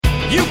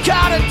You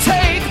gotta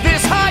take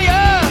this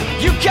higher.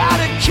 You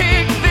gotta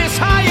kick this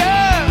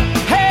higher.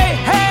 Hey,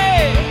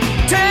 hey,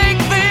 take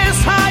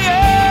this higher.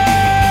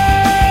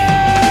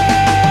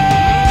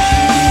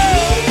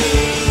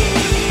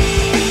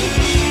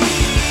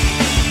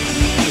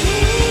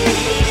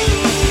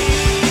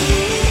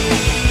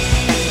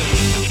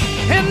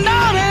 And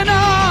on and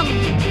on.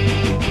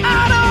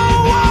 I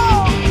don't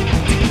want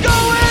to go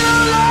it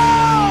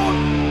alone.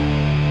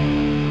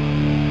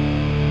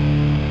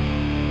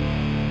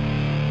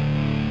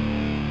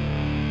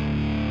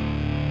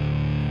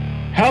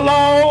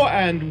 Hello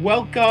and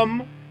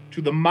welcome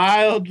to the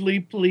Mildly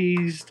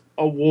Pleased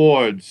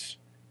Awards,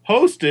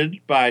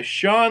 hosted by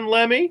Sean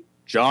Lemmy,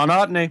 John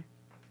Otney.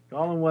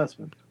 Colin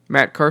Westman.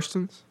 Matt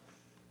Karstens.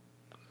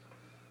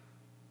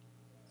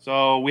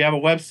 So we have a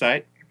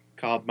website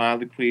called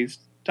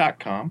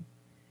mildlypleased.com,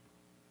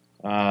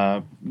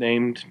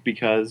 named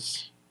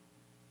because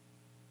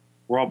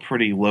we're all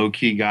pretty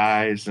low-key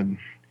guys, and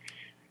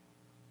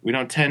we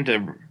don't tend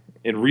to,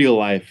 in real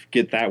life,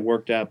 get that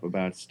worked up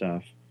about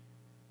stuff.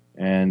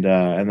 And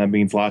that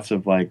means lots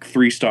of,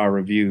 3-star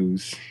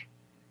reviews.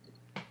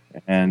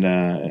 And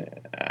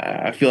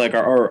I feel like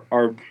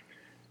our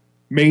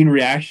main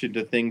reaction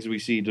to things we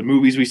see, to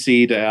movies we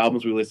see, to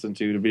albums we listen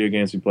to video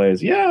games we play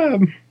is, yeah,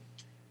 I'm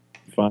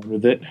fine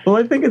with it. Well,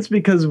 I think it's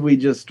because we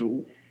just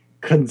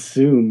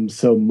consume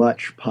so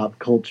much pop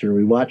culture.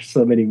 We watch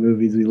so many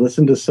movies. We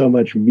listen to so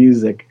much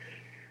music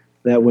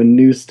that when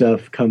new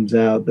stuff comes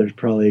out, there's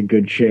probably a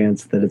good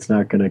chance that it's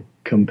not going to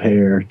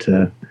compare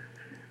to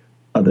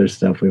other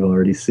stuff we've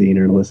already seen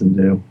or listened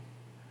to.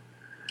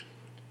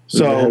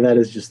 So that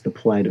is just the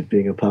plight of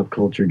being a pop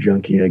culture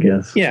junkie, I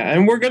guess. yeah,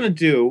 and we're going to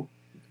do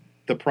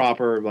the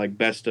proper,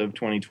 best of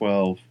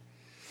 2012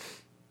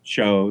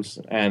 shows,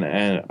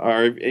 and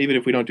or even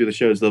if we don't do the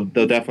shows, there'll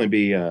definitely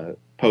be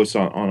posts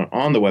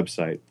on the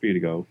website for you to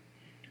go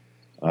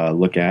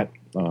look at.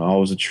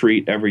 Always a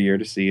treat every year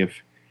to see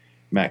if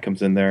Matt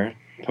comes in there,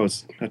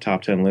 posts a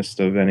top 10 list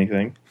of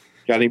anything.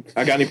 Got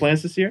any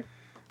plans this year?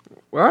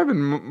 Well, I've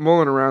been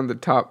mulling around the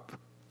top,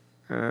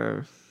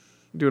 doing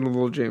a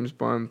little James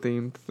Bond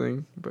themed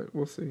thing, but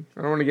we'll see.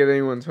 I don't want to get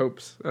anyone's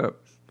hopes up.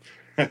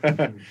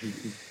 Gonna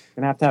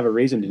have a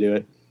reason to do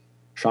it.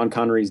 Sean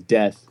Connery's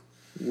death.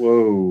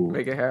 Whoa.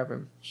 Make it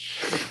happen.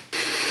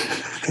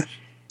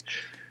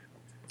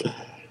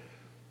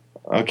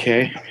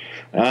 Okay.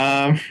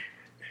 But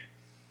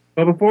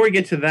before we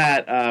get to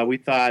that, we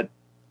thought,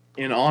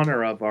 in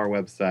honor of our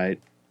website,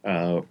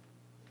 and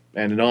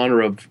in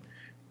honor of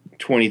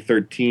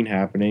 2013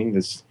 happening,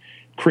 this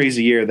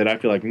crazy year that I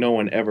feel like no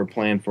one ever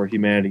planned for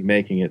humanity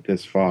making it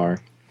this far,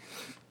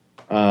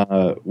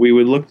 we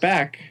would look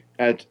back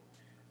at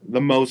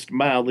the most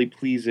mildly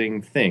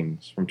pleasing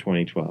things from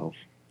 2012.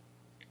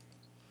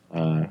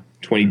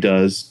 20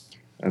 does,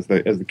 as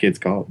the kids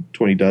call it,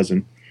 20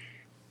 dozen.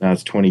 Now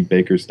it's 20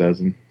 baker's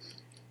dozen.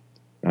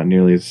 Not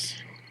nearly as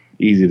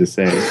easy to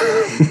say.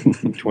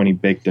 20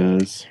 baked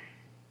does.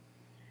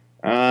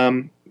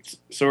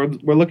 So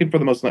we're looking for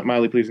the most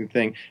mildly pleasing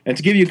thing, and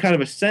to give you kind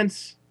of a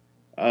sense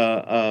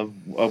of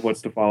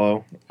what's to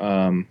follow,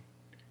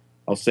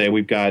 I'll say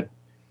we've got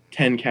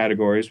 10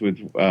 categories. With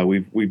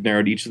we've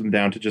narrowed each of them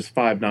down to just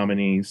 5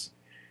 nominees,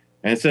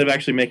 and instead of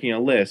actually making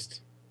a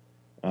list,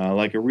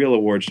 like a real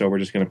award show, we're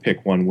just going to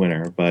pick one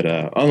winner. But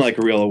unlike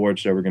a real award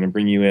show, we're going to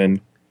bring you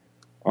in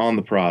on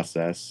the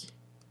process,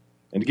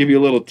 and to give you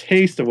a little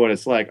taste of what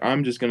it's like,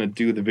 I'm just going to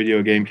do the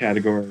video game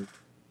category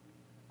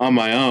on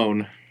my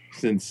own,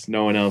 since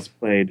no one else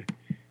played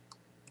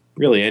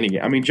really any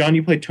game. I mean, John,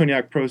 you played Tony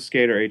Hawk Pro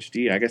Skater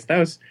HD. I guess that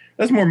was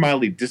more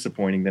mildly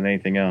disappointing than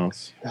anything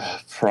else.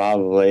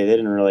 Probably. They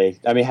didn't really...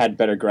 I mean, it had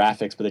better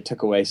graphics, but they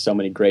took away so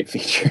many great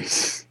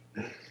features.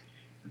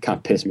 Kind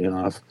of pissed me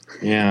off.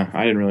 Yeah,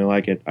 I didn't really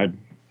like it. I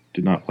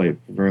did not play it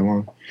for very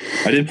long.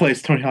 I did play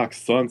Tony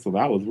Hawk's Son, so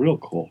that was real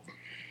cool.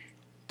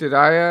 Did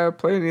I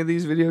play any of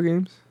these video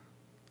games?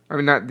 I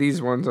mean, not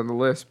these ones on the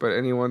list, but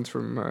any ones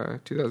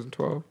from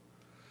 2012.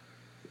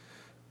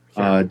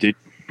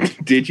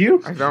 Did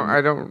you? I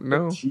don't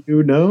know.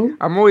 You know?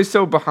 I'm always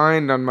so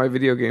behind on my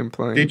video game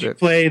playing. Did you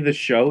play the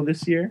show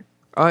this year?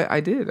 I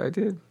did.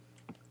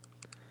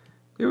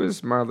 It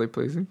was mildly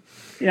pleasing.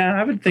 Yeah,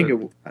 I would think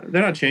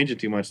they're not changing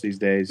too much these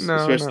days. No,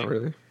 especially not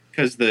really.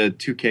 Because the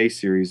 2K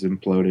series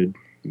imploded.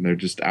 And they're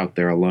just out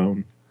there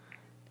alone.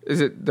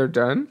 They're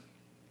done?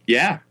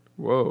 Yeah.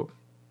 Whoa.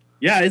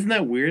 Yeah, isn't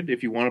that weird?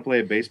 If you want to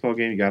play a baseball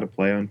game, you got to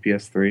play on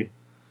PS3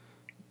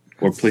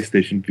 or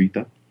PlayStation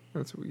Vita.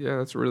 That's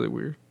really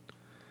weird.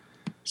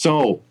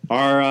 So,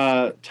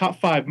 our top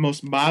 5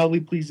 most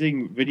mildly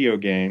pleasing video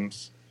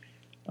games.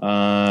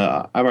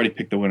 I've already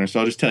picked the winner,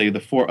 so I'll just tell you the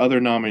 4 other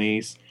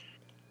nominees.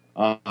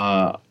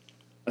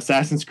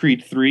 Assassin's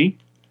Creed 3.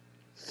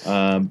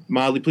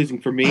 Mildly pleasing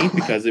for me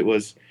because it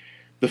was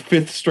the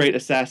 5th straight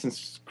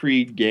Assassin's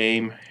Creed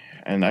game,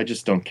 and I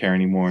just don't care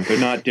anymore. They're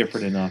not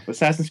different enough.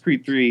 Assassin's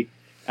Creed 3,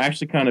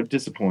 actually kind of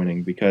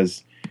disappointing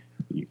because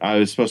I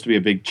was supposed to be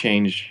a big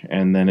change,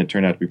 and then it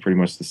turned out to be pretty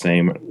much the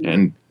same.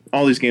 And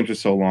all these games are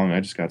so long, I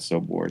just got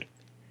so bored.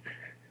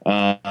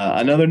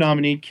 Another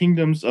nominee,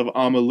 Kingdoms of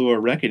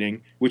Amalur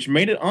Reckoning, which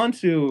made it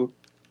onto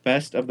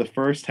best of the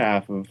first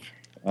half of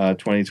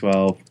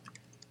 2012,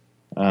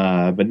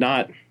 but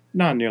not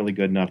nearly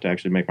good enough to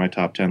actually make my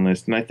top 10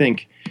 list. And I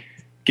think,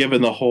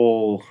 given the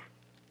whole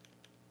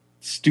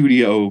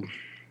studio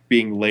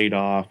being laid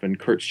off and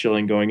Kurt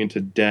Schilling going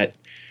into debt,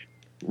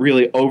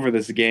 really over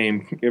this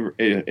game,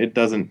 it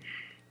doesn't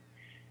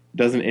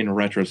in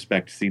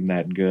retrospect seem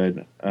that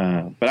good.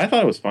 But I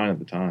thought it was fine at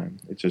the time.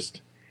 It's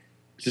just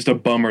a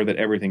bummer that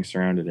everything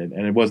surrounded it,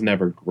 and it was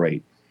never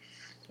great.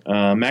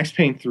 Max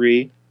Payne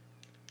 3,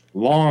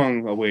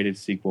 long-awaited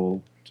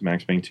sequel to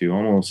Max Payne 2,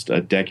 almost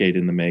a decade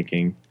in the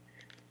making.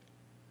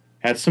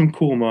 Had some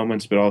cool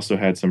moments, but also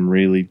had some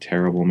really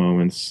terrible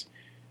moments.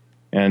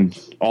 And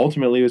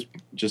ultimately, it was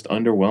just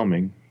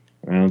underwhelming.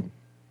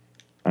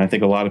 I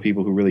think a lot of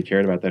people who really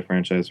cared about that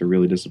franchise are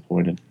really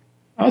disappointed.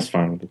 I was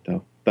fine with it,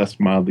 though. Thus,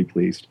 mildly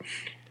pleased.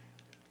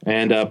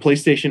 And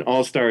PlayStation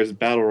All-Stars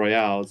Battle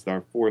Royale is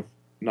our fourth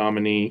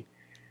nominee.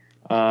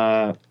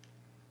 Not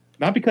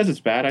because it's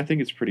bad. I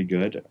think it's pretty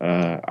good.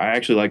 I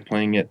actually like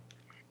playing it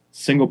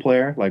single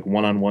player, like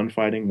one-on-one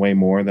fighting, way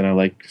more than I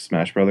like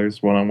Smash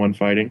Brothers one-on-one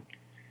fighting.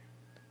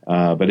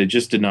 But it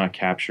just did not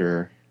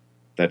capture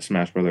that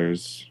Smash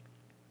Brothers,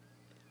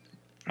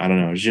 I don't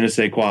know, je ne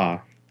sais quoi,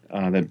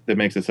 that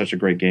makes it such a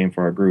great game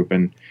for our group.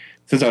 And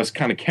since I was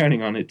kind of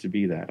counting on it to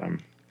be that,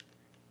 I'm,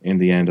 in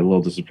the end, a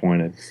little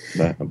disappointed,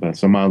 but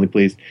so mildly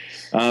pleased.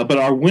 But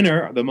our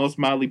winner, the most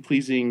mildly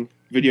pleasing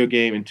video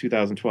game in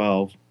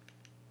 2012,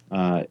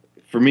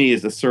 for me,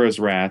 is Asura's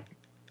Wrath,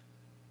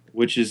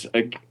 which is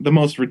the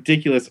most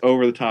ridiculous,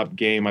 over-the-top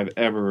game I've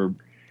ever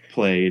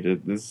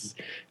played. This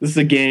is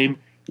a game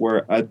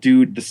where a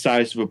dude the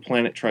size of a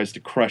planet tries to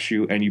crush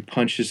you, and you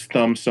punch his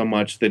thumb so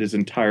much that his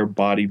entire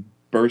body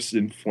bursts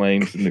in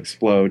flames and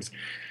explodes.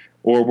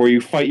 Or where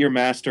you fight your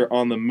master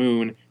on the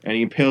moon, and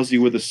he impales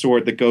you with a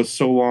sword that goes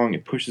so long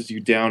it pushes you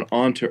down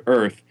onto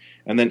Earth,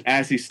 and then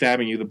as he's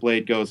stabbing you, the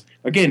blade goes,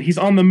 again, he's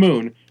on the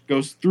moon,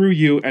 goes through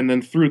you, and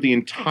then through the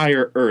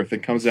entire Earth,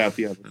 and comes out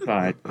the other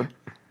side.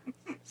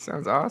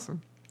 Sounds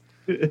awesome.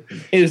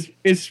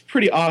 It's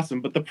pretty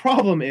awesome, but the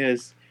problem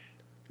is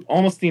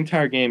almost the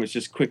entire game is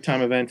just quick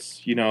time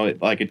events. You know,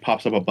 it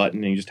pops up a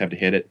button and you just have to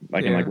hit it,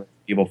 like in Resident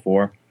Evil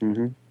 4.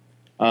 Mm-hmm.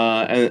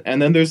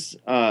 And then there's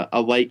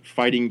a light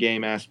fighting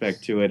game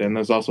aspect to it, and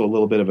there's also a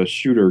little bit of a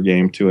shooter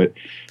game to it.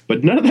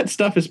 But none of that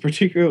stuff is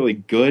particularly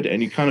good,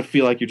 and you kind of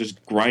feel like you're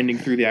just grinding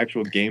through the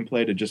actual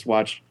gameplay to just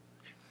watch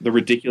the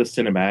ridiculous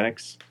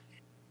cinematics.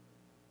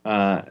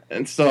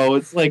 And so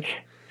it's like,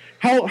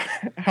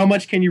 how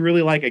much can you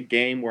really like a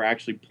game where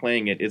actually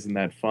playing it isn't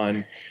that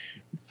fun?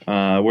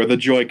 Where the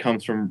joy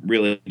comes from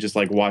really just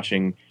like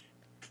watching.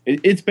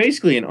 It's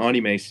basically an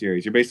anime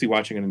series. You're basically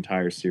watching an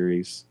entire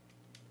series.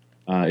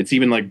 It's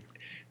even like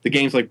the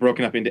game's like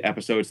broken up into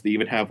episodes. They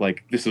even have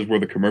like, this is where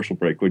the commercial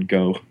break would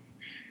go,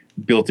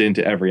 built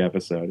into every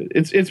episode.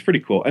 It's pretty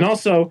cool. And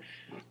also,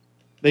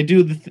 they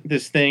do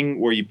this thing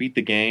where you beat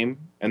the game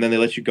and then they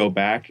let you go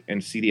back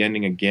and see the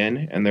ending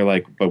again. And they're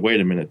like, but wait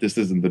a minute, this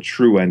isn't the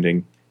true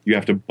ending. You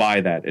have to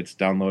buy that. It's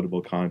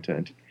downloadable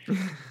content.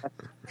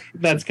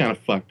 That's kind of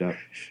fucked up.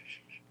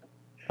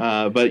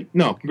 But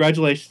no,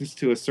 congratulations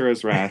to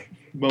Asura's Wrath,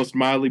 most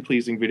mildly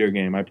pleasing video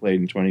game I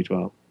played in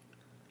 2012.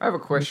 I have a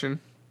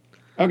question.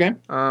 Okay.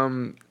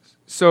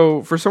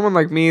 So for someone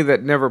like me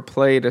that never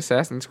played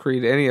Assassin's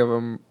Creed, any of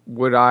them,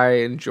 would I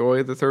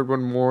enjoy the third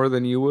one more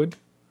than you would?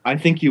 I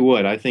think you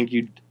would. I think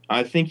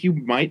you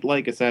might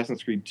like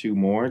Assassin's Creed 2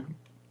 more,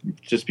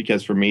 just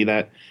because for me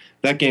that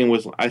game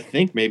was, I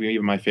think, maybe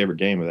even my favorite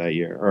game of that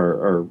year,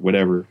 or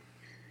whatever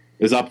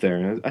is up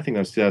there. I think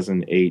that was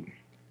 2008,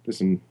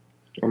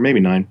 or maybe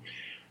 9.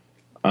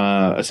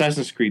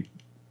 Assassin's Creed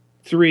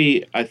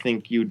 3, I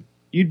think you'd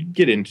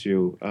get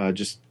into,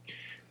 just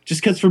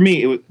because for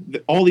me,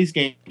 all these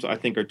games I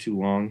think are too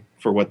long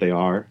for what they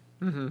are,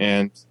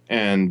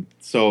 and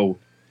so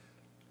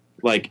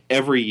like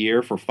every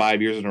year for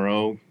 5 years in a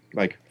row,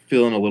 like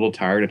feeling a little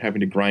tired and having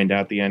to grind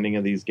out the ending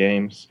of these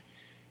games,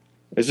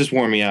 it's just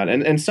worn me out.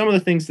 And some of the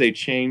things they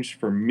changed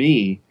for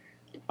me,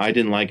 I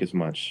didn't like as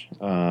much.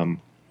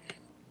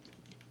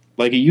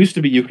 Like it used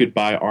to be you could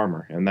buy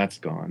armor, and that's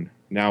gone.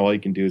 Now all you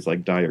can do is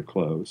like dye your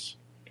clothes.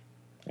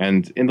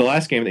 And in the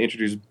last game, they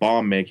introduced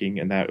bomb making,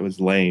 and that was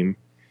lame.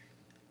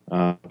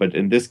 But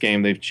in this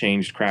game, they've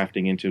changed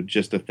crafting into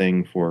just a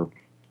thing for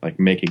like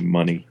making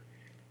money.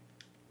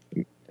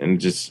 And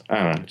just, I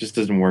don't know, it just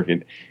doesn't work.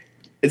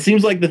 It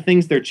seems like the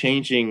things they're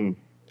changing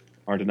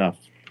aren't enough.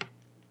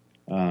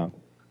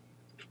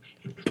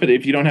 But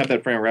if you don't have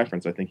that frame of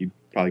reference, I think you'd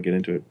probably get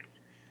into it.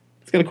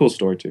 It's got a cool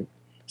story, too.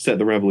 Set in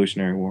the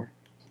Revolutionary War.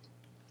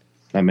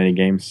 Not many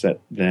games set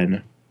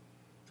then.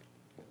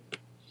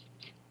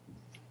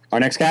 Our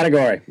next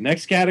category.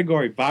 Next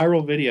category,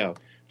 viral video.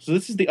 So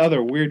this is the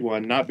other weird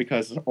one, not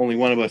because only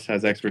one of us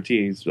has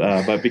expertise,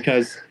 but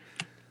because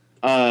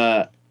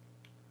a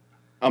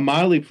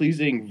mildly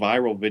pleasing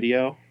viral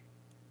video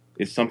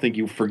is something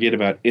you forget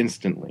about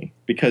instantly.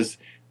 Because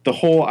the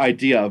whole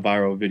idea of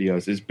viral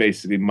videos is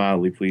basically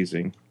mildly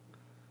pleasing.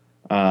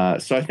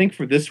 So I think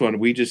for this one,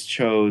 we just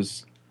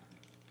chose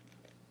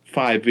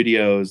 5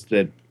 videos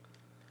that.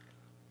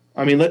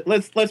 I mean,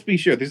 let's be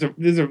sure these are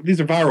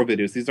viral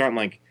videos. These aren't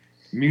like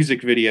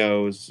music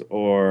videos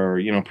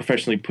or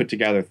professionally put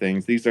together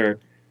things. These are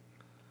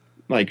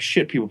like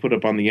shit people put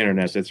up on the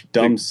internet that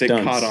stunts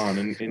caught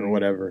on in or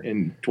whatever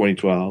in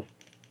 2012.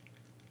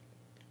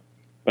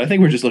 But I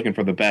think we're just looking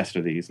for the best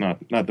of these, not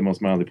the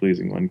most mildly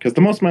pleasing one. Because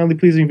the most mildly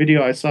pleasing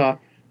video I saw,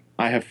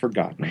 I have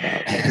forgotten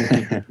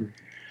about.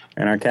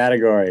 And our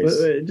categories.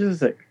 Wait,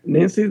 just a sec.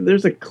 Nancy,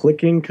 there's a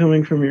clicking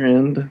coming from your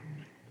end. Do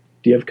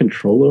you have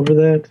control over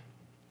that?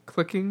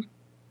 Clicking?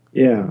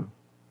 Yeah.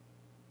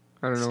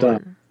 I don't know.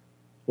 Stop.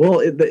 Well,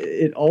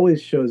 it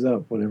always shows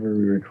up whenever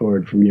we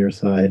record from your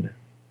side.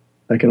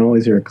 I can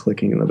always hear a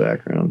clicking in the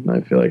background, and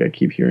I feel like I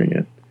keep hearing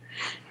it.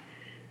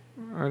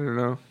 I don't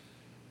know.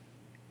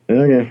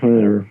 Okay,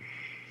 whatever.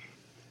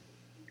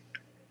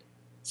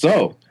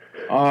 So,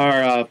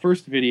 our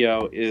first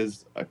video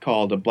is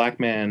called "A Black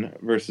Man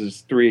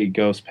versus 3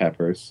 Ghost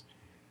Peppers."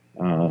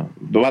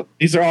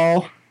 These are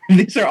all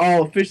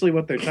officially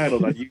what they're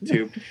titled on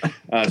YouTube,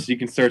 so you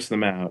can search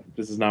them out.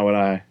 This is not what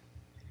I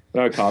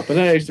would call it, but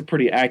it's a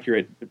pretty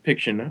accurate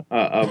depiction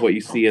of what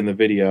you see in the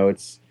video.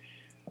 It's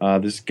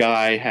this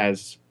guy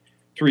has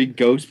 3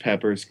 ghost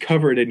peppers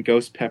covered in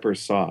ghost pepper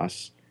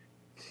sauce,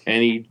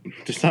 and he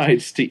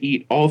decides to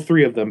eat all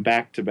 3 of them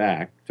back to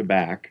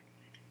back,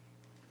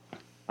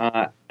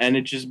 and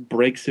it just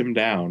breaks him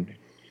down.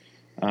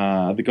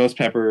 The ghost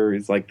pepper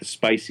is like the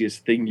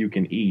spiciest thing you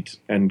can eat,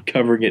 and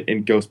covering it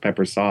in ghost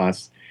pepper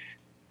sauce.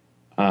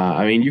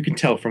 I mean, you can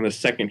tell from the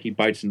second he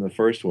bites into the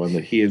first one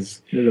that he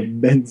is an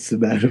immense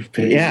amount of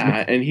pain.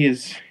 Yeah, and he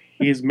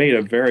has made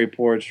a very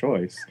poor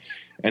choice,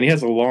 and he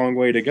has a long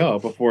way to go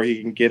before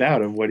he can get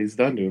out of what he's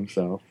done to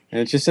himself.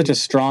 And it's just such a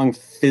strong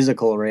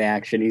physical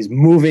reaction. He's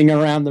moving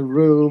around the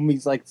room.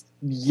 He's like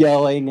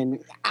yelling, and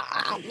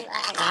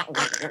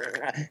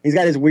he's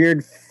got his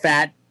weird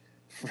fat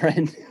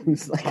friend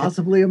who's like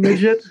Possibly a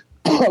midget?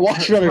 I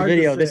watched another Hard to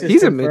video. say. This is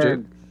He's a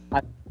confirmed.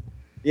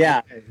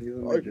 Yeah. Okay, he's a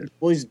midget.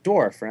 Well, he's a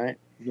dwarf, right?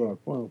 Well,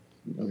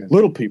 okay.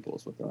 Little people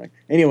is what they're like.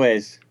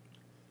 Anyways,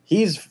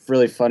 he's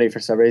really funny for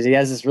some reason. He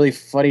has this really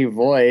funny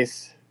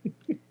voice.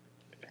 And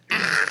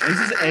he's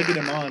just egging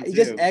him on, He's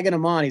too. just egging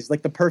him on. He's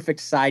like the perfect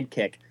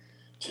sidekick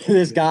to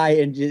this guy,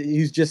 and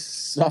he's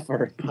just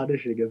suffering.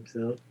 Punishing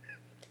himself.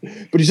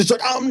 But he's just like,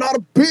 I'm not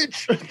a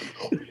bitch.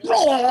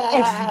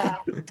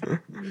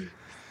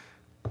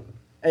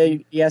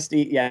 And he has to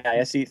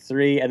eat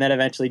 3, and then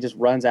eventually just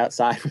runs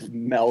outside with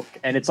milk,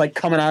 and it's like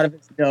coming out of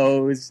his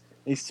nose.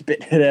 He's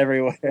spitting it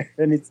everywhere,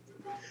 and he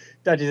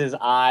touches his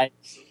eye.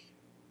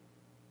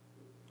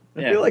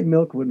 I feel like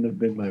milk wouldn't have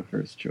been my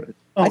first choice.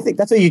 I think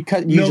that's what you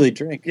usually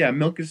drink. Yeah,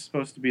 milk is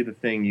supposed to be the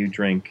thing you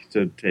drink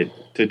to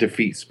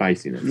defeat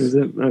spiciness. Is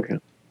it? Okay.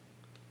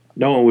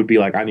 No one would be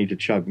like, I need to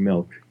chug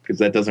milk, because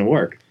that doesn't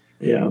work.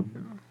 Yeah.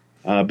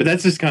 But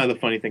that's just kind of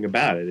the funny thing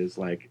about it, is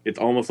like, it's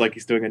almost like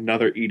he's doing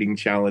another eating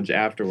challenge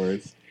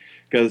afterwards,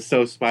 because it's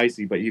so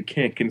spicy, but you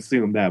can't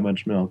consume that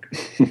much milk.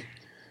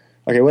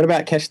 Okay, what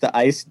about Catch the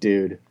Ice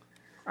Dude?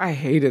 I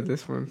hated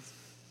this one.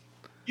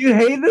 You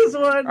hate this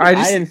one? I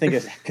didn't think it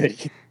was that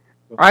good.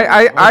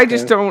 I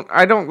just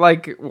don't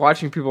like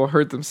watching people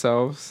hurt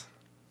themselves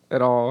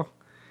at all.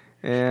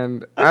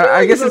 And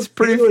I guess it's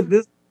pretty with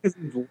this because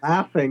he's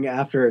laughing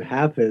after it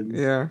happens.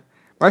 Yeah.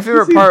 My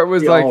favorite part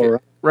was like all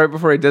right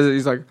before he does it,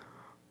 he's like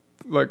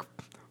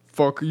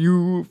fuck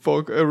you,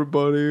 fuck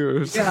everybody,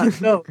 or Yeah,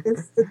 no,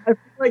 I feel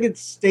like it's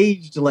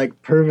staged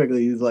like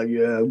perfectly. He's like,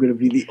 yeah, I'm gonna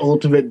be the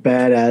ultimate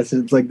badass.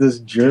 And it's like this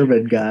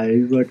German guy.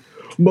 He's like,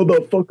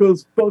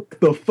 motherfuckers, fuck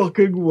the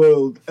fucking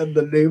world, and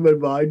the name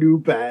of my new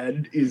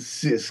band is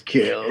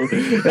Siskill.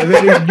 And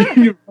then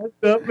he runs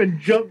up and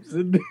jumps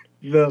in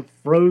the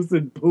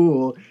frozen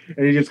pool,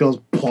 and he just goes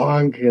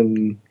plonk,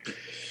 and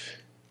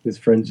his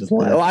friends just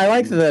laugh. Well, I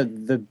like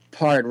the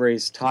part where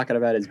he's talking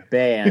about his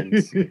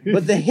band,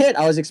 but the hit,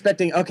 I was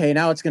expecting, okay,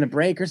 now it's going to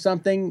break or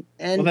something,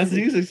 and Well, that's what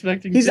he was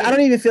expecting. I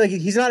don't even feel like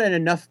he's not in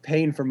enough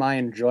pain for my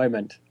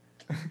enjoyment.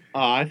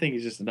 I think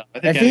he's just enough.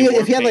 I think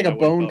If he had like a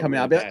bone coming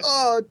out, I'd be like,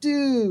 oh,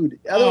 dude.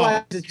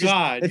 Otherwise, it's just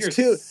God, it's you're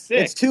too sick.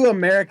 it's two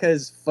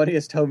America's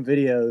funniest home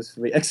videos for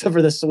me, except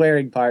for the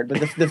swearing part. But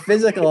the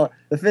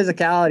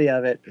physicality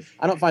of it,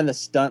 I don't find the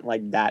stunt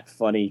like that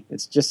funny.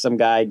 It's just some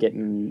guy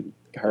getting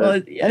hurt, Well,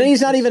 and then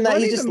he's not even that.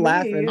 funny He's just to me.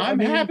 laughing. I'm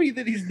happy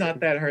that he's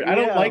not that hurt. I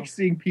don't Yeah. like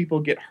seeing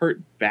people get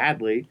hurt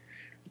badly.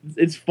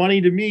 It's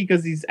funny to me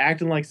because he's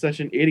acting like such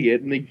an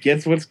idiot and he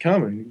gets what's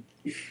coming.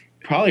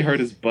 Probably hurt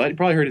his butt.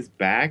 Probably hurt his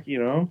back. You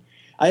know,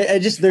 I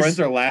just his friends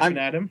are laughing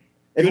at him.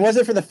 If it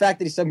wasn't for the fact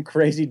that he's some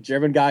crazy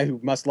German guy who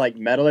must like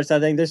metal or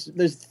something, there's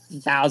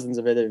thousands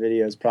of other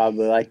videos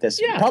probably like this.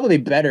 Yeah. Probably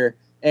better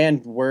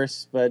and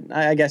worse, but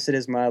I guess it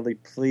is mildly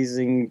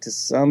pleasing to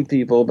some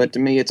people, but to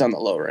me it's on the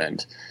lower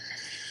end.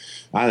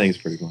 I think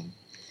it's pretty fun.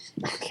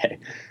 Okay.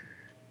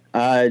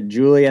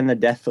 Julie and the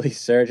Deathly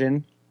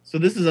Surgeon. So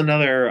this is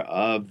another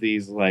of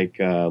these like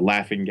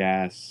laughing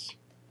gas,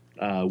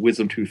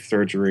 wisdom tooth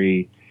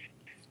surgery,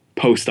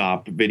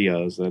 post-op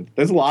videos. And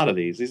there's a lot of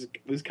these. This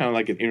is kind of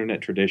like an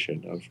internet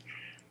tradition of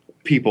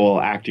people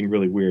acting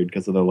really weird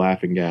because of the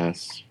laughing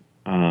gas.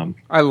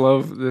 I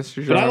love this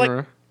But I like-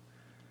 genre.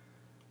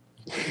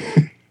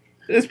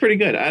 It's pretty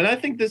good, and I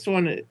think this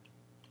one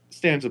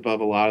stands above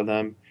a lot of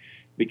them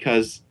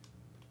because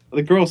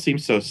the girl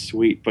seems so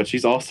sweet, but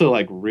she's also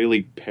like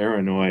really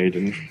paranoid,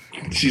 and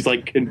she's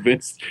like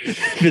convinced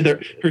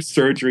that her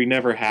surgery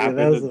never happened,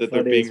 that was and the that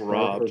they're being funniest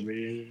part for robbed.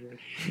 me.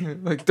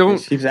 Like, don't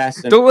She's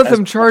asking, don't let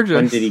them charge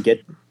when us. did he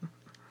get?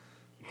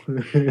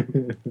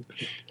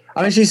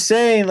 I mean, she's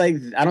saying like,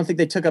 I don't think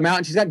they took him out,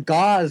 and she's got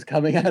gauze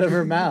coming out of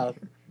her mouth.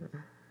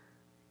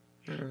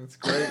 That's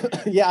great.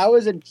 Yeah, I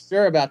wasn't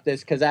sure about this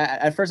because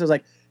at first I was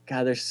like,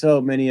 God, there's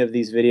so many of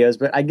these videos,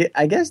 but I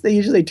guess they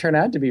usually turn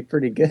out to be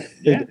pretty good.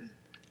 Yeah.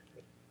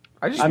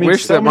 I just I mean,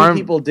 wish so that many mine.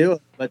 people do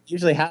it, but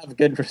usually have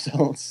good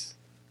results.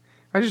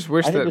 I just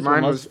wish I think that this one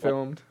mine was- was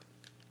filmed.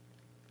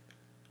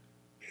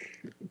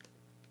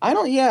 I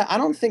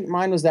don't think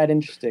mine was that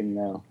interesting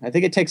though. I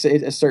think it takes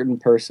a certain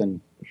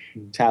person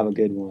to have a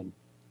good one.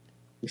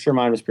 I'm sure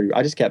mine was pretty.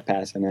 I just kept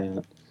passing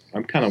out.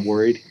 I'm kind of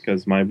worried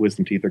because my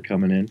wisdom teeth are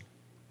coming in.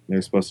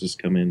 They're supposed to just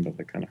come in, but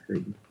they're kind of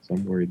hurting, so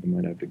I'm worried they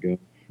might have to go.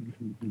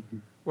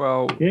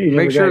 Well, Yeah, you never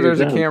make got sure your there's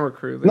a done. camera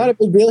crew Not there. a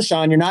big deal,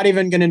 Sean. You're not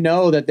even going to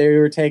know that they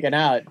were taken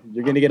out.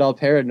 You're going to get all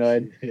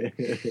paranoid.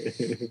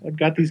 I've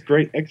got these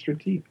great extra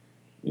teeth.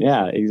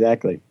 Yeah,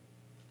 exactly.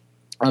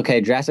 Okay,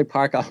 Jurassic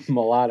Park on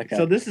Melodica.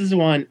 So this is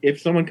one, if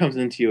someone comes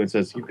into you and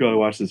says, you go to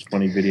watch this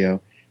funny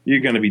video, you're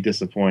going to be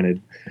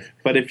disappointed.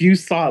 But if you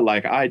saw it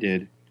like I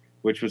did,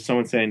 which was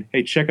someone saying,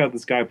 hey, check out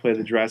this guy play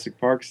the Jurassic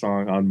Park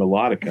song on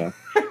Melodica,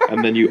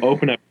 and then you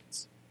open up,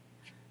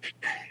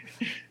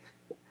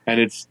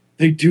 and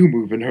they do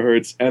move in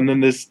herds, and then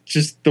this,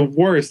 just the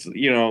worst,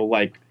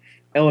 like,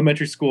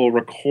 elementary school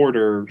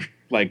recorder,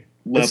 like,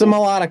 level. It's a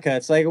melodica.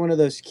 It's like one of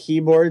those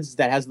keyboards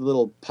that has the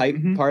little pipe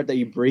Mhm. part that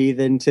you breathe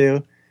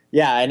into.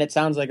 Yeah, and it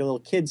sounds like a little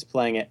kid's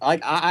playing it. Like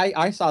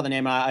I saw the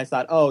name and I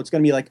thought, oh, it's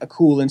going to be like a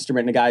cool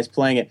instrument and a guy's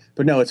playing it.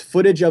 But no, it's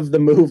footage of the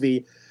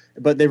movie,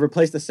 but they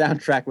replaced the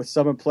soundtrack with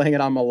someone playing it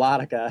on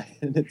melodica.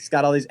 And it's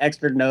got all these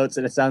extra notes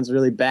and it sounds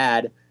really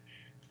bad.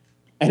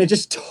 And it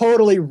just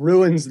totally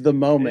ruins the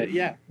moment.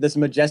 Yeah. This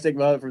majestic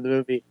moment from the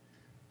movie.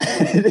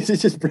 It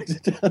just brings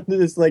it down to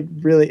this like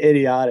really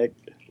idiotic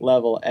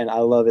level, and I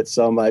love it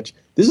so much.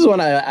 This is one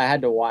I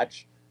had to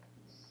watch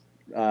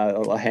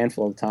a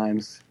handful of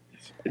times.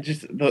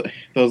 Just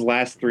those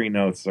last three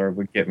notes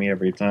would get me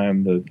every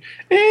time.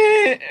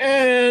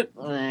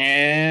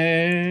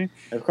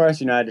 Of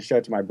course, I had to show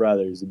it to my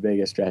brother, who's the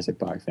biggest Jurassic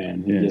Park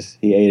fan. Yeah.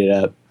 He ate it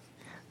up.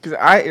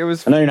 Because it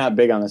was I know you're not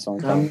big on this one,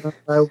 Tom.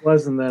 I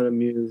wasn't that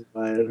amused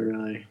by it,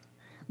 really.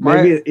 My-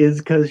 Maybe it is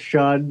because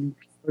Sean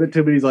put it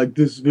to me. He's like,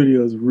 "This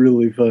video is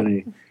really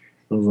funny."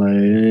 I was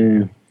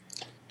like,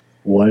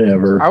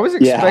 whatever. I was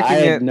Yeah, I expecting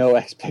had it. no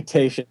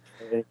expectation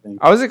of anything.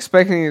 I was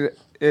expecting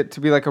it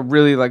to be like a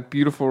really like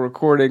beautiful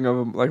recording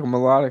of like a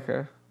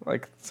melodica,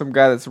 like some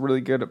guy that's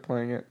really good at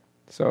playing it.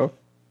 So,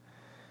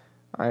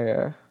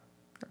 I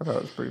thought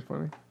it was pretty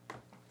funny.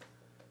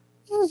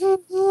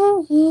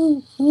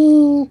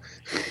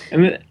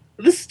 And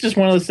this is just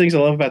one of those things I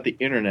love about the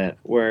internet,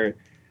 where,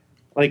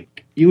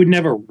 like, you would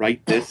never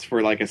write this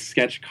for like a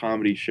sketch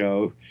comedy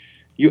show.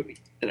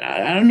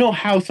 I don't know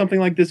how something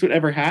like this would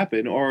ever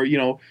happen, or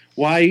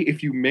why,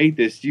 if you made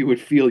this, you would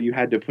feel you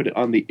had to put it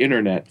on the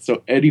internet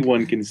so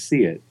anyone can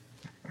see it.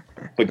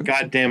 But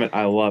god damn it,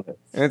 I love it.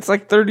 And it's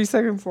like 30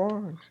 seconds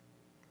long.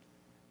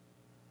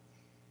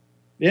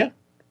 Yeah.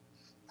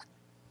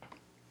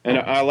 And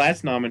our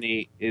last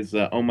nominee is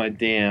 "Oh My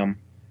Damn,"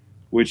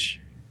 which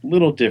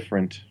little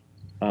different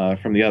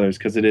from the others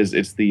because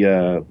it's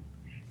the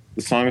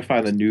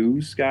Songify the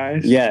News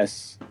guys.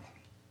 Yes.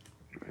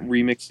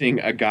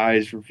 Remixing a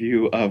guy's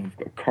review of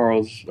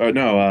Carl's. Five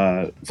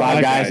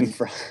Guys and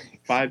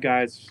Five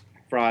Guys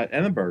fried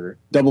and the burger.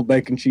 double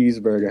bacon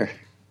cheeseburger.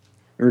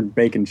 Or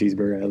bacon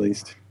cheeseburger, at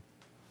least.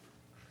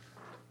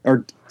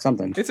 Or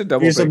something. It's a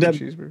double Here's some bacon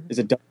dub- cheeseburger. Is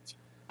it double?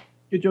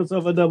 Get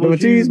yourself a double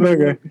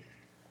Cheeseburger.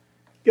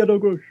 Get a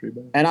grocery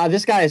bag. And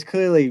this guy is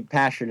clearly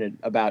passionate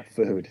about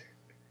food.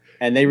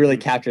 And they really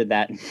captured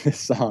that in this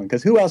song.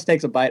 Because who else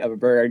takes a bite of a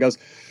burger and goes,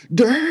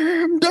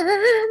 damn,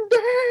 damn,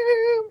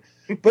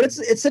 damn. But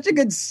it's such a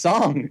good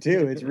song,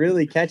 too. It's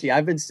really catchy.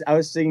 I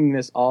was singing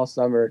this all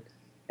summer.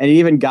 And it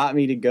even got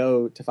me to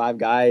go to Five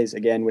Guys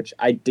again, which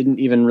I didn't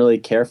even really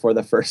care for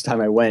the first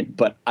time I went.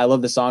 But I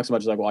love the song so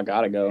much, I was like, well, I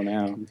gotta go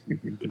now.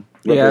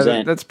 Yeah,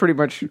 Represent. that's pretty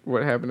much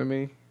what happened to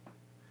me.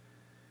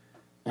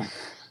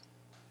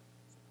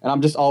 And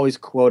I'm just always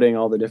quoting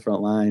all the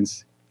different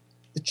lines.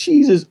 The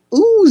cheese is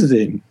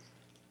oozing.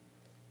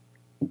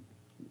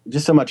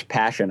 Just so much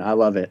passion. I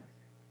love it.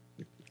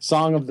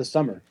 Song of the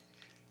summer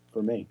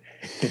for me.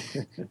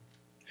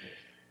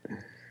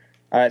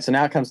 All right, so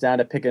now it comes down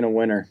to picking a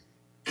winner.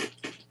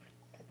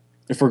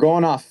 If we're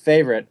going off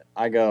favorite,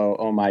 I go,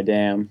 oh my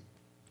damn.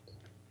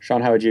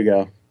 Sean, how would you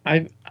go?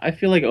 I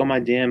feel like "Oh My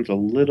Damn's" a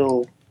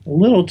little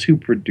too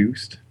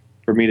produced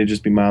for me to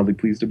just be mildly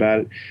pleased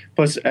about it.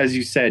 Plus, as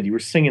you said, you were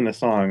singing the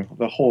song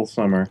the whole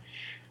summer.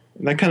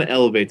 And that kind of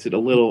elevates it a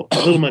little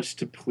much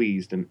to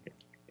pleased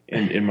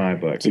in my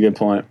book. That's a good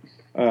point.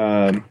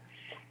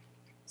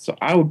 So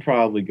I would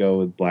probably go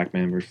with Black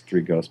Man vs.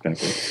 Three Ghost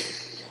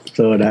Peppers.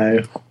 So would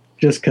I.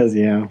 Just because,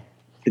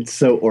 it's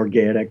so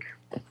organic.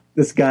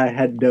 This guy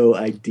had no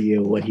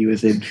idea what he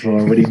was in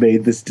for when he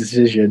made this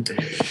decision.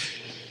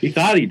 He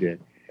thought he did.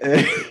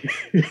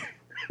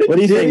 What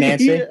do you think,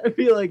 Nancy? I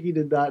feel like he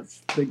did not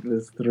think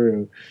this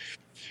through.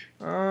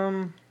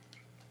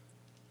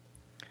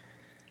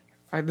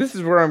 This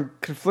is where I'm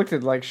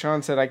conflicted. Like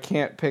Sean said, I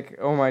can't pick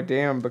Oh My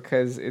Damn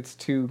because it's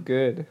too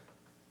good.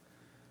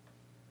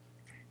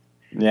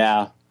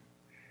 Yeah.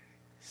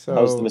 So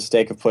That was the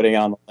mistake of putting it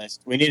on the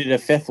list. We needed a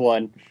fifth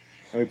one,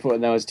 and we put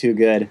one that was too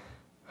good.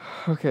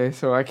 Okay,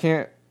 so I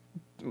can't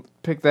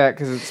pick that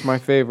because it's my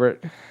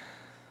favorite.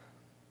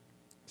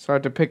 So I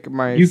have to pick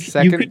my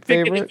second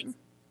favorite.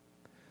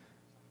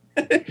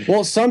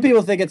 Well, some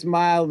people think it's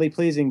mildly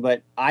pleasing,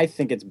 but I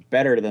think it's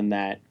better than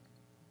that.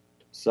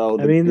 So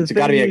I mean, the it's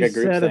got to thing be like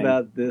you a group said thing.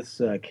 about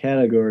this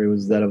category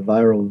was that a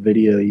viral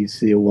video, you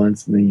see it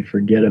once and then you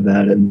forget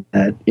about it, and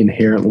that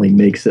inherently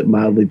makes it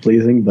mildly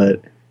pleasing.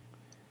 But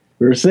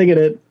we were singing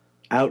it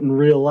out in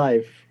real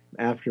life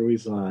after we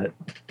saw it,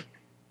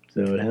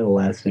 so it had a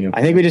lasting effect.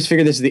 I think we just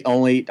figured this is the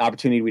only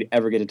opportunity we'd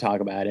ever get to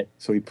talk about it,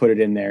 so we put it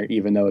in there,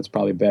 even though it's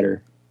probably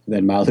better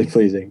than mildly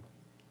pleasing.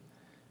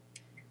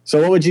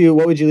 So what would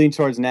you lean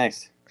towards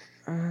next?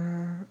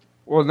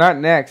 Well, not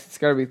next. It's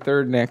got to be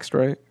third next,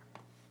 right?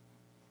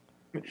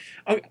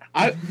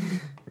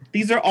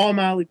 These are all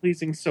mildly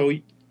pleasing, so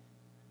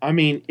I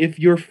mean, if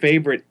your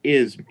favorite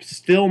is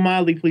still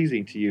mildly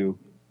pleasing to you,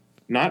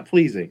 not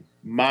pleasing,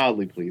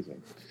 mildly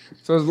pleasing.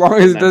 So as long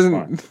as it That's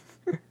doesn't...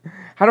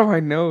 How do I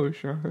know,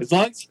 Sean?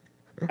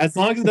 As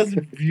long as it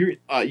doesn't,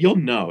 you'll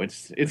know.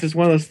 It's just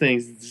one of those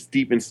things that's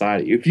deep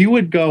inside of you. If you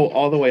would go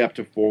all the way up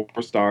to 4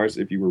 stars,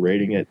 if you were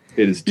rating it,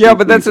 it is. Yeah,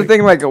 but that's the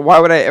thing. Like, why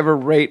would I ever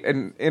rate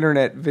an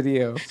internet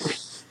video?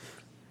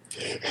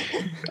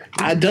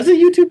 Doesn't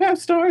YouTube have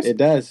stars? It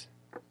does.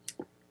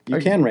 You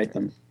can rate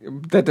them.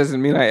 That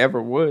doesn't mean I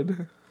ever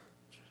would.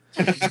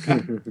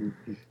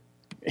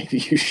 Maybe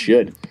you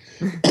should.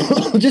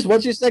 Just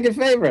what's your second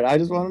favorite? I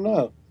just want to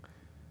know.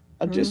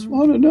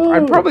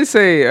 I'd probably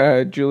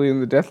say Julian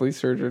the Deathly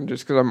Surgeon,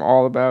 just because I'm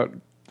all about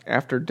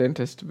after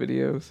dentist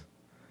videos.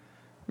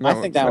 I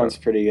think that one's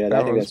pretty good.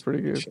 I think that's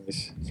pretty good.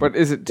 Choice. But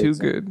is it too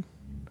good?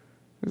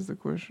 Is the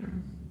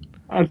question.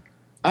 I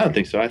don't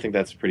think so. I think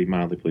that's pretty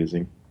mildly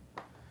pleasing.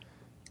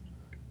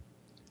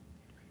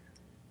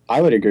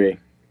 I would agree.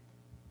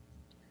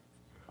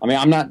 I mean,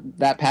 I'm not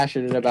that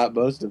passionate about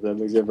most of them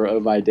except for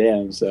Oh My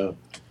Damn, so.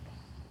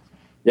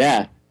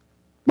 Yeah.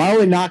 My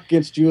only knock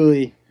against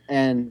Julie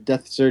and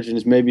Death Surgeon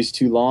is maybe it's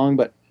too long,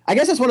 but I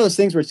guess that's one of those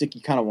things where it's like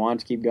you kind of want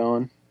to keep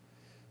going.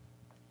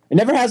 It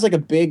never has like a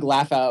big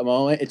laugh out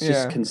moment. It's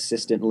just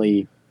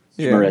consistently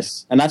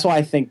humorous. And that's why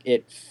I think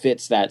it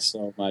fits that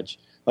so much.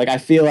 Like, I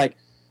feel like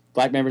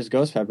Black Man vs.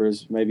 Ghost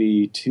Peppers,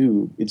 maybe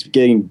too, it's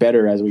getting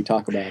better as we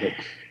talk about it.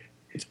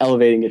 It's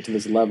elevating it to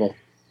this level.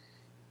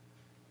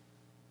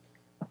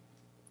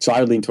 So I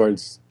would lean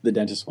towards the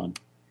dentist one.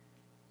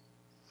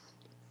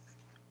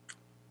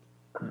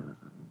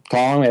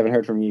 Colin, we haven't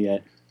heard from you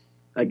yet.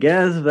 I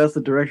guess if that's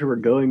the direction we're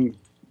going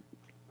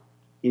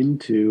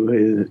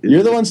into.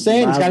 You're the one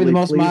saying it's got to be the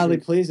most pleasing. mildly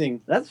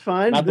pleasing. That's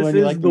fine. Not the This one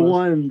you is like the the most.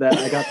 one that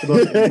I got the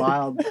most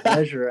mild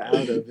pleasure out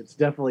of. It's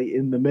definitely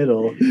in the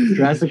middle.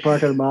 Jurassic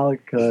Park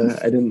Animalica,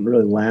 I didn't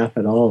really laugh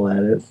at all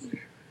at it.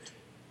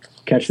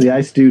 Catch the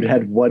Ice Dude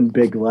had one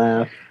big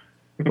laugh.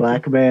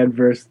 Black Man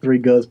vs. Three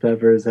Ghost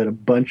Peppers had a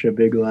bunch of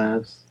big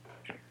laughs.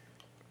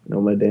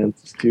 Oh My Damn,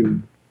 it's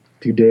too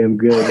damn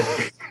good.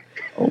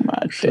 Oh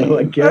my So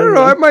I don't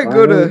know. I might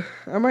go to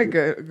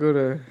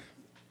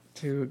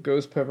a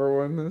Ghost Pepper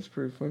one. That's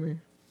pretty funny.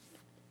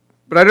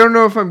 But I don't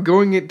know if I'm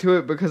going into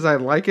it because I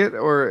like it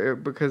or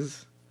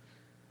because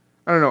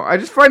I don't know. I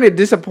just find it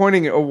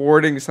disappointing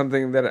awarding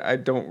something that I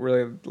don't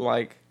really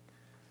like.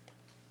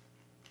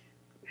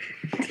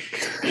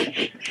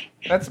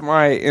 That's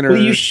my inner.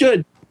 Well, you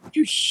should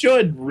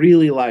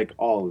really like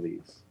all of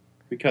these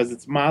because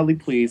it's mildly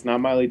pleased,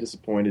 not mildly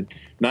disappointed,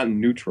 not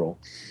neutral.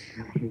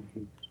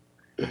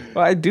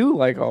 Well, I do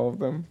like all of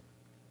them.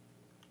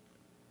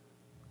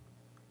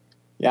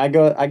 Yeah, I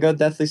go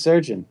Deathly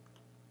Surgeon.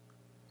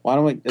 Why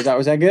don't we?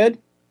 Was that good?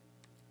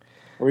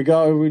 Are we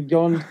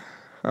going?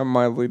 I'm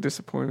mildly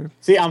disappointed.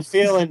 See, I'm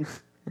feeling.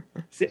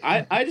 See,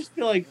 I just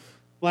feel like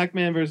Black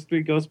Man vs.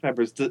 Three Ghost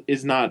Peppers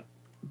is not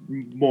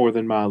more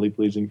than mildly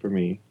pleasing for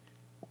me.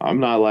 I'm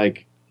not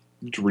like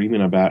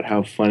dreaming about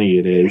how funny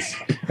it is.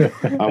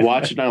 I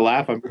watch it and I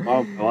laugh. I'm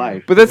all my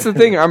life. But that's the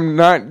thing. I'm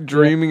not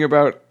dreaming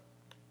about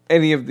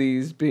any of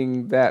these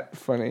being that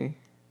funny.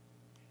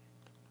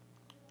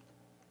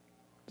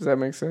 Does that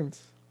make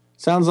sense?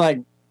 Sounds like.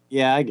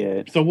 Yeah, I get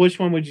it. So which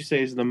one would you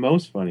say is the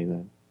most funny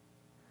then?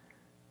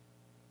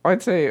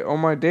 I'd say Oh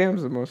My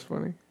Damn's the most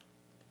funny.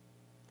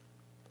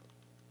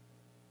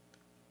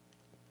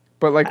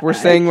 But like we're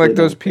saying, like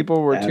actually those don't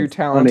people were think too that's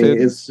talented.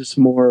 funny. It's just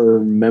more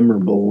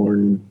memorable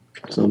or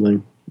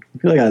something. I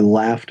feel like I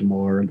laughed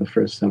more the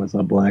first time I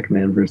saw Black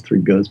Man vs. Three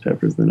Ghost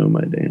Peppers than Oh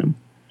My Damn.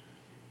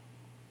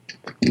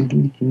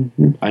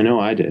 I know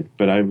I did,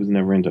 but I was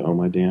never into Oh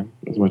My Damn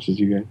as much as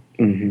you guys.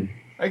 Mm-hmm.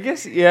 I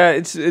guess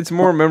it's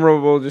more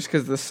memorable just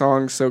because the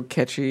song's so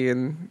catchy,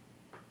 and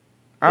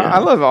I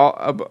love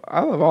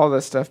all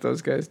the stuff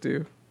those guys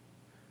do.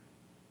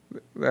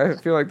 I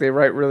feel like they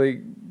write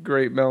really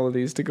great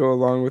melodies to go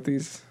along with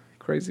these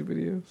crazy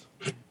videos.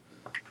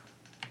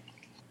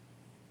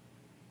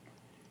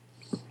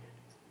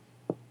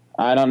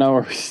 I don't know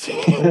where we I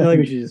stand. feel like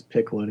we should just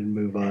pick one and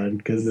move on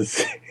because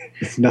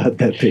it's not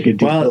that big a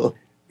deal. Well,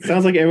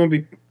 sounds like everyone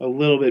would be a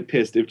little bit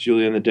pissed if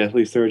Julian the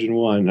Deathly Surgeon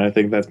won. I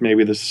think that's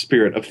maybe the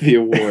spirit of the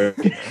award.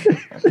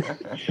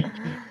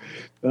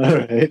 All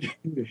right.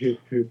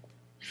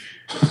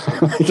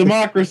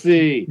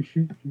 Democracy!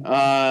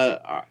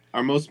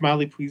 Our most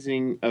mildly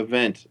pleasing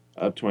event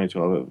of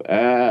 2012.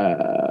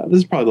 This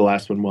is probably the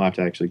last one we'll have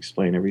to actually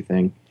explain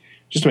everything,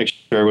 just to make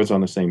sure everyone's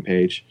on the same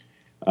page.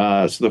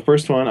 So the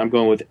first one, I'm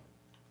going with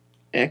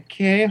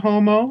Ecce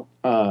Homo.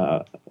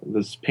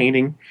 This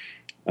painting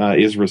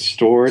is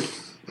restored.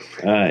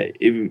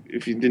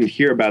 If you didn't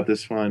hear about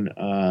this one,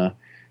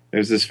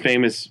 there's this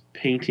famous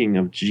painting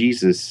of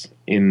Jesus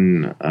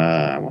in,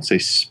 I want to say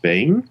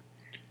Spain,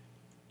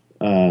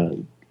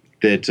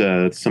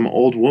 that some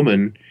old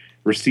woman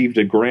received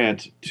a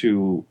grant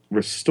to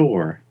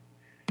restore.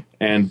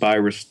 And by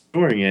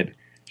restoring it,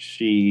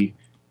 she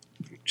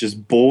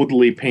just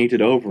boldly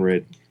painted over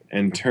it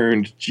and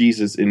turned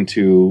Jesus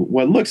into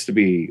what looks to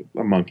be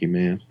a monkey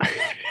man.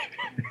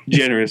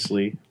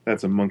 Generously,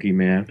 that's a monkey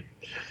man.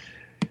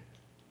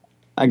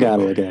 I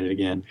gotta look at it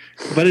again.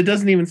 But it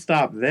doesn't even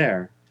stop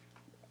there.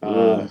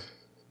 The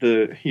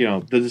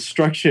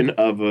destruction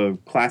of a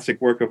classic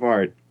work of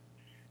art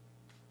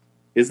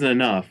isn't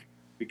enough,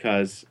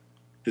 because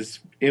this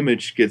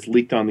image gets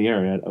leaked on the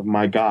internet of,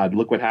 my God,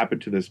 look what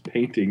happened to this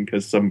painting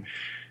because some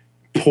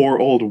poor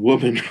old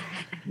woman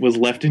was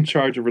left in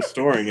charge of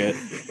restoring it.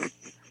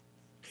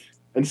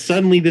 And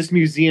suddenly this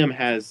museum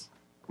has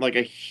like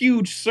a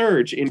huge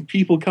surge in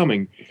people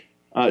coming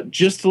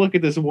just to look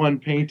at this one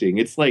painting.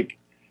 It's like,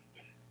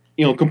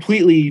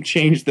 completely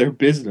changed their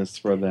business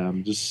for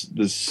them. Just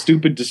this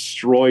stupid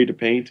destroyed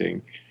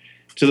painting,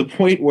 to the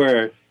point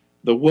where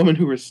the woman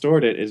who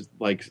restored it is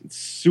like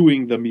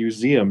suing the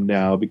museum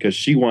now because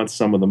she wants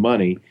some of the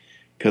money,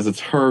 because it's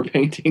her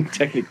painting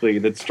technically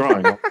that's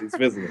drawing all these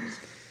visitors.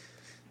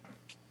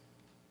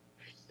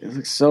 It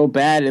looks so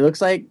bad. It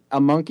looks like a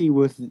monkey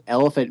with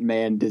elephant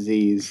man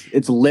disease.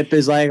 Its lip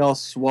is like all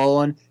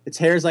swollen. Its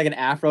hair is like an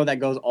afro that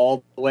goes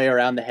all the way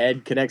around the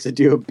head, connects it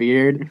to a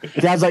beard.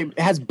 It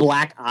has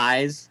black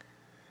eyes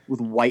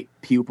with white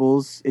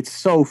pupils. It's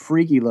so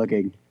freaky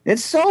looking.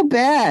 It's so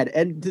bad.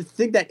 And to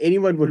think that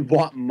anyone would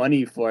want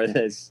money for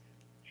this.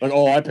 Like,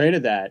 oh, I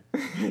painted that.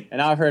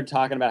 And I've heard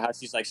talking about how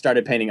she's like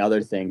started painting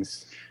other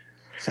things.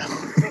 So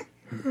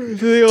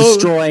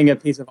destroying a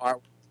piece of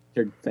art.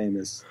 You're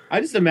famous.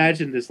 I just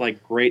imagine this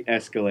like great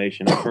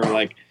escalation of her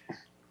like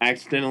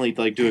accidentally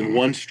like doing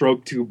one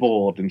stroke too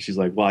bold, and she's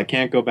like, "Well, I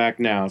can't go back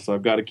now, so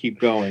I've got to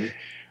keep going,"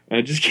 and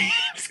it just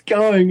keeps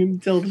going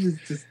until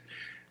it's just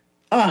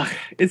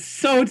it's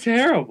so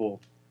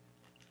terrible.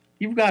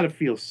 You've got to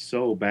feel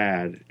so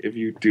bad if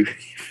you do.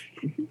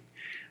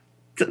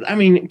 I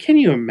mean, can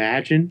you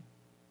imagine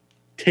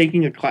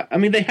taking a class? I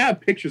mean, they have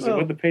pictures of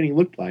what the painting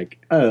looked like.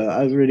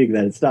 I was reading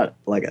that it's not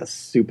like a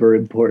super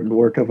important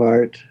work of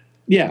art.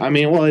 Yeah, I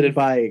mean, well, it'd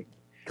by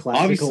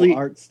classical obviously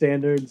art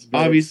standards.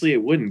 Obviously,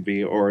 it wouldn't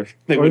be, or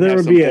they or would there have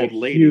would some be a old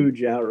lady.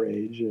 huge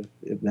outrage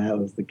if that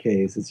was the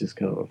case. It's just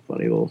kind of a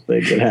funny little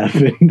thing that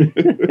happened,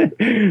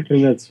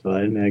 and that's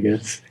fine, I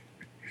guess.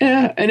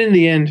 Yeah, and in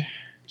the end,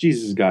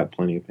 Jesus has got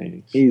plenty of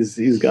paintings.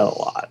 He's got a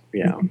lot.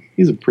 Yeah,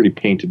 He's a pretty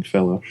painted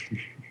fellow.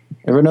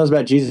 Everyone knows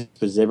about Jesus,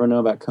 but does everyone know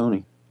about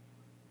Coney?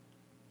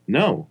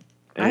 No,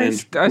 and I we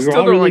still were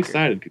all don't really like-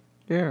 excited.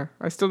 Yeah,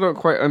 I still don't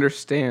quite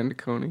understand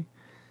Coney.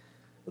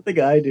 I don't think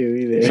I do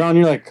either. Sean,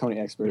 you're like a Coney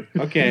expert.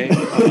 Okay,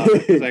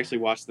 let's actually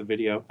watch the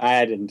video.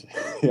 I didn't.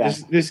 Yeah.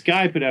 This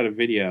guy put out a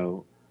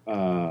video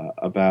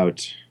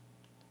about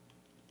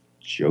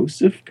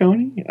Joseph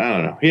Coney. I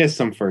don't know. He has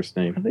some first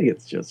name, I think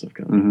it's Joseph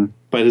Coney. Mm-hmm.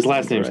 but his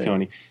last name's Right.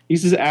 Coney.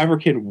 He's this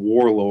African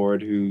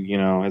warlord who,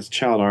 has a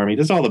child army.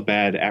 Does all the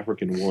bad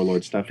African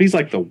warlord stuff. He's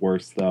like the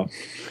worst, though,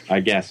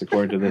 I guess,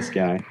 according to this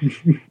guy.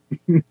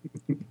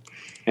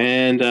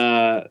 And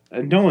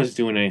no one's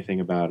doing anything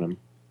about him.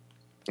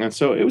 And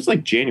so it was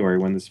like January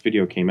when this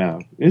video came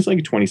out. It was like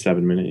a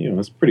 27-minute,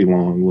 it's a pretty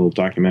long little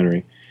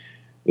documentary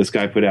this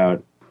guy put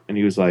out. And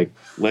he was like,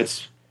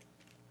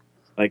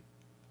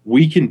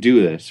 we can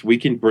do this. We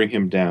can bring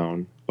him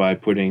down by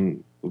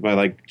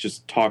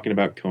just talking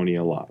about Coney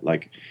a lot.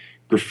 Like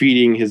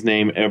graffitiing his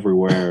name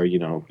everywhere,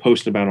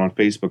 posting about him on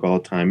Facebook all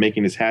the time,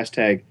 making his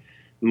hashtag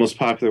the most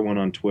popular one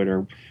on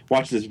Twitter,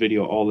 watching this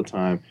video all the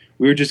time.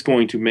 We were just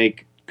going to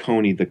make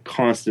Coney the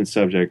constant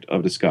subject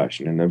of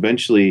discussion. And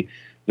eventually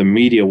the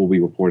media will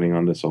be reporting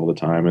on this all the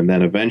time, and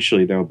then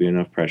eventually there will be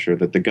enough pressure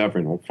that the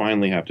government will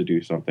finally have to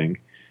do something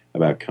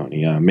about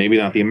Coney. Maybe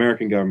not the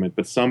American government,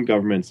 but some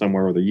government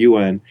somewhere, or the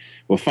UN,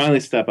 will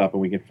finally step up,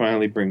 and we can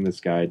finally bring this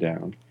guy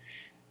down.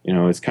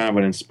 It's kind of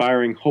an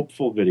inspiring,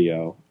 hopeful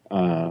video.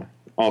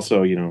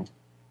 Also,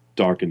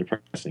 dark and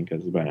depressing because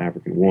it's about an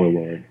African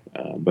warlord.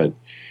 But,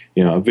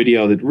 a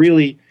video that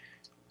really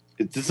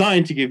is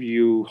designed to give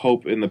you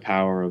hope in the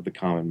power of the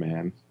common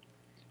man.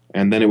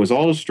 And then it was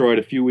all destroyed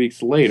a few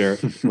weeks later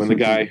when the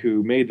guy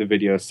who made the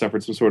video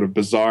suffered some sort of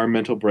bizarre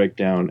mental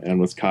breakdown and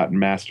was caught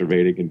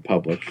masturbating in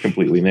public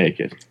completely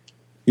naked.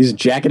 He's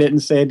jacketed in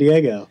San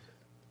Diego.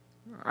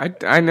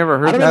 I never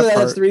heard I don't that know that part.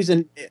 that's the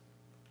reason.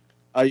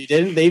 Oh, you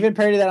didn't? They even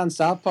parodied that on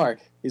South Park.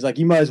 He's like,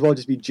 you might as well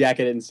just be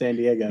jacketed in San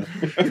Diego.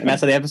 And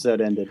that's how the episode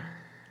ended.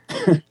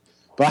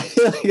 But I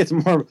feel like it's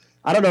more...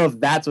 I don't know if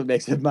that's what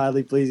makes it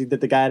mildly pleasing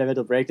that the guy had a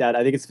mental breakdown.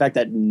 I think it's the fact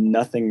that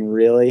nothing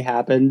really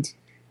happened.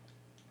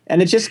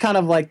 And it's just kind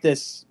of like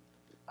this,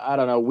 I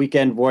don't know,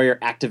 weekend warrior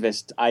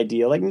activist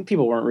ideal. Like,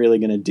 people weren't really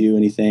going to do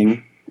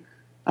anything.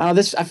 I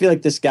feel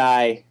like this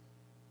guy,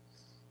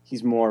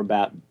 he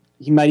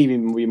might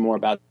even be more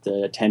about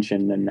the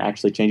attention than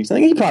actually changing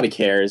something. He probably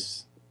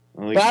cares.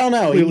 Well, But I don't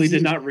know. Clearly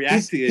did not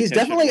react to the He's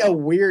attention. definitely a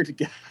weird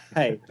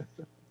guy.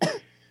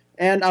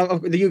 And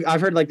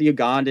I've heard, like, the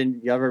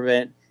Ugandan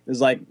government is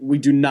like, we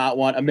do not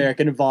want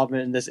American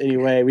involvement in this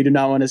anyway. We do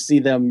not want to see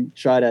them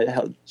try to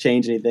help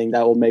change anything.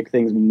 That will make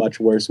things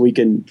much worse. We're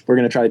going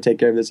to try to take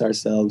care of this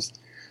ourselves.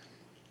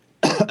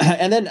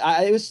 And then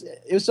it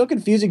was so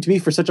confusing to me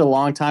for such a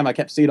long time. I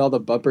kept seeing all the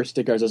bumper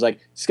stickers. I was like,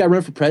 this guy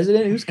running for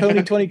president? Who's Coney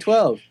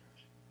 2012?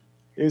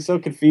 It was so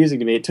confusing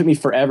to me. It took me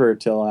forever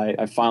till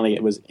I finally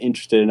was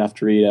interested enough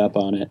to read up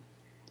on it.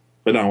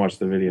 But not watch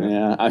the video.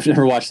 Yeah, I've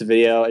never watched the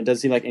video. It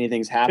doesn't seem like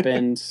anything's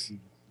happened. See,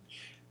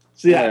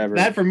 Whatever.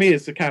 that for me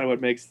is kind of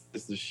what makes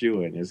this the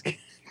shoe-in, is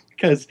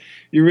because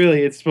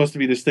it's supposed to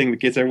be this thing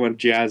that gets everyone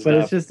jazzed But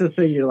up. it's just a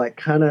thing you're like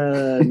kind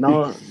of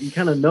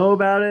know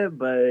about it,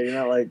 but you're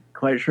not like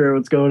quite sure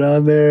what's going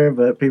on there.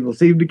 But people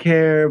seem to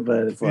care.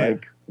 But it's Yeah.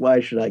 like, why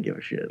should I give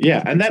a shit?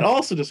 Yeah, and that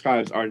also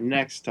describes our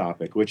next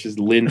topic, which is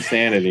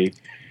Linsanity.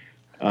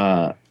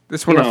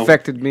 This one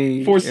affected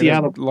me for in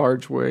Seattle- a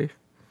large way.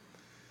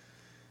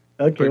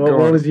 Okay, But what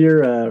go on. was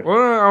your?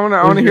 Well, I want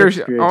What was to your hear.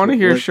 experience I want to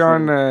with hear Blitz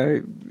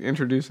Sean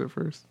introduce it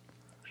first.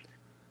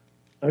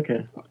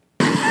 Okay.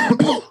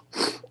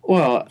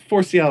 Well,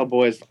 four Seattle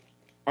boys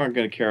aren't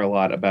going to care a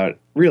lot about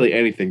really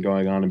anything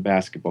going on in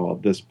basketball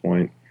at this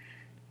point.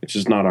 It's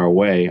just not our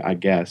way, I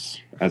guess,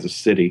 as a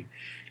city.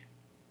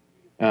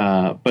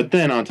 But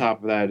then on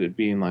top of that, it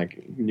being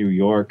like New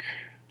York,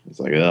 it's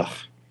like, ugh.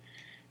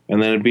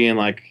 And then it being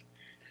like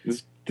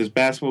this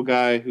basketball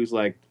guy who's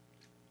like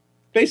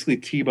basically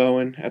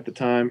Tebowing at the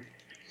time,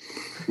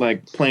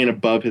 like playing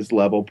above his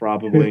level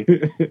probably.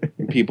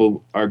 And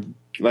people are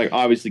like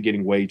obviously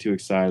getting way too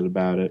excited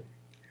about it.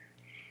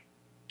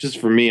 Just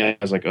for me, I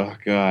was like, oh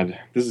God,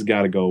 this has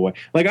got to go away.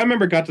 Like, I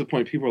remember it got to the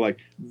point people were like,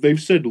 they've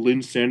said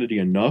Linsanity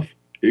enough.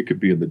 It could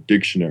be in the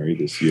dictionary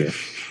this year.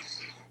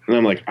 And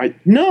I'm like,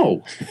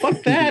 no,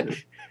 fuck that.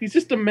 He's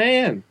just a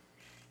man.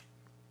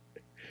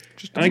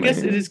 And I guess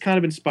it is kind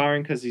of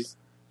inspiring because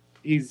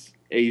he's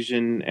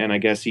Asian, and I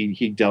guess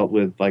he dealt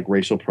with like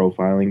racial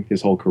profiling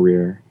his whole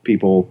career.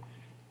 People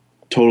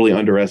totally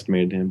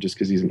underestimated him just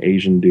because he's an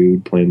Asian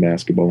dude playing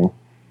basketball.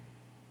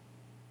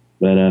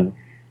 But I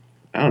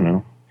don't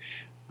know.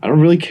 I don't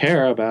really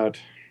care about.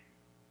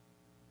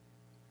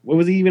 What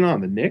was he even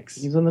on? The Knicks?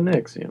 He's on the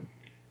Knicks,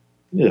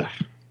 yeah. Ugh.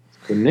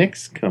 The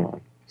Knicks? Come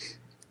on.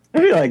 I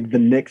feel like the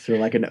Knicks are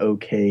like an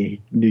okay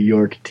New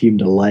York team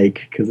to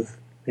like because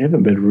they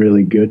haven't been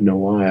really good in a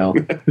while.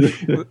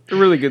 They're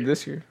really good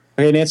this year.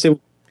 Okay, Nancy.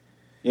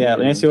 Yeah,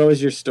 Nancy, what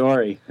was your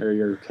story or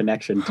your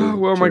connection to?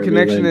 Well, my Jeremy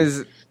connection Lin?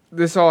 is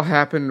this all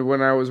happened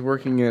when I was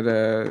working at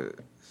the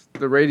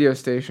radio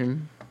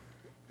station,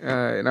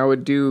 and I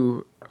would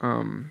do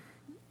one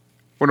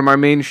of my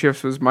main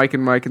shifts was Mike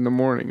and Mike in the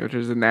Morning, which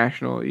is a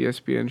national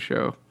ESPN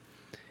show.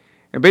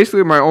 And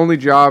basically, my only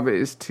job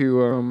is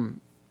to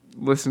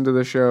listen to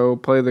the show,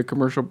 play the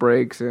commercial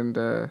breaks, and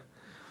I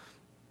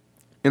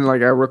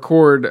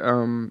record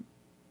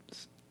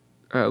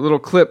little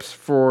clips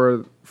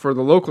for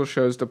the local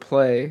shows to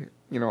play,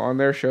 on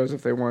their shows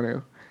if they want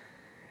to.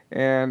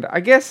 And I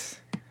guess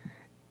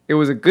it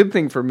was a good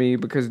thing for me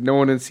because no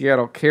one in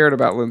Seattle cared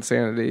about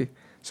Linsanity,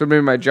 so it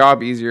made my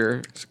job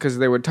easier because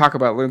they would talk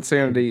about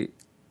Linsanity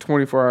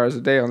 24 hours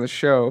a day on the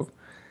show,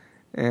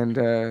 and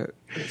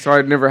so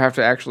I'd never have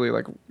to actually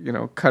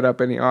cut up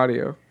any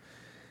audio.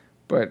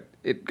 But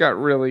it got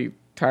really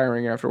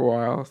tiring after a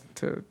while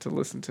to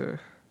listen to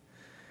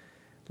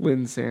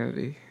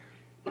Linsanity.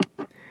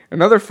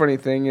 Another funny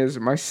thing is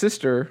my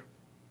sister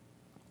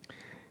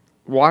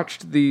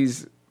watched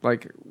these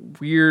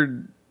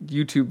weird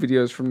YouTube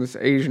videos from this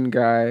Asian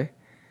guy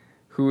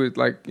who was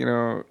I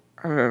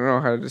don't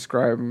know how to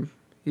describe him.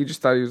 He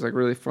just thought he was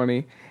really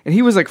funny, and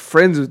he was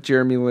friends with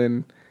Jeremy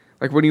Lin,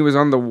 when he was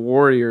on the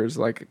Warriors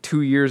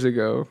 2 years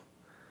ago.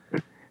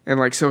 And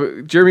like,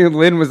 so Jeremy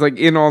Lin was like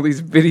in all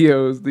these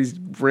videos, these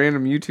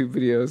random YouTube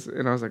videos,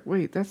 and I was like,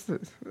 wait, that's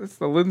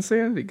the Lin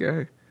Sanity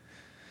guy.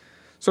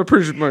 So I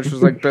pretty much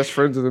was like best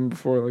friends with him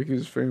before like he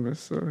was famous.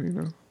 So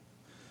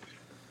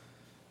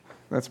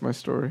that's my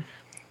story.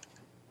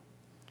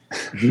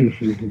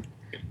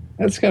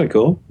 That's kind of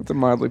cool. It's a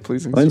mildly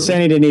pleasing Lin story.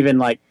 Sanity didn't even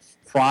like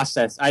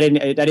process. I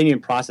didn't even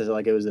process it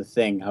like it was a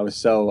thing. I was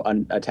so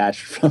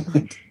unattached from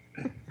it.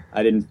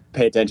 I didn't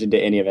pay attention to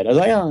any of it. I was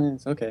like, oh,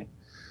 it's okay.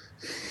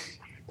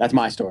 That's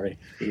my story.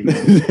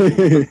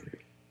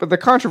 But the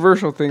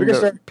controversial thing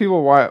Biggest that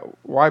people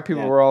why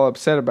people Yeah. were all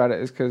upset about it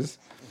is because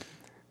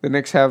the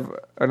Knicks have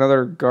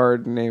another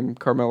guard named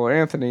Carmelo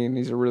Anthony, and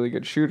he's a really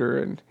good shooter,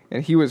 and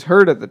he was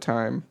hurt at the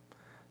time,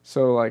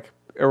 so like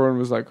everyone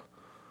was like,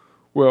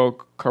 well,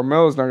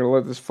 Carmelo's not going to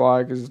let this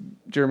fly because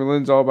Jeremy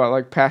Lin's all about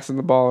like passing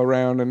the ball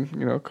around,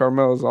 and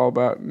Carmelo's all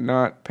about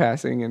not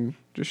passing and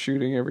just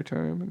shooting every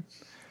time, and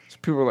so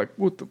people were like,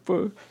 what the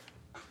fuck?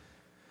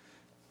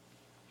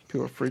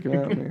 People are freaking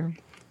out, man.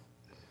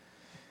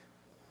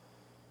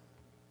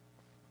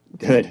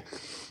 Good.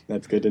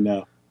 That's good to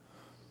know.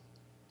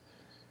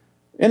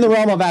 In the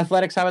realm of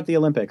athletics, how about the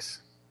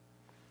Olympics?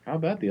 How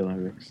about the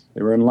Olympics?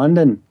 They were in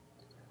London.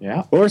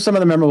 Yeah. What were some of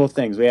the memorable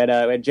things? We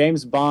had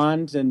James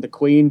Bond and the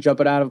Queen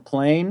jumping out of a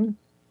plane.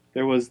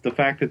 There was the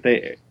fact that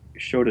they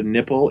showed a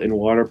nipple in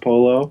water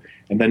polo,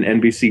 and then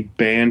NBC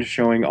banned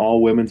showing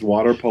all women's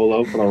water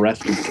polo for the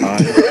rest of time.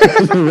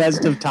 The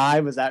rest of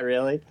time, was that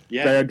really?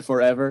 Yeah. Banned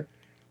forever?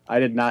 I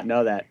did not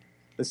know that.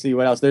 Let's see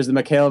what else. There's the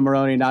Michaela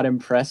Maroney not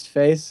impressed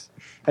face.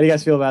 How do you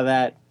guys feel about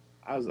that?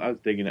 I was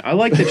digging it. I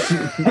like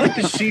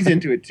that she's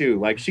into it too.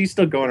 Like she's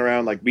still going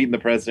around like meeting the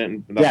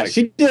president. And Yeah, like,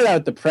 she did that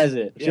with the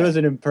president. She Yeah.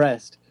 wasn't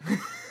impressed.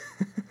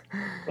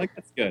 like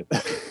that's good.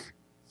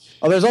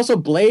 Oh, there's also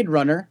Blade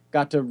Runner.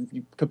 Got to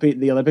compete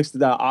in the Olympics.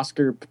 The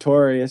Oscar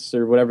Pistorius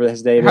or whatever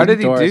his name is. How did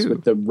he Pistorius do?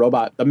 with the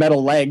robot, the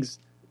metal legs?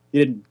 He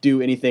didn't do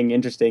anything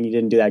interesting. He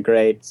didn't do that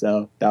great.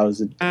 So that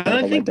was. And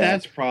I think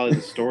that's probably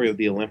the story of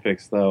the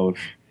Olympics, though.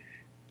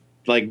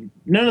 Like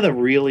none of the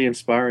really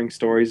inspiring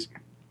stories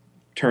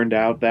turned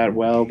out that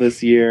well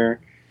this year.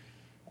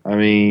 I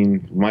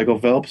mean, Michael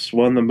Phelps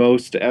won the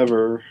most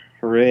ever.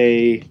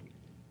 Hooray!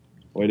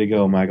 Way to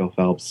go, Michael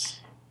Phelps.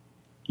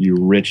 You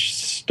rich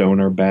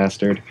stoner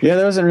bastard. Yeah,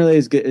 there wasn't really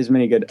as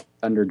many good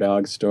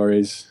underdog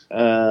stories.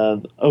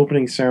 The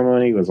opening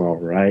ceremony was all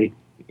right.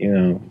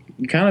 Kind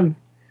of.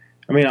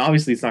 I mean,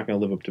 obviously, it's not going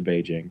to live up to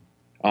Beijing.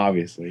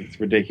 Obviously, it's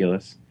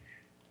ridiculous.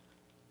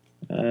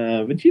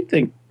 But you'd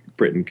think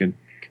Britain could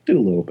do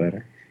a little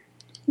better.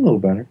 A little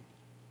better.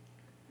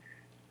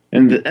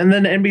 And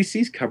then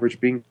NBC's coverage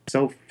being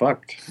so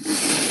fucked.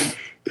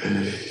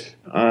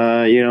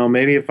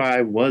 Maybe if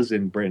I was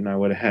in Britain, I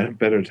would have had a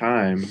better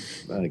time.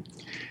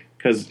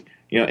 Because,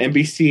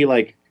 NBC,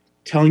 like,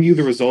 telling you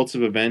the results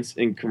of events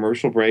in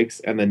commercial breaks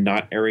and then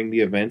not airing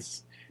the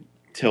events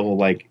till,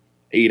 like,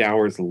 8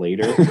 hours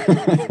later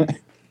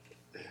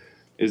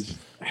is...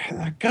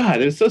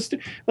 God, it was so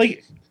stupid.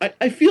 Like,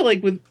 I feel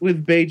like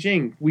with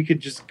Beijing, we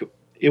could just...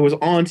 It was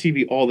on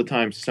TV all the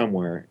time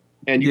somewhere.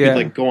 And you could,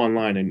 like, go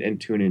online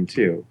and tune in,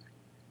 too.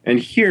 And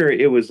here,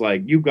 it was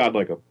like, you got,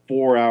 like, a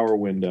 4-hour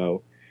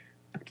window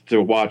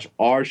to watch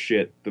our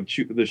shit, the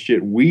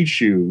shit we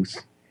choose.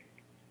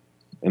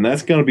 And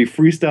that's going to be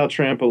freestyle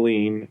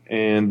trampoline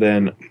and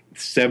then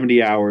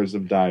 70 hours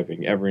of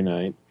diving every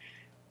night.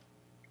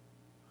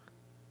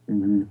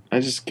 Mm-hmm.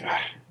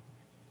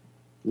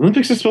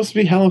 Olympics are supposed to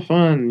be hella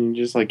fun. You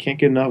just, like, can't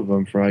get enough of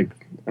them for, like,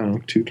 I don't know,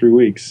 2-3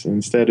 weeks.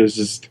 Instead, it was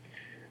just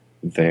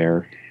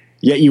there.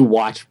 Yet you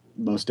watch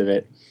most of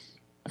it.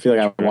 I feel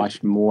like I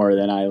watched more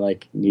than I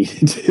like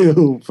needed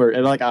to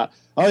and like I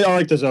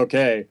like this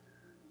okay.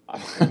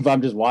 If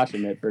I'm just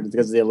watching it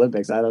because of the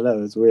Olympics, I don't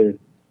know. It's weird.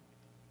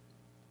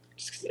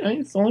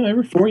 It's only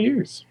every 4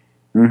 years.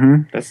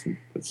 Mm-hmm. That's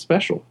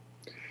special.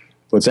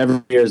 What's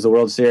every year is the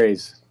World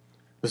Series.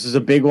 This is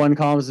a big one,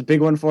 Colin. This is a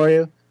big one for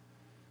you.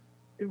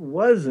 It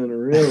wasn't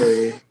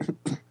really.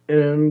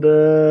 And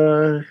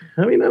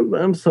I mean,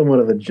 I'm somewhat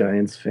of a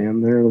Giants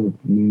fan. They're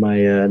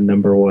my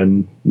number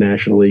one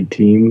National League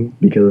team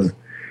because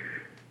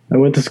I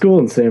went to school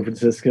in San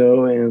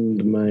Francisco,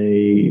 and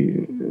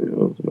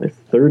my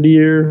third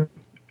year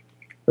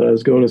that I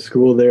was going to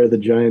school there, the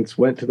Giants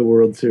went to the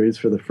World Series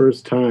for the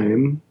first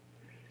time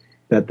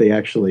that they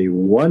actually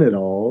won it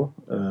all.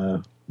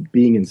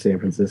 Being in San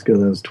Francisco,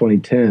 that was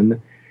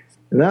 2010.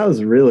 And that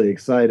was really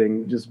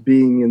exciting, just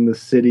being in the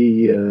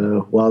city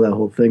while that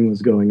whole thing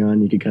was going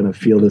on. You could kind of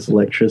feel this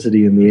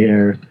electricity in the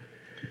air.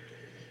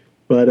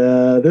 But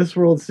this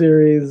World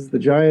Series, the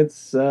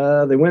Giants,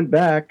 they went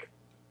back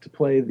to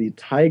play the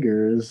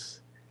Tigers.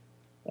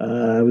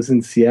 I was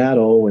in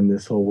Seattle when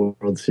this whole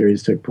World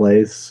Series took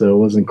place, so it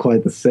wasn't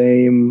quite the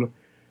same.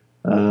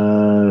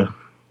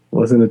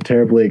 Wasn't a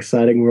terribly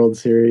exciting World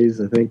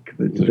Series. I think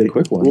It was a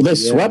quick one. Well, they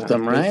swept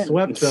them, right? They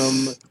swept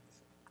them.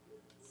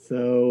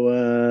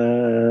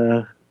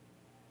 So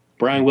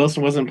Brian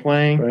Wilson wasn't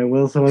playing. Brian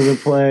Wilson wasn't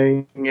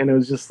playing, and it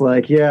was just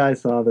like, yeah, I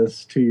saw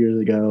this 2 years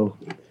ago.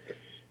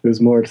 It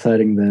was more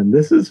exciting than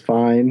this is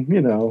fine,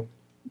 Yeah.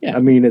 I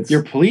mean,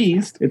 You're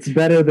pleased. it's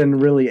better than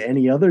really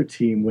any other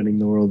team winning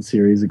the World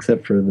Series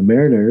except for the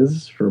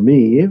Mariners for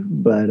me.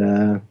 But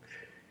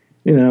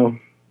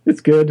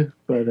it's good.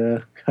 But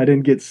I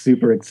didn't get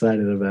super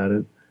excited about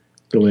it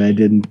the way I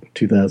did in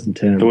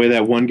 2010. The way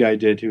that one guy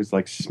did, he was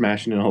like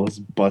smashing in all those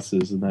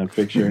buses in that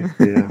picture.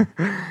 Yeah.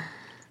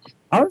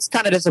 I was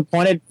kind of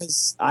disappointed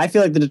because I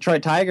feel like the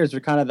Detroit Tigers are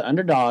kind of the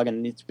underdog,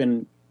 and it's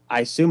been,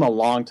 I assume, a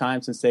long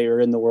time since they were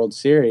in the World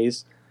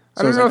Series.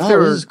 So I don't know was if like, they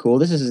were. this is cool.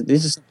 This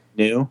is something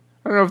new.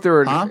 I don't know if they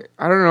were. Huh?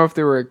 I don't know if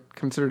they were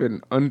considered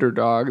an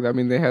underdog. I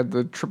mean, they had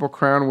the Triple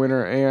Crown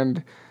winner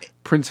and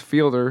Prince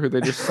Fielder, who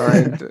they just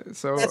signed.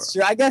 So That's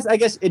true. I guess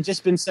it's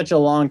just been such a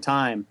long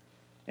time,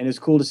 and it's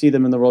cool to see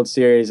them in the World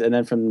Series, and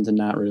then for them to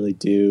not really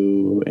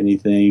do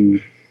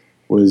anything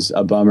was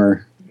a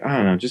bummer. I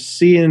don't know. Just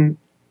seeing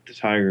the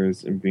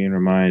Tigers and being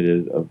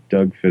reminded of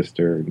Doug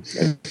Fister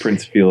and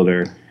Prince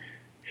Fielder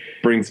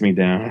brings me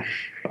down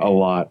a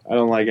lot. I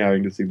don't like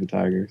having to see the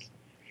Tigers.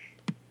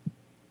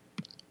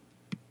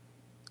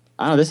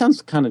 I don't know. This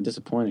sounds kind of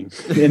disappointing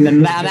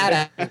in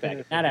that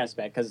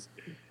aspect, because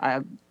I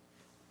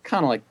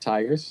kind of like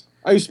Tigers.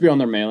 I used to be on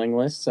their mailing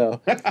list,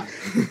 so By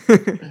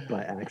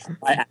accident.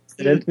 by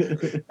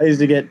accident, I used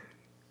to get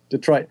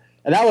Detroit,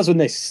 and that was when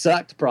they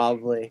sucked.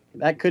 Probably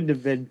that couldn't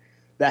have been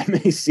that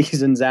many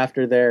seasons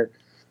after their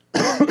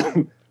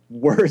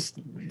worst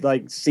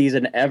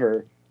season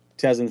ever,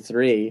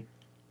 2003.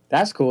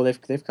 That's cool.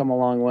 They've come a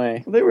long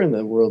way. Well, they were in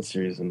the World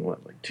Series in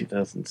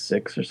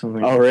 2006 or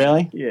something? Oh,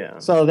 really? Yeah.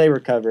 So they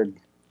recovered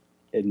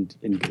in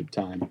good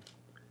time.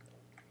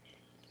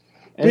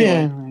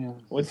 Anyway, Yeah.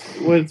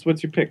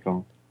 what's your pick,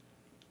 Colin?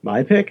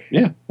 My pick?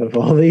 Yeah. Of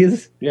all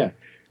these? Yeah.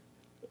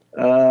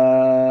 I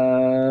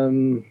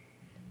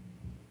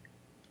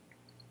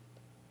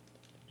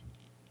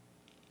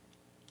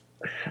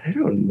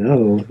don't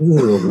know. This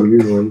is a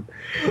weird one.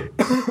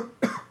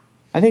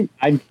 I think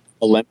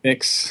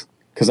Olympics,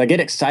 because I get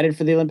excited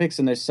for the Olympics,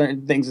 and there's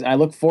certain things, and I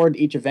look forward to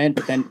each event,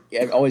 but then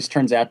it always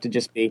turns out to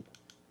just be,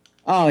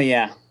 oh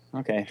yeah,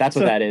 okay, that's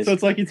what that is. So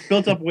it's like it's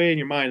built up way in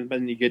your mind, but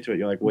then you get to it,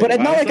 you're like, wait, But it's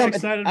why not was like I I'm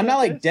excited not about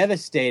like this?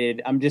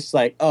 devastated. I'm just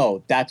like,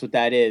 oh, that's what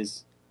that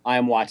is. I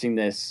am watching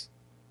this.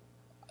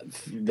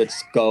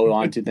 Let's go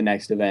on to the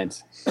next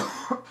event.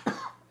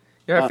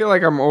 yeah, I feel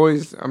like I'm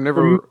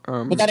never.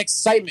 But that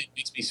excitement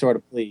makes me sort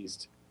of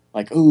pleased.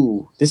 Like,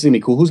 ooh, this is gonna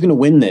be cool. Who's gonna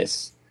win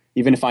this?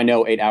 Even if I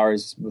know 8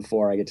 hours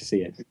before I get to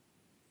see it.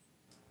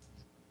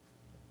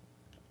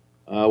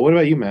 What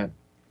about you, Matt?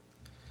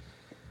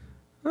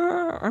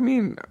 I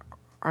mean,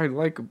 I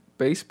like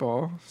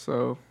baseball,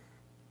 so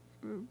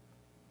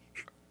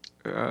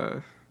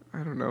I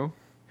don't know.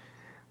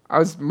 I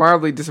was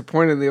mildly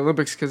disappointed in the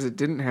Olympics because it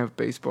didn't have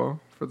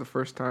baseball for the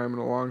first time in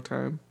a long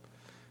time.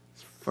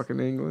 It's fucking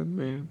England,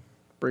 man,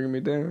 bringing me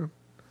down.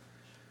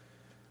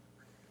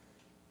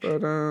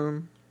 But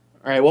All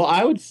right. Well,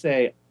 I would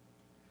say,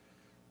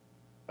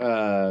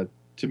 to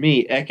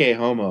me, Ecce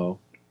Homo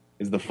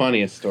is the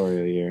funniest story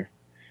of the year,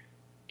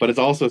 but it's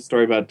also a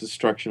story about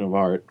destruction of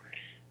art.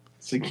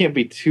 So you can't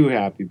be too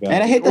happy about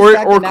And I it. hate the Or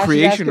fact that now she's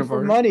creation asking of for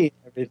art. money.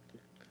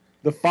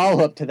 The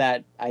follow up to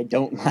that, I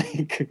don't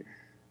like.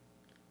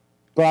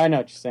 But I know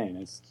what you're saying.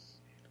 It's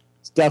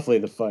definitely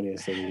the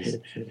funniest of these.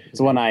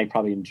 It's one I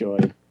probably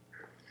enjoyed.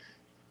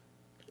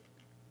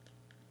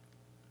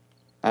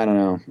 I don't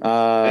know.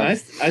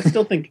 And I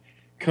still think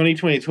Coney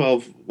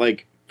 2012,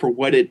 like, for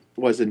what it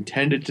was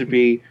intended to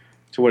be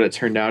to what it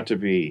turned out to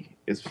be,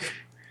 is,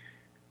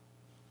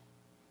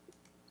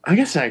 I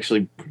guess,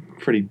 actually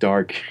pretty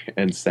dark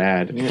and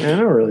sad. Yeah, I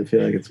don't really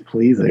feel like it's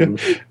pleasing.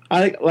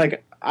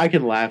 I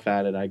can laugh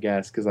at it, I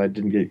guess, because I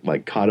didn't get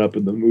like caught up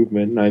in the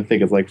movement, and I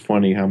think it's like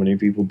funny how many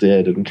people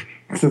did, and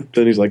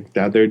then he's like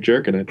out there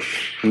jerking it.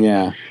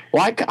 Yeah.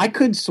 Well, I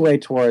could sway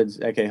towards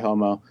Ecce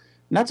Homo.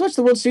 Not so much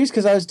the World Series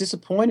because I was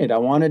disappointed. I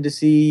wanted to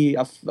see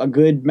a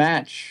good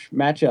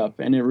matchup,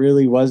 and it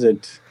really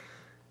wasn't.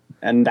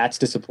 And that's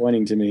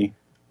disappointing to me.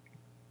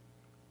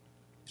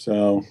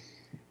 So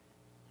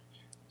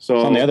it's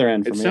on the other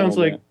end for it me. sounds a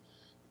little like,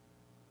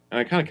 and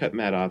I kind of cut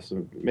Matt off,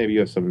 so maybe you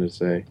have something to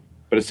say,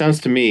 but it sounds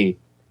to me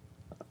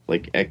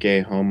like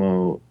Ecce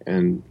Homo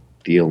and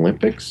the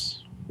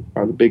Olympics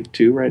are the big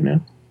two right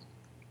now.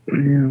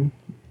 Yeah.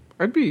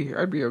 I'd be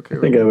okay I with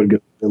think it. I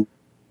would go.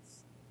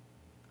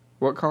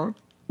 What, Colin?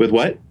 With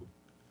what?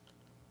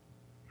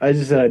 I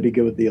just said I'd be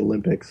good with the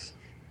Olympics.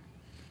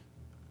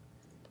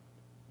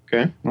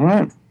 Okay. All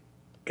right.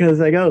 Because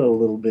I got a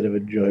little bit of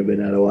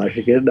enjoyment out of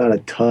watching it. Not a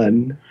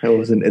ton. I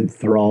wasn't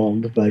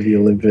enthralled by the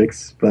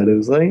Olympics, but it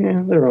was like,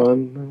 yeah, they're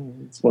on.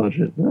 Let's watch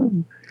it.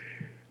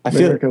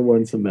 America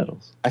won some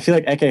medals. I feel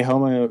like Ecce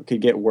Homo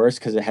could get worse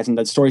because it hasn't.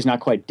 That story's not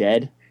quite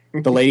dead.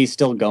 The lady's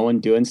still going,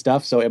 doing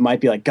stuff. So it might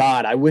be like,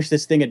 God, I wish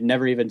this thing had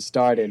never even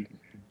started.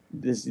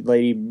 This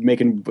lady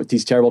making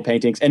these terrible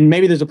paintings, and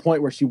maybe there's a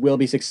point where she will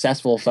be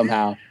successful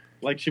somehow.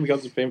 Like she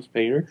becomes a famous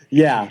painter.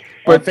 Yeah,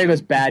 or a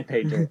famous bad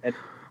painter. And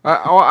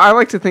I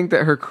like to think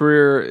that her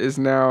career is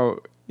now,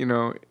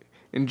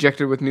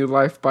 injected with new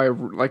life by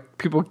like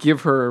people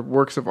give her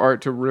works of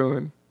art to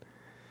ruin.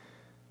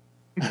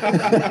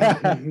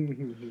 That'd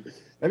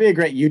be a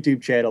great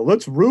YouTube channel.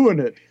 Let's ruin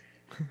it.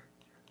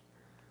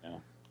 Yeah.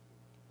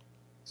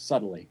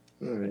 Subtly.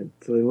 All right,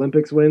 so the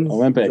Olympics wins.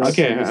 Olympics.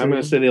 Okay, I'm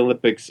going to say the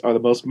Olympics are the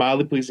most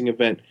mildly pleasing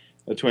event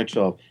of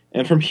 2012.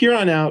 And from here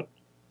on out,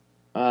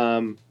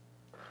 I'm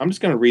just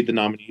going to read the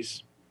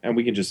nominees, and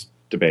we can just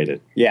debate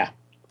it. Yeah.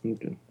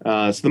 Okay.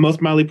 So the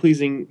most mildly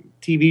pleasing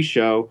TV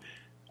show,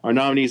 our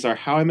nominees are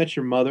How I Met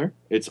Your Mother,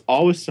 It's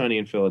Always Sunny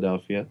in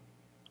Philadelphia,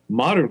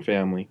 Modern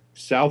Family,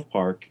 South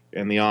Park,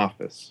 and The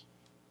Office.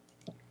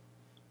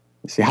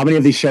 See, how many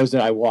of these shows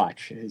did I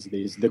watch?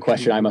 Is the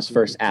question I must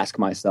first ask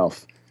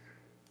myself.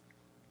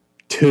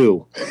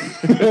 2.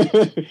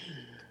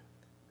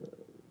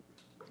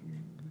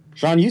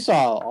 Sean, you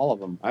saw all of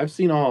them. I've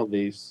seen all of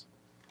these.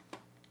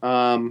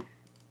 I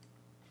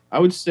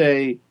would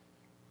say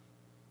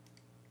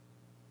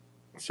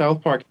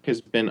South Park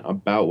has been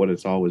about what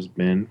it's always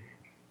been,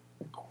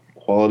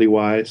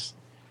 quality-wise,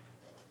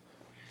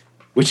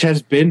 which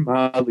has been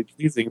mildly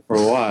pleasing for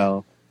a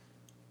while.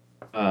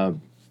 But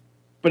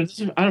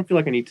I don't feel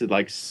like I need to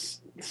like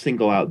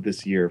single out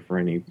this year for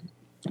any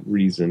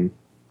reason.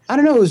 I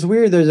don't know. It was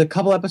weird. There's a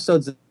couple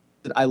episodes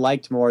that I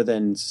liked more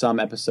than some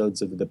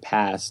episodes of the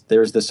past.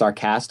 There's the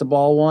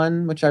Sarcastaball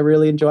one, which I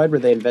really enjoyed, where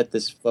they invent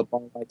this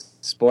football-like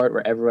sport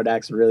where everyone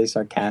acts really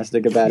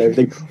sarcastic about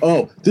everything.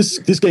 Oh, this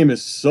game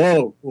is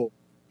so cool.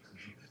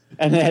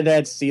 And then they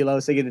had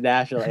CeeLo singing the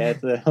national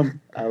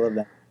anthem. I love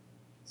that.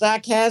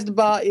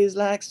 Sarcastaball is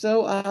like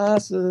so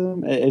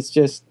awesome. It's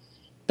just,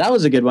 that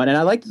was a good one. And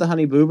I liked the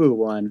Honey Boo Boo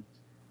one.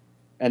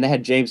 And they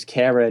had James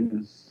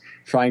Cameron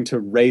trying to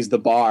raise the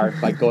bar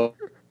by going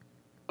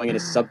into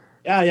sub.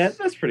 Yeah,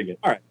 that's pretty good.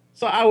 All right,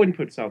 so I wouldn't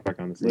put South Park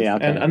on this list. Yeah,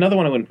 okay. And another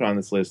one I wouldn't put on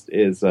this list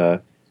is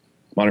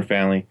Modern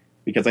Family,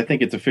 because I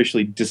think it's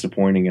officially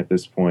disappointing at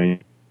this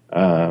point.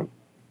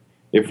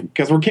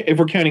 If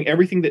we're counting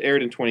everything that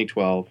aired in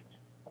 2012,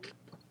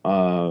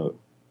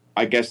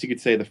 I guess you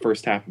could say the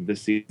first half of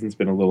this season's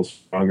been a little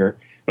stronger,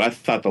 but I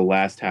thought the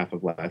last half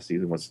of last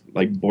season was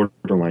like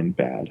borderline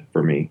bad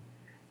for me.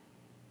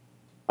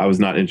 I was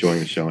not enjoying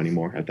the show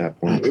anymore at that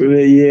point.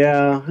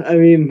 Yeah, I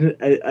mean,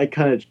 I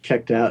kind of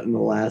checked out in the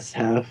last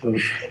half of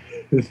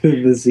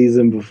the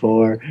season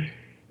before,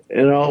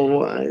 and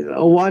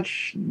I'll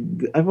watch.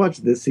 I've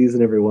watched this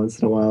season every once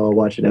in a while. I'll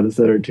watch an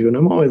episode or two, and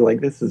I'm always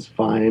like, "This is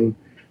fine."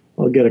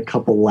 I'll get a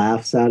couple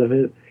laughs out of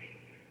it.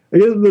 I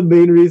guess the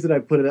main reason I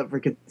put it up for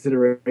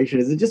consideration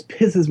is it just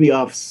pisses me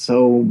off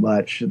so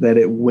much that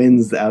it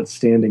wins the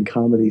Outstanding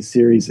Comedy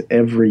Series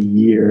every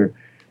year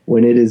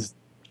when it is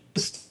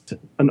just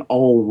an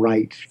all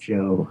right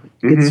show.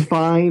 Mm-hmm. It's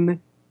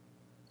fine.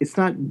 It's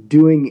not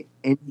doing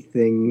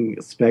anything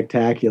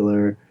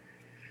spectacular.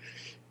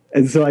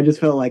 And so I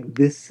just felt like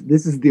this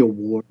is the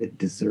award it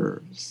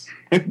deserves.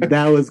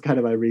 That was kind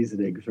of my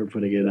reasoning for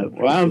putting it up.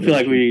 Well, I don't feel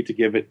like we need to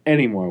give it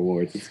any more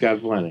awards. It's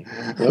got plenty.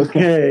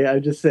 Okay,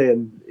 I'm just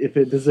saying, if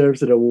it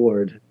deserves an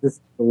award, this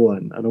is the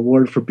one. An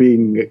award for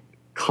being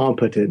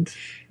competent,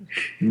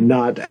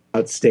 not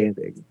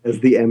outstanding, as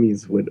the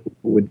Emmys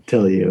would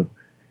tell you.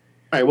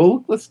 All right,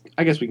 well,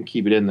 I guess we can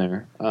keep it in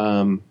there.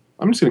 I'm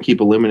just going to keep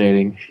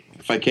eliminating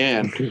if I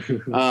can.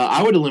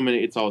 I would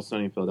eliminate It's Always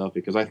Sunny in Philadelphia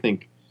because I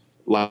think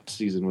last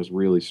season was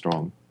really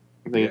strong.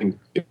 I think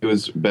it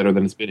was better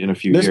than it's been in a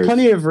few years. There's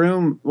plenty of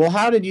room.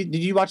 Well, did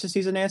you watch the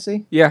season,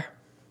 Nancy? Yeah,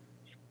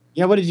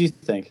 Yeah, what did you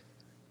think?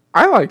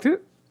 I liked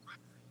it.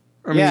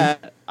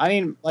 I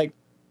mean, like,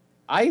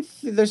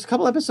 there's a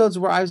couple episodes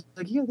where I was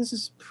like, yeah, this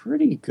is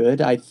pretty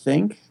good, I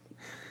think.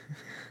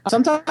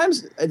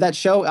 Sometimes that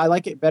show, I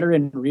like it better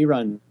in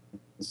reruns.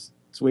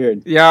 It's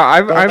weird. Yeah, I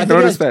I've think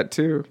noticed that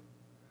too.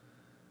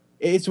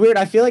 It's weird.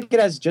 I feel like it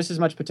has just as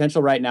much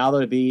potential right now, though,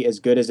 to be as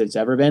good as it's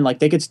ever been. Like,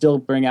 they could still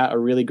bring out a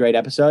really great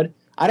episode.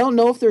 I don't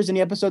know if there's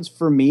any episodes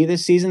for me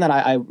this season that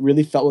I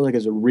really felt like it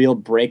was a real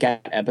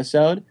breakout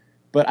episode,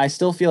 but I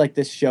still feel like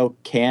this show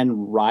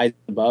can rise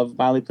above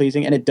mildly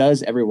pleasing, and it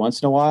does every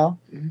once in a while.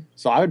 Mm-hmm.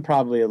 So I would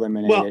probably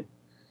eliminate it.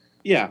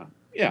 Yeah,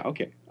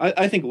 okay.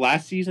 I think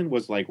last season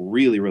was like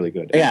really, really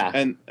good. Yeah.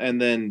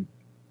 And then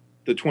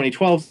the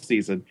 2012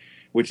 season,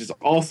 which is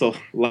also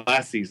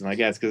last season, I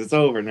guess, because it's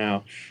over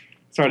now.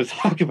 It's hard to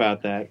talk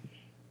about that.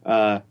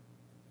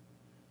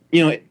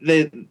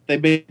 They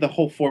made the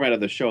whole format of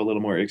the show a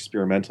little more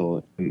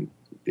experimental.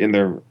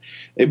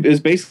 It was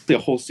basically a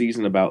whole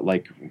season about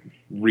like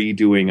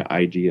redoing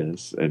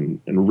ideas and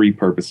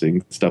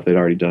repurposing stuff they'd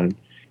already done.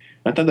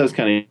 I thought that was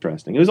kind of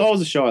interesting. It was always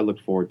a show I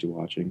looked forward to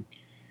watching,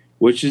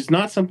 which is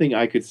not something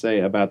I could say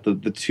about the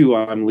two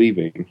I'm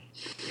leaving,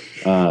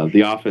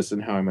 The Office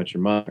and How I Met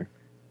Your Mother.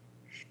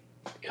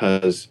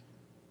 Because,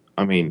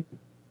 I mean,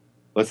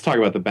 let's talk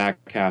about the back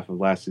half of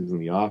last season of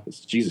The Office.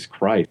 Jesus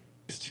Christ.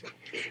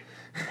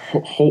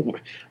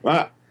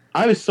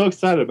 I was so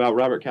excited about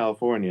Robert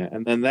California,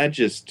 and then that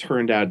just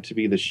turned out to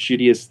be the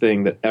shittiest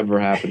thing that ever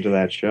happened to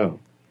that show.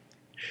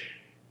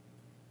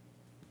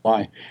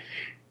 Why?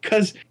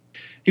 Because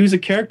he was a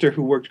character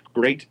who worked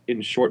great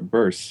in short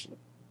bursts,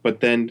 but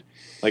then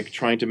like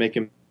trying to make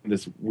him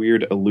this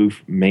weird,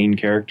 aloof main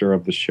character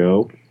of the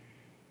show,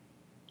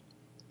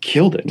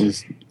 killed It it.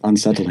 was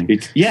unsettling.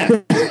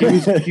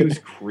 He was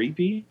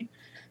creepy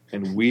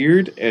and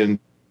weird, and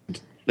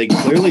they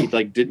clearly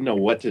like didn't know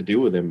what to do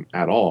with him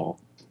at all.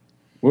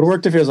 Would have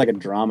worked if it was like a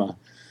drama,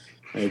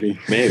 maybe.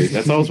 Maybe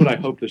that's always what I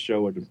hope the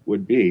show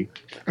would be.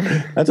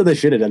 That's what they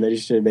should have done. They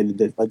just should have made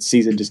that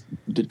season just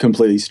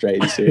completely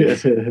straight and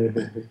serious,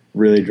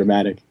 really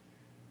dramatic.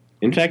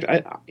 In fact,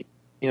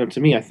 to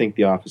me, I think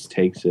The Office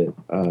takes it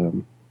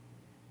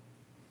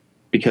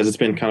because it's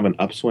been kind of an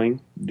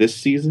upswing this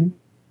season,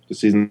 the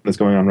season that's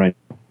going on right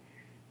now,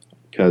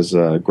 because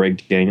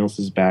Greg Daniels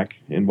is back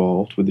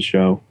involved with the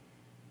show.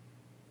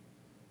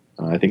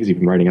 I think he's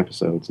even writing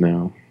episodes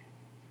now,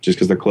 just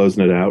because they're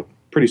closing it out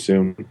pretty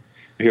soon.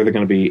 I hear they're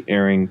going to be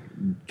airing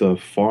The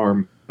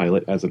Farm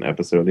pilot as an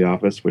episode of The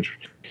Office, which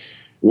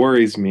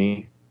worries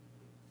me.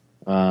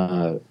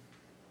 But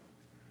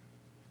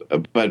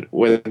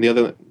when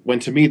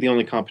to me the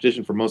only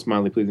competition for most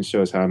mildly pleasing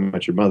show is How I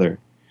Met Your Mother,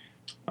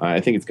 I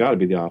think it's got to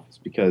be The Office,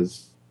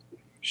 because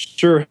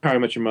sure, How I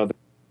Met Your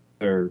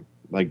Mother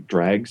like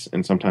drags,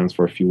 and sometimes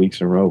for a few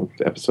weeks in a row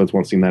the episodes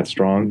won't seem that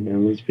strong. It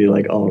must be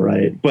like all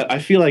right. But I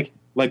feel like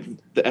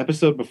the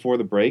episode before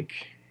the break,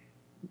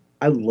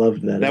 I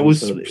loved that. that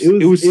was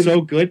episode. it was so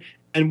good.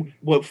 And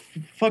what's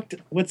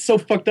so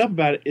fucked up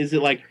about it is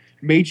it like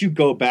made you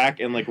go back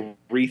and like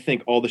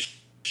rethink all the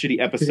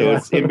shitty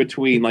episodes in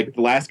between, like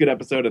the last good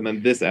episode and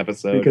then this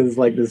episode. because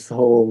like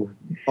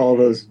all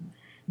those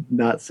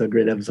not so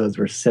great episodes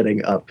were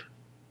setting up.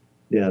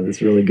 Yeah,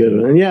 this really good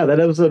one. And yeah,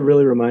 that episode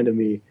really reminded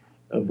me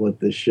of what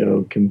this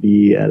show can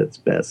be at its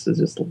best. It's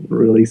just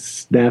really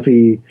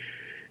snappy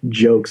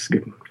jokes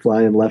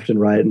flying left and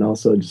right, and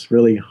also just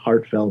really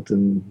heartfelt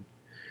and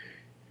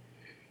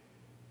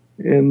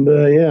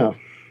yeah,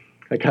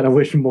 I kind of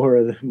wish more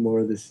of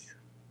this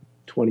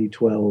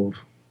 2012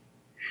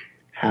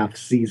 half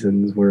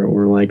seasons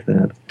were like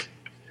that.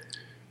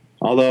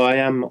 Although I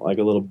am like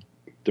a little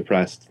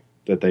depressed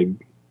that they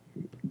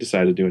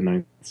decided to do a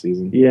 9th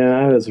season. Yeah,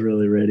 I was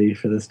really ready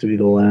for this to be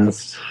the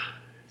last.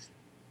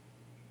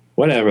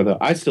 Whatever though,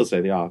 I still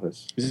say The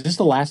Office. Is this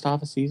the last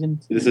Office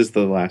season? This is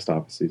the last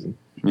Office season.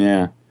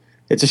 Yeah.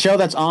 It's a show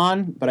that's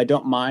on, but I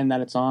don't mind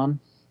that it's on.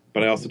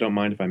 But I also don't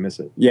mind if I miss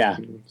it. Yeah.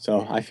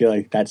 So I feel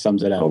like that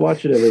sums it I'll up.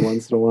 watch it every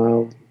once in a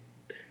while.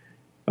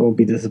 I won't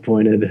be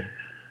disappointed.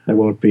 I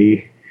won't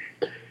be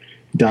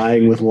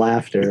dying with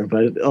laughter,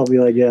 but I'll be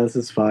like, yeah, this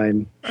is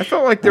fine. I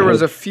felt like there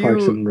was a Parks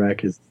few. and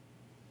Rec is.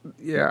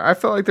 Yeah, I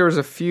felt like there was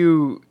a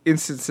few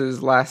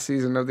instances last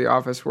season of The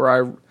Office where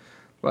I,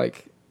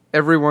 like,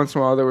 every once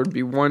in a while there would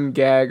be one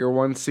gag or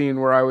one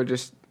scene where I would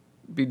just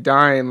be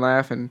dying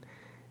laughing,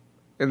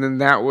 and then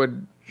that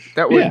would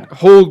Yeah.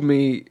 hold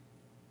me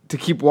to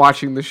keep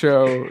watching the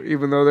show,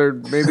 even though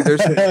maybe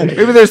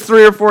there's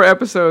 3 or 4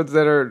 episodes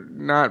that are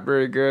not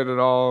very good at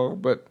all,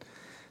 but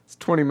it's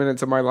 20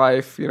 minutes of my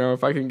life. You know,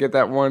 if I can get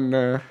that one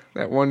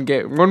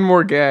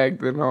more gag,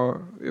 then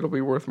it'll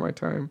be worth my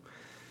time.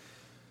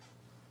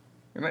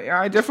 And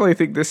I definitely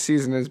think this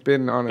season has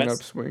been on an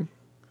upswing.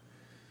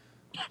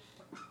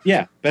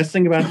 Yeah, best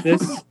thing about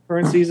this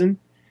current season,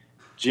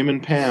 Jim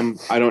and Pam,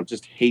 I don't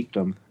just hate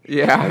them.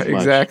 Yeah, as much.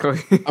 exactly.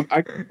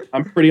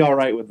 I'm pretty all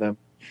right with them.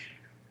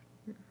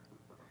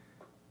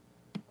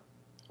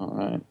 All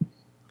right.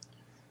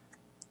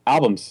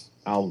 Albums.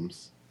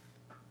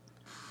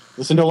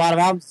 Listen to a lot of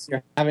albums this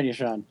year, haven't you,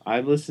 Sean?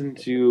 I've listened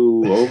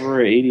to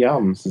over 80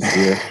 albums this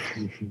year,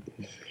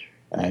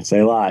 I'd say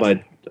a lot.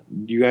 but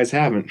you guys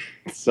haven't.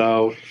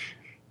 So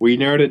we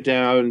narrowed it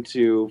down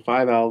to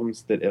 5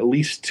 albums that at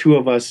least 2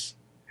 of us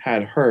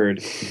had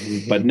heard,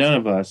 but none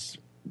of us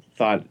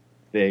thought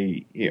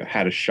they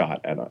had a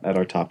shot at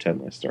our top 10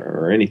 list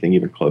or anything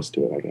even close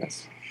to it, I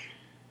guess.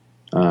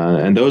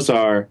 And those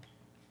are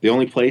The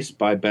Only Place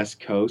by Best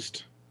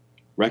Coast,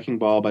 Wrecking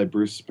Ball by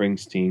Bruce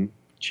Springsteen,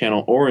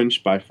 Channel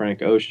Orange by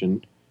Frank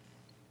Ocean,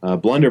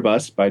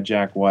 Blunderbuss by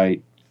Jack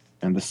White,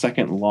 and The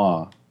Second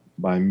Law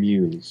by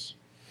Muse.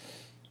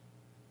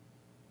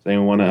 Does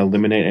anyone want to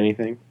eliminate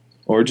anything?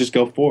 Or just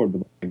go forward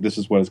with like, this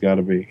is what it's got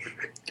to be.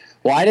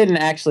 Well, I didn't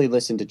actually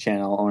listen to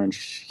Channel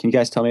Orange. Can you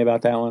guys tell me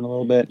about that one a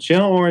little bit?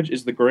 Channel Orange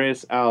is the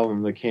greatest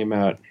album that came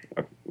out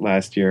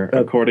last year,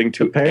 according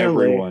to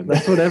Apparently, everyone.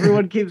 that's what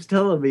everyone keeps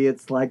telling me.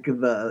 It's like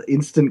the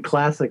instant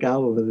classic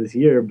album of this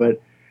year,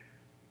 but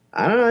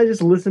I don't know. I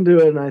just listened to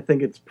it and I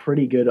think it's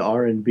pretty good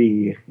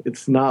R&B.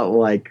 It's not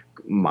like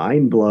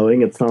mind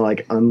blowing. It's not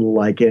like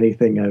unlike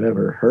anything I've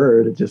ever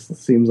heard. It just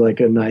seems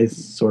like a nice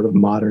sort of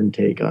modern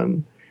take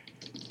on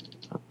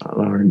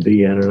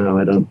R&B. I don't know.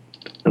 I don't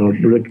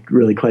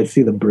really quite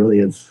see the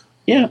brilliance.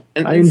 Yeah,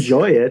 and I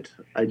enjoy it.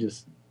 I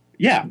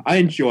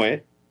enjoy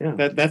it. Yeah.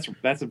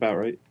 That's about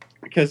right.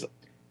 And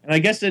I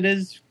guess it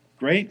is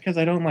great because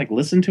I don't like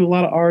listen to a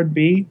lot of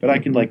R&B, but I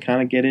can like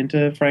kind of get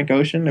into Frank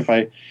Ocean if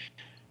I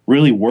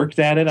really worked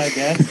at it, I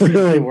guess.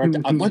 Really worked.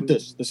 I like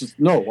this. This is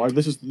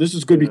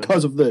good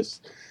because of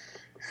this.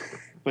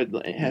 But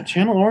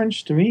Channel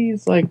Orange to me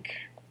is like,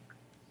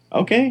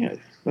 okay,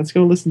 let's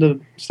go listen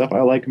to stuff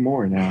I like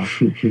more now.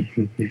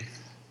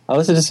 I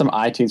listened to some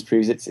iTunes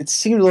previews. It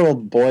seemed a little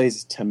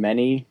boys to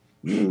many.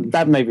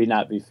 That maybe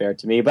not be fair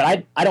to me,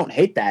 but I don't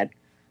hate that.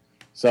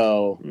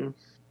 So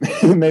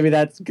maybe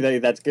that's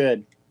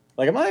good.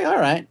 Like I'm like, all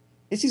right.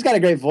 He's got a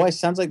great voice.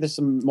 Sounds like there's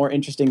some more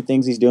interesting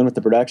things he's doing with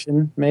the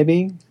production.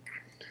 Maybe,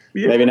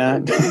 maybe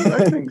not.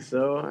 I think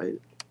so.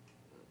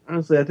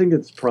 Honestly, I think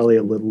it's probably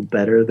a little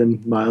better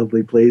than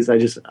Mildly Pleased.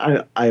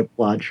 I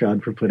applaud Sean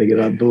for putting it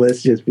on the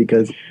list just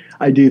because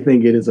I do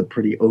think it is a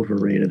pretty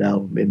overrated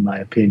album in my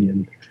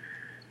opinion.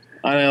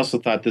 I also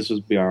thought this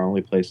would be our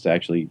only place to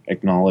actually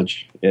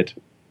acknowledge it.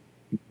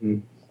 Mm-hmm.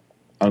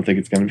 I don't think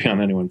it's going to be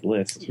on anyone's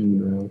list.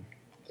 No.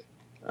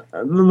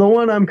 The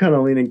one I'm kind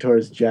of leaning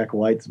towards Jack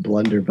White's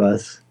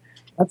Blunderbuss.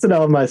 That's an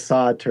album I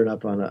saw turn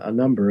up on a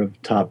number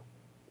of top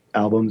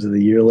albums of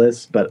the year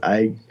lists, but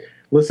I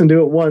listened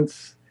to it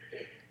once,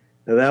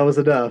 and that was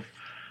enough.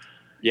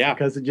 Yeah.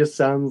 Because it just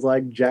sounds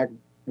like Jack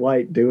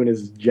White doing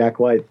his Jack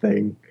White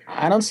thing.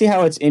 I don't see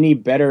how it's any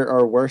better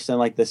or worse than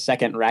like the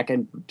second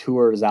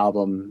Raconteurs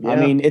album. Yeah. I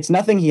mean, it's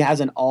nothing he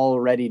hasn't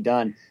already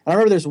done. I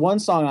remember there's one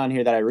song on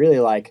here that I really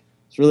like.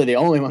 It's really the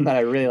only one that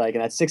I really like,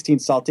 and that's 16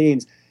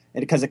 Saltines,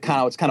 and because it's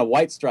kind of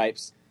White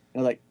Stripes. And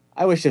I'm like,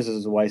 I wish this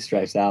was a White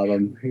Stripes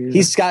album. Yeah.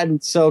 He's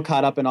gotten so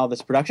caught up in all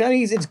this production. I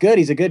mean, it's good.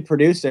 He's a good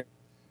producer,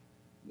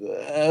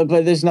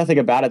 but there's nothing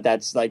about it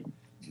that's like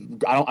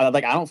I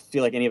don't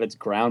feel like any of it's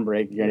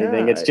groundbreaking or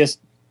anything. It's just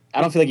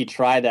I don't feel like he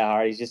tried that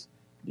hard. He's just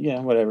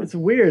whatever. It's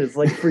weird. It's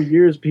like for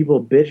years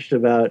people bitched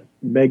about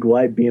Meg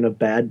White being a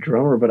bad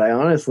drummer, but I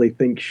honestly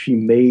think she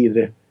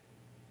made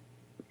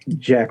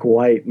Jack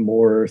White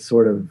more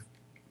sort of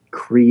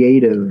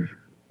creative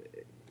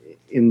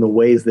in the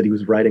ways that he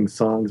was writing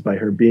songs by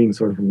her being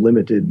sort of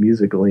limited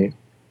musically.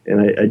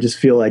 And I just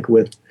feel like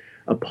with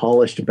a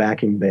polished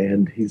backing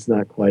band, he's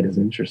not quite as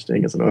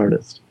interesting as an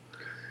artist.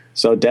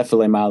 So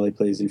definitely Mildly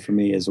Pleasing for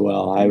me as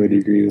well. I would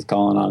agree with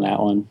Colin on that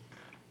one.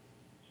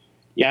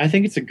 Yeah, I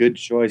think it's a good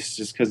choice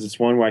just because it's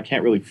one where I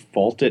can't really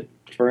fault it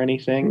for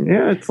anything.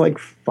 Yeah, it's like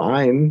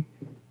fine.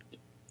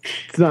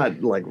 It's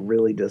not like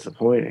really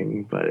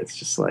disappointing, but it's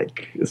just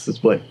like this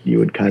is what you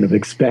would kind of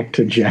expect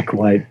a Jack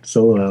White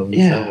solo album.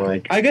 Yeah, so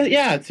like I guess.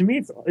 Yeah, to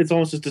me, it's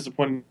almost just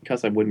disappointing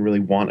because I wouldn't really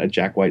want a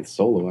Jack White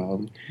solo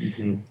album.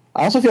 Mm-hmm.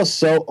 I also feel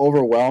so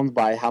overwhelmed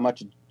by how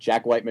much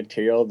Jack White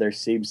material there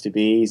seems to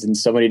be. He's in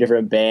so many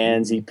different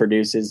bands. He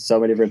produces so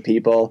many different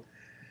people.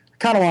 I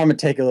kind of want him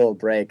to take a little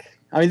break.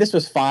 I mean, this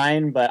was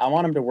fine, but I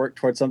want him to work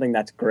towards something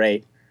that's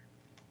great.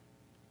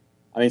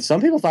 I mean,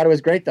 some people thought it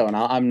was great, though, and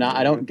I'm not.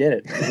 I don't get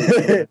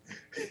it.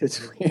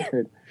 It's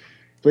weird.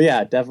 But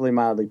yeah, definitely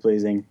Mildly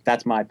Pleasing.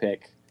 That's my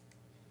pick.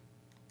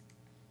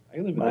 I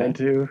can live with mine that.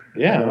 too.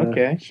 Yeah,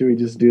 okay. Should we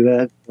just do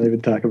that? Not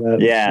even talk about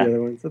the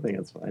other ones? I think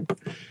that's fine.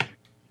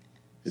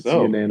 It's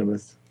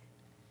unanimous.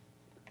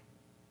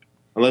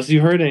 Unless you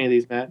heard any of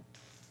these, Matt.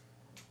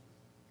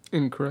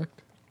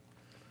 Incorrect.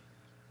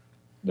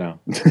 No.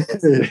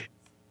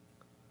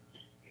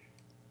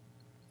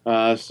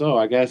 So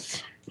I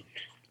guess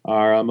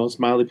our most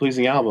mildly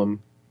pleasing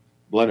album,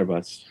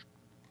 Blunderbuss.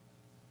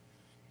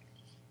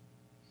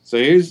 So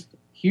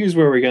here's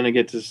where we're going to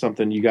get to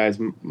something you guys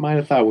might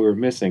have thought we were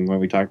missing when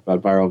we talked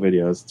about viral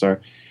videos. It's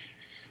our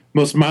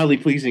most mildly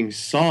pleasing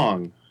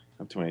song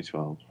of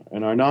 2012.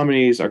 And our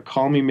nominees are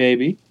Call Me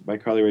Maybe by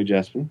Carly Rae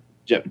Jepsen,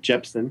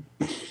 Gangnam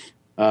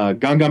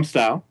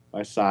Style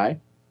by Psy,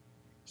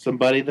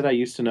 Somebody That I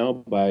Used to Know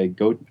by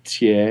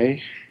Gautier,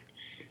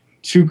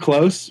 Too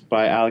Close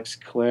by Alex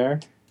Clare,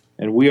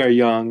 and We Are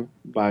Young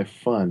by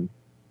Fun.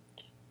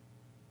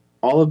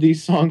 All of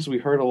these songs we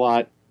heard a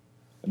lot.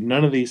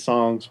 None of these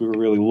songs we were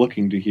really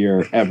looking to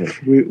hear ever.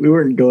 We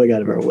weren't going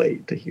out of our way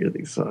to hear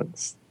these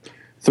songs.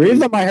 3 of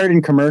them I heard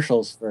in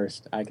commercials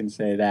first. I can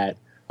say that.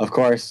 Of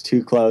course,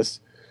 Too Close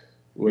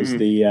was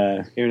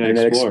the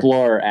Internet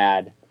Explorer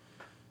ad.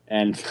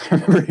 And I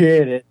remember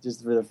hearing it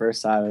just for the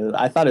first time.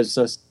 I thought it was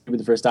so stupid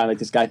the first time. Like,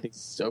 this guy thinks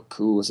he's so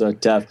cool, so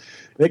tough.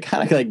 But it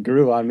kind of like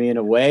grew on me in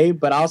a way.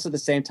 But also at the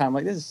same time,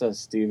 like, this is so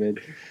stupid.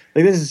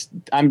 Like, this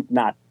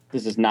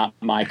is not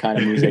my kind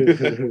of music.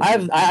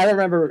 I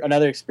remember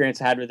another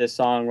experience I had with this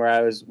song where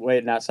I was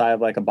waiting outside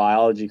of like a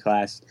biology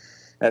class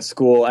at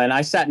school, and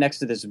I sat next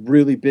to this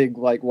really big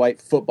like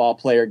white football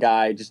player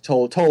guy, just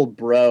told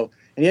bro.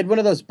 And he had one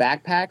of those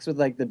backpacks with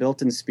like the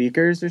built-in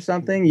speakers or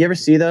something. You ever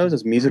see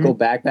those musical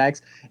backpacks?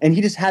 And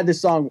he just had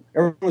this song.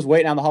 Everyone was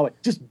waiting down the hallway,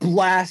 just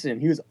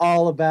blasting. He was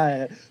all about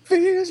it.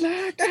 Feels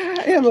like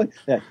that. And I'm like,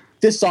 yeah,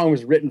 this song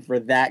was written for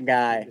that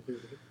guy.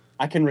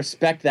 I can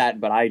respect that,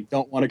 but I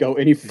don't want to go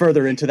any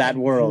further into that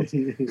world.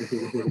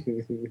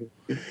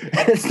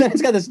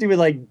 It's got this stupid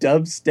like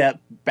dubstep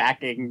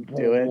backing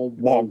to it.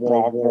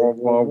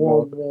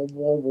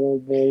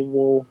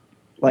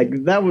 Like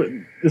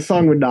the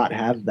song would not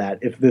have that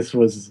if this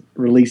was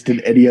released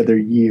in any other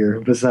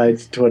year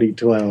besides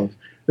 2012.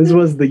 This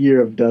was the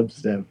year of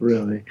dubstep,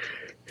 really.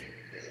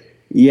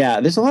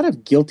 Yeah, there's a lot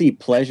of guilty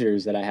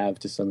pleasures that I have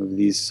to some of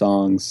these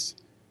songs.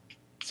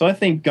 So I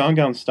think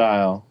Gangnam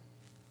Style,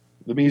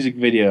 the music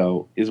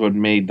video, is what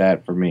made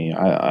that for me.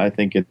 I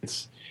think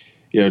it's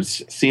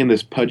seeing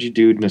this pudgy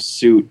dude in a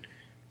suit,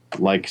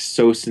 like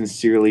so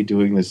sincerely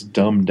doing this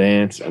dumb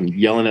dance and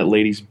yelling at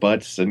ladies'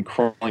 butts and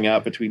crawling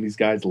out between these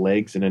guys'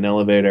 legs in an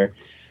elevator.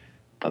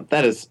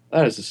 That is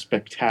a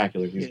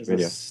spectacular music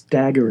video. A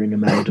staggering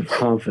amount of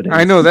confidence.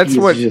 I know that's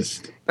what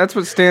just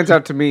stands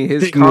out to me.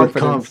 His Speaking of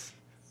confidence.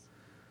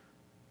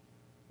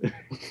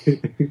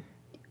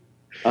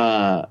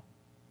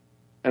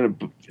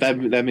 And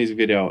that music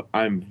video,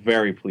 I'm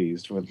very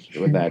pleased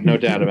with that, no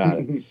doubt about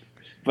it.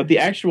 But the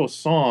actual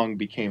song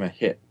became a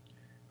hit.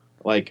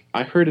 Like,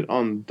 I heard it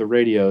on the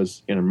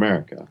radios in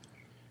America,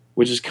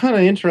 which is kind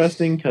of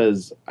interesting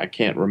because I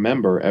can't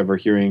remember ever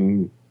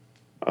hearing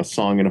a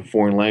song in a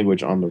foreign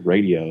language on the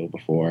radio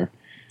before.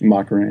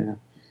 Macarena.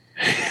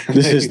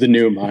 This is the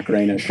new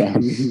Macarena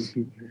song.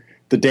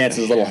 The dance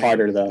is a little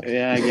harder though.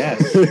 Yeah, I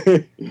guess.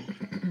 But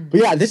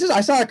yeah,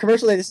 I saw a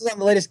commercial today. This is on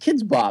the latest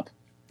Kids Bop.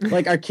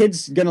 Like, are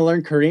kids gonna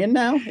learn Korean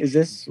now? Is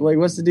this like,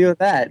 what's the deal with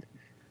that?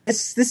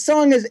 This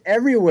song is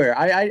everywhere.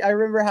 I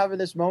remember having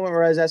this moment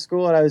where I was at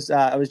school and I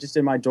was just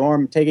in my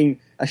dorm taking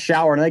a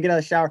shower, and I get out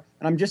of the shower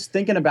and I'm just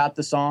thinking about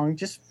the song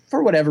just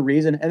for whatever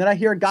reason, and then I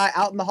hear a guy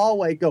out in the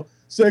hallway go,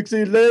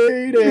 "Sexy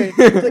lady."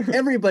 It's like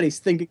everybody's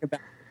thinking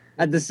about it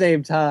at the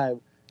same time.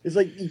 It's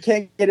like you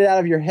can't get it out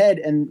of your head,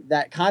 and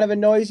that kind of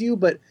annoys you,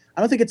 but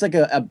I don't think it's like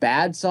a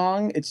bad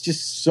song. It's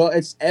just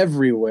it's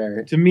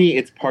everywhere. To me,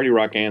 it's Party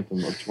Rock Anthem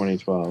of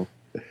 2012.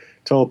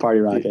 Total party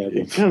rock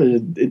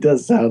anthem. It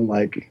does sound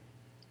like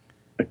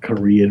a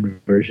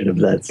Korean version of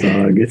that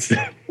song. It's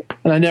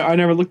And I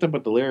never looked up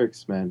what the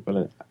lyrics meant,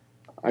 but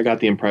I got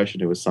the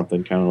impression it was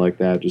something kind of like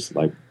that, just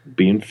like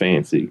being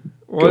fancy,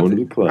 going to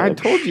the club. I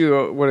told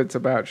you what it's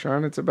about,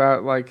 Sean. It's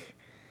about like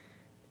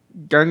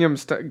Gangnam.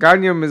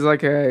 Gangnam is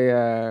like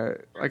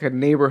a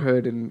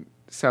neighborhood in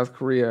South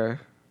Korea,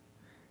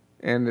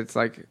 and it's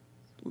like,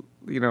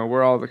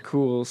 where all the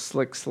cool,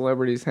 slick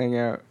celebrities hang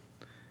out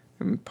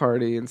and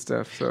party and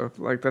stuff. So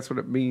like that's what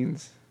it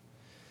means.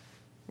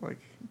 Like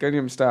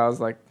Gangnam Style is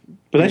like.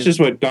 But that's just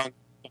what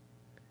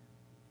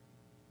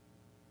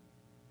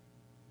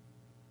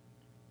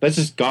That's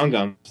just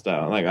Gangnam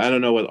Style. Like, I don't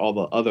know what all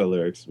the other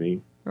lyrics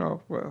mean.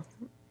 Oh well,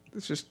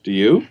 it's just. Do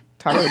you?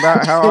 Talking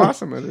about how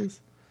awesome it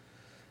is.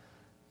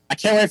 I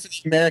can't wait for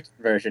the American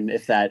version,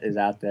 if that is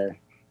out there.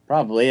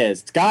 Probably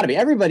is. It's got to be.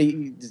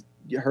 Everybody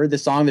heard the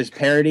song. There's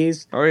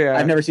parodies. Oh yeah.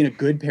 I've never seen a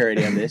good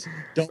parody of this.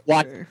 Don't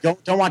watch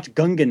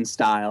Gungan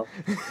Style.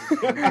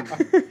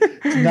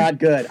 It's not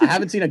good. I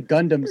haven't seen a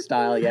Gundam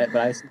Style yet,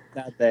 but I see it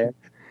out there.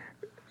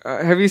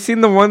 Have you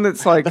seen the one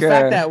that's like the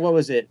fact that what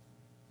was it?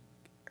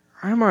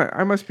 I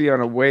must be on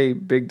a way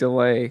big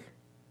delay.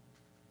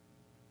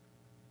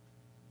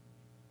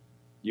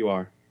 You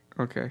are.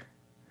 Okay.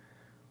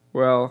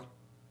 Well,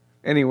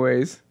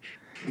 anyways,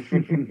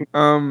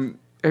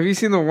 have you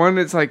seen the one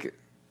that's like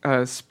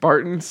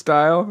Spartan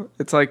style?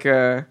 It's like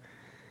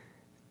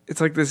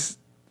this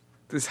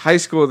high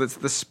school that's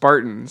the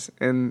Spartans,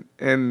 and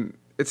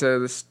it's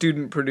a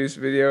student produced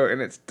video,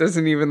 and it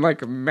doesn't even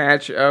like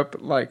match up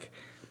like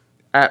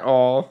at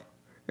all,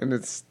 and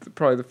it's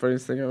probably the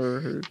funniest thing I've ever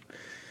heard.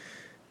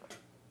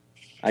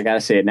 I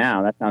gotta see it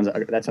now. That sounds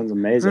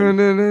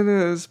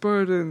amazing.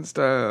 Spartan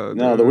style.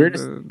 No, the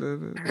weirdest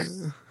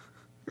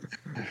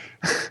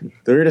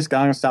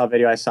Gangnam Style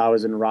video I saw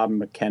was when Robin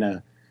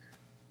McKenna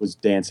was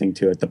dancing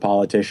to it. The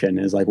politician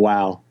is like,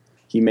 wow,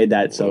 he made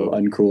that so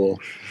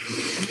uncool.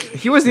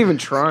 He wasn't even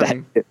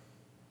trying.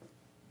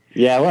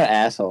 Yeah, what an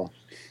asshole.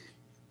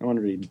 I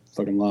wonder if he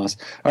fucking lost.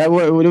 All right,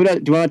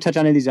 do you want to touch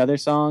on any of these other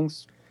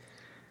songs?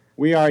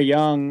 We Are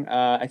Young,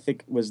 I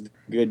think, was a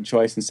good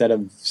choice instead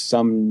of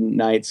Some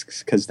Nights,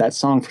 because that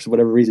song, for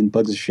whatever reason,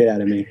 bugs the shit out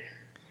of me.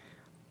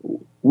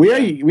 We Are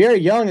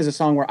Young is a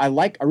song where I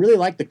really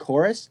like the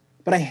chorus,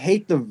 but I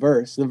hate the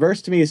verse. The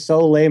verse to me is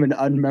so lame and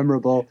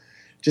unmemorable,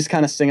 just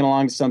kind of singing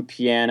along to some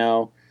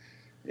piano.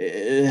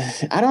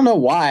 I don't know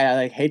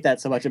why I hate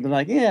that so much. I've been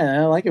like,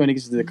 yeah, I like it when it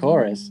gets to the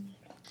chorus.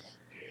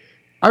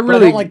 I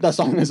don't like the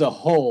song as a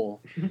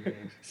whole.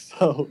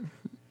 So.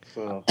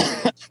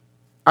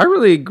 I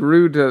really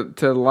grew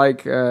to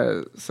like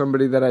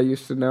somebody that I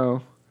used to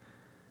know.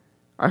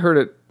 I heard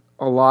it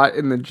a lot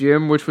in the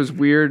gym, which was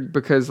weird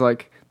because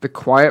like the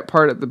quiet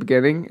part at the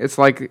beginning, it's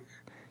like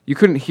you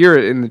couldn't hear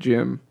it in the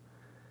gym.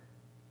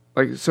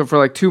 Like so for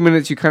like 2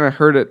 minutes you kind of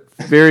heard it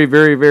very,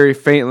 very, very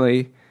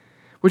faintly,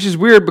 which is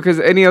weird because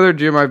any other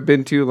gym I've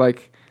been to,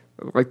 like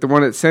the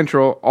one at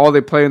Central, all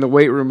they play in the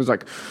weight room is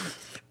like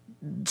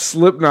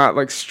Slipknot,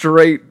 like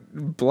straight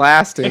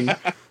blasting.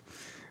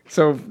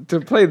 So to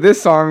play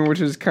this song,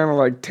 which is kind of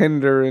like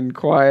tender and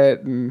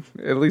quiet, and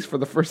at least for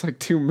the first like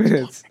 2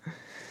 minutes,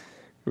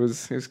 it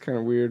was kind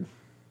of weird.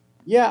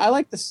 Yeah, I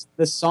like this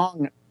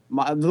song.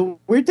 The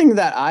weird thing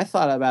that I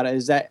thought about it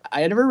is that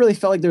I never really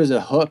felt like there was a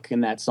hook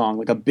in that song,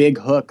 like a big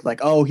hook, like,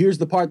 oh, here's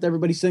the part that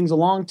everybody sings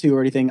along to or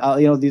anything. All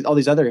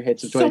these other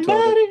hits of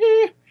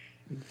 2012.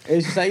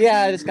 It's just like,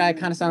 yeah, this guy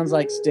kind of sounds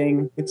like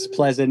Sting. It's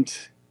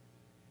pleasant.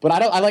 But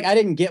I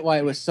didn't get why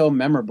it was so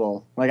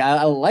memorable. Like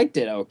I liked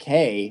it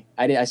okay.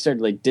 I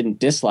certainly didn't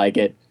dislike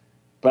it,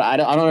 but I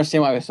don't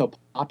understand why it was so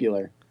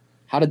popular.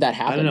 How did that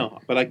happen? I don't know,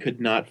 but I could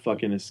not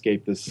fucking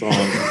escape this song.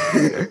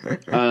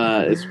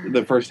 It's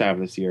the first half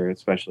of this year,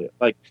 especially.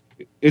 Like,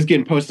 it was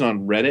getting posted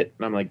on Reddit,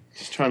 and I'm like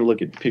just trying to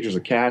look at pictures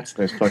of cats. And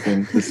there's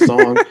fucking this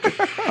song.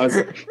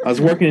 I was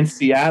working in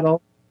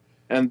Seattle,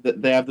 and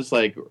they have this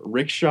like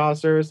rickshaw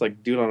service,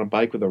 like dude on a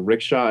bike with a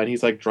rickshaw, and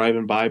he's like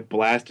driving by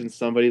blasting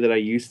somebody that I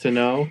used to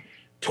know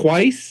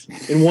twice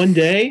in one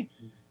day.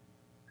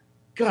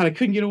 God, I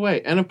couldn't get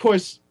away. And of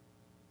course,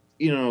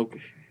 you know,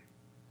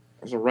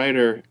 as a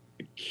writer,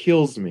 it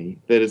kills me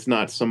that it's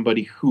not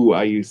somebody who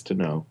I used to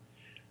know.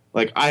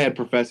 Like, I had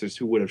professors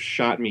who would have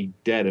shot me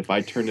dead if I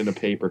turned in a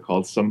paper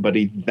called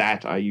Somebody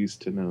That I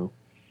Used to Know.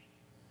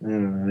 I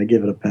don't know. I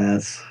give it a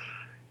pass.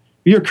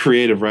 You're a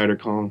creative writer,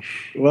 Colin.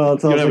 Well,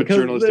 it's You don't also have a because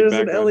journalistic there's an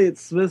background. Elliott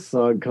Smith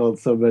song called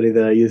 "Somebody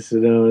That I Used to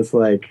Know." It's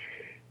like,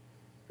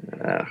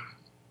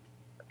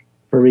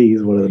 for me,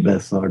 he's one of the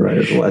best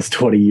songwriters the last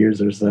 20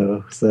 years or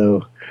so.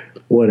 So,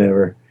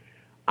 whatever.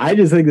 I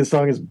just think the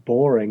song is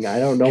boring. I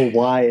don't know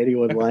why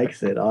anyone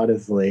likes it.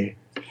 Honestly,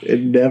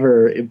 it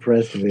never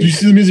impressed me. Did you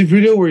see the music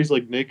video where he's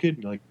like naked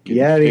and like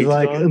getting Yeah, and he's painted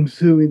like, on? I'm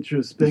so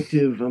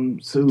introspective.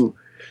 I'm so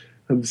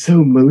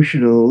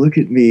emotional. Look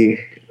at me.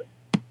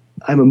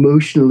 I'm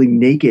emotionally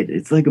naked.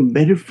 It's like a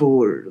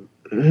metaphor.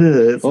 Ugh,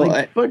 it's Well,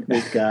 like, fuck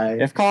this guy.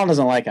 If Colin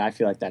doesn't like it, I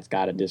feel like that's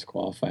got to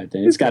disqualify it.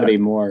 Then it's got to be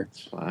more.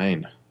 It's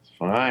fine. It's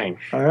fine.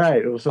 All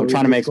right. Well, so I'm we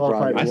trying to make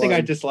disqualified progress. I think I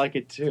one. dislike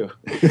it too.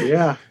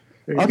 Yeah.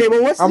 Okay,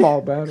 well, what's I'm the, all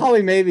about it.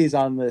 Holly Mavy's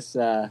on this?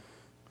 I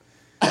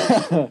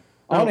want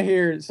to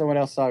hear someone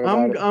else talk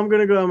about I'm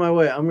gonna go on my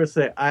way. I'm gonna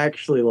say I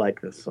actually like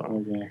this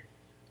song. it. Okay.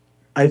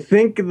 I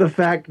think the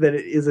fact that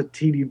it is a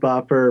teeny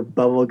bopper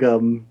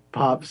bubblegum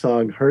pop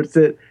song hurts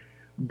it,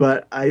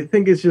 but I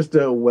think it's just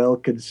a well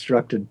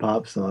constructed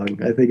pop song.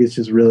 I think it's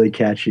just really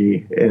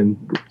catchy and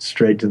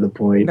straight to the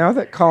point. Now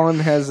that Colin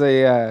has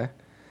a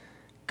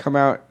come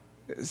out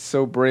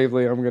so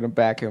bravely, I'm gonna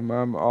back him.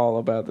 I'm all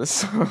about this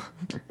song.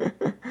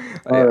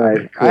 All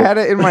right, I cool. had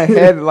it in my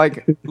head,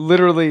 like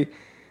literally,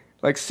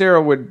 like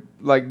Sarah would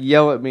like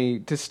yell at me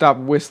to stop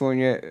whistling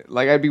it.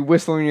 Like I'd be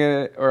whistling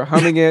it or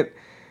humming it,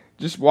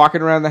 just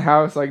walking around the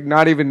house, like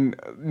not even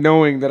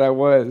knowing that I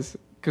was.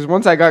 Because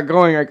once I got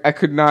going, I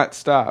could not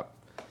stop.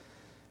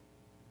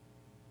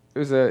 It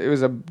was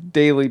a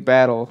daily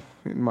battle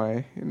in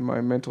my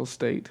mental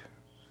state.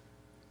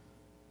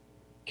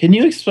 Can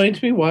you explain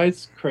to me why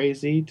it's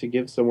crazy to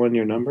give someone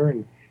your number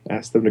and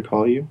ask them to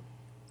call you?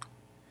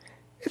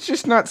 It's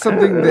just not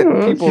something I that don't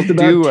know, it's people just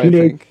about do, I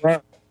teenage think.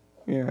 love.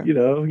 Yeah. You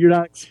know, you're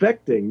not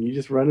expecting. You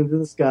just run into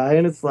the sky,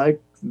 and it's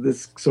like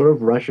this sort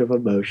of rush of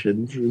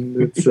emotions,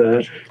 and it's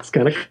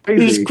kind of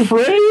crazy. It's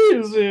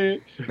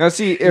crazy. Now,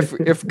 see, if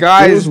What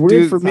guys was weird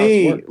do for how it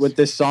me works. with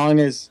this song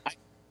is.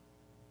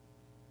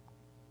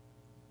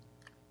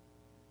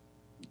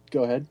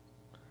 Go ahead.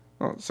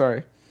 Oh,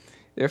 sorry.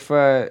 If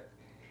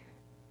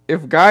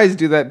guys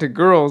do that to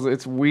girls,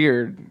 it's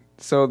weird.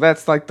 So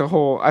that's like the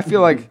whole. I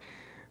feel like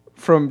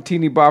from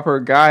teeny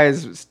bopper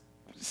guys'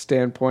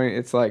 standpoint,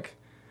 it's like,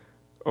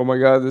 oh my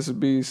god, this would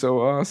be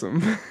so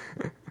awesome.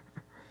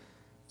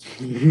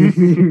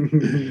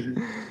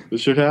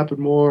 This should happen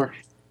more.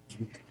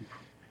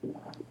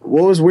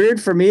 What was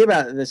weird for me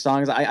about this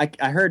song is I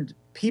heard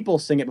people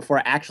sing it before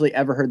I actually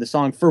ever heard the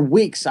song. For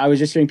weeks, I was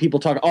just hearing people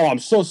talk, oh, I'm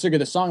so sick of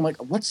the song. I'm like,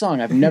 what song?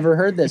 I've never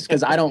heard this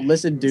because I don't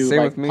listen to Same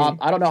like with me. pop.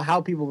 I don't know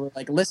how people were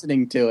like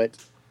listening to it.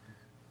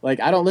 Like,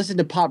 I don't listen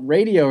to pop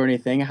radio or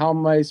anything. How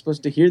am I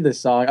supposed to hear this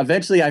song?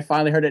 Eventually, I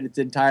finally heard it in its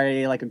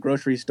entirety, like a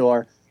grocery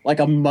store,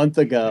 like a month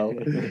ago.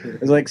 It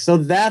was like, so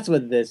that's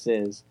what this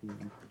is.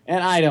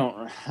 And I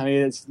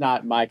mean, it's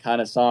not my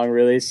kind of song,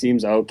 really. It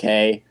seems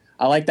okay.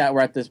 I like that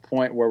we're at this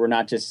point where we're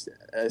not just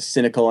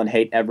cynical and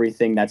hate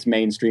everything that's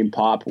mainstream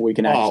pop. We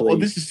can Oh, actually. well,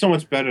 this is so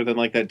much better than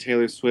like that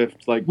Taylor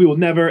Swift. Like, we will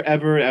never,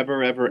 ever,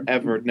 ever, ever,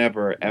 ever,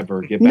 never,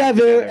 ever get back Never,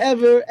 together.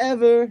 ever,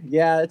 ever.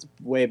 Yeah, it's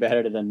way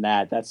better than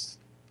that. That's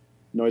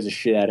annoys the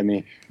shit out of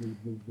me.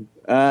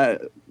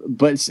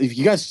 But if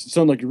you guys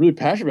sound like you're really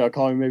passionate about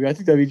calling me, maybe I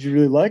think that means you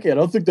really like it. I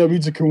don't think that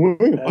means it can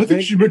win. I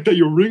think you should make that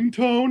your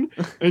ringtone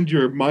and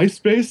your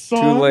MySpace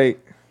song. Too late.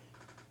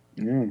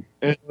 Yeah.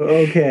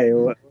 Okay,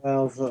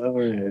 well, so, all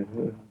right.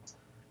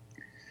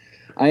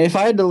 If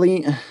I had to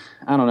lean,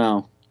 I don't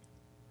know.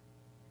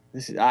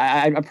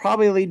 I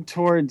probably lean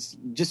towards,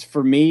 just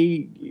for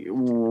me,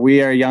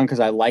 We Are Young because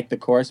I like the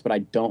chorus, but I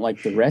don't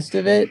like the rest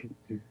of it.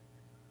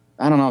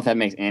 I don't know if that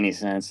makes any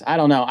sense. I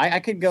don't know. I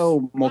could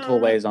go multiple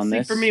ways on See,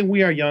 this. for me,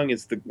 We Are Young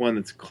is the one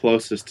that's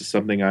closest to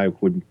something I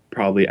would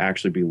probably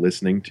actually be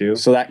listening to.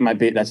 So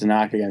that's a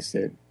knock against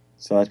it.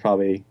 So that's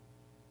probably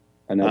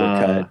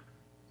another cut.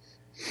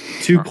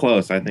 Too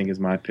close, I think, is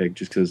my pick,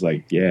 just because,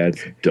 like, yeah,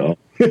 it's dumb.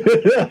 Yeah,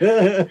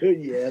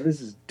 this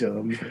is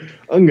dumb.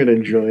 I'm gonna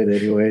enjoy it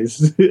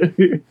anyways.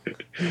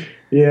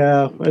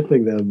 Yeah, I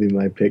think that would be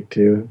my pick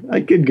too.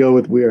 I could go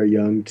with We Are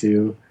Young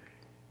too.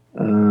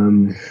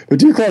 But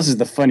Too Close is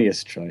the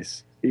funniest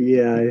choice.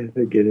 Yeah, I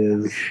think it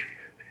is.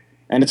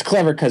 And it's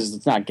clever because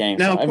it's not gang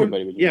Now, style.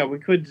 Everybody would do yeah, we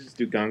could just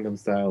do Gangnam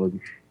Style and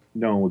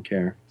no one would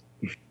care.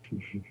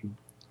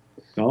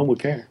 No one would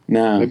care.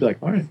 No. They'd be like,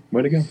 all right,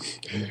 way to go.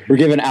 We're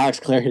giving Alex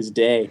Clare his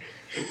day.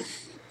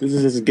 This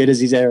is as good as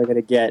he's ever going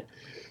to get.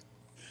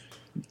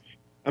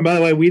 And by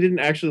the way, we didn't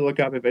actually look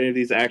up if any of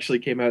these actually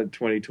came out in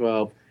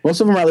 2012.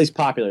 Most of them are at least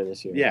popular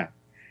this year. Yeah,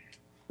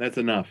 that's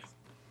enough.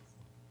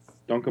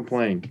 Don't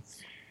complain.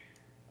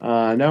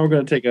 Now we're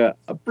going to take a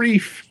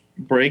brief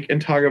break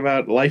and talk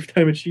about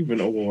Lifetime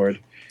Achievement Award.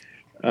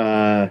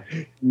 In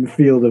the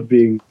field of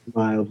being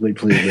mildly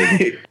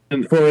pleasing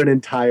for an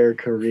entire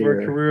career.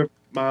 For a career of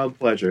mild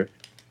pleasure.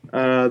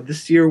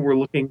 This year we're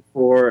looking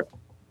for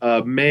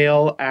a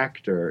male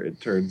actor, it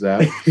turns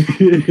out.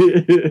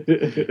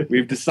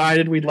 We've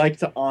decided we'd like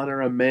to honor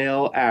a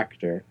male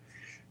actor.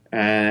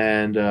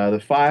 And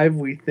the 5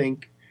 we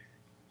think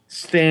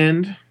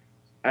stand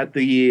at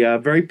the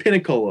very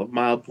pinnacle of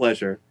mild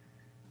pleasure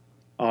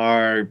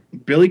are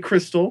Billy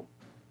Crystal,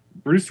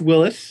 Bruce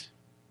Willis,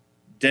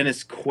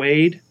 Dennis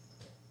Quaid,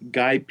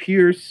 Guy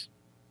Pearce,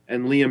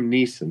 and Liam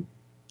Neeson.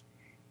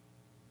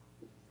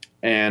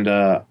 And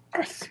I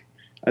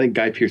think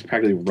Guy Pearce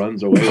practically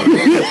runs away with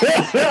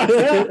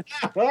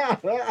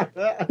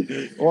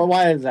it. Well,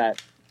 why is that?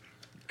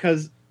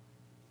 Because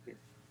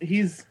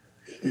he's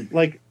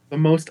like the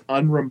most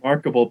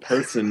unremarkable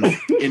person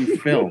in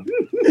film.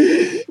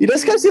 He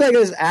just comes to like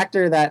this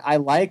actor that I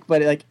like,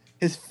 but like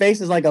his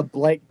face is like a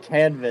blank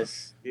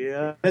canvas.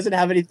 Yeah. Doesn't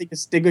have anything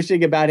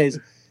distinguishing about his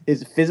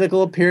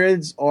physical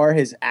appearance or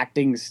his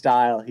acting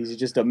style. He's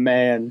just a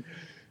man.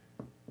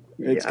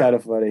 It's kind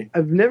of funny.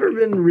 I've never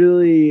been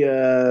really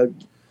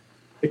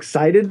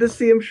excited to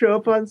see him show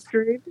up on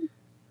screen.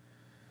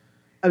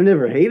 I've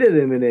never hated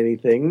him in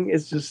anything.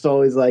 It's just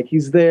always like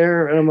he's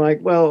there, and I'm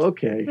like, well,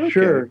 okay.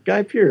 Sure.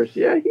 Guy Pearce,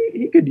 yeah,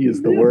 he could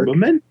use the work.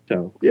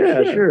 Memento.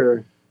 Yeah,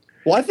 sure.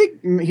 Well, I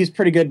think he's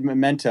pretty good in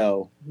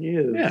Memento. He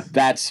is. Yeah.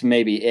 That's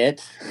maybe it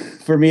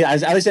for me.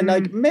 At least in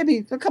like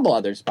maybe a couple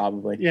others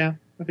probably. Yeah,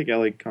 I think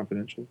LA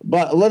Confidential.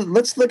 But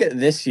let's look at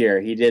this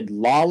year. He did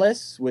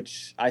Lawless,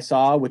 which I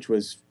saw, which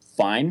was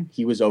fine.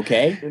 He was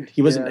okay. And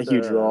He wasn't a had,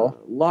 huge role,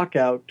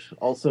 Lockout,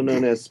 also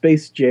known as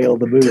Space Jail,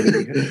 the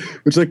movie.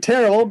 which looked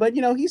terrible. But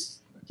you know,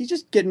 he's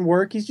just getting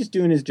work. He's just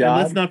doing his And job.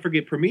 let's not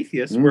forget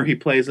Prometheus, where he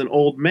plays an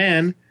old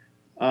man,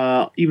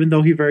 even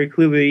though he very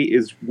clearly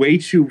is way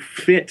too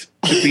fit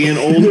to be an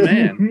old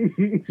man.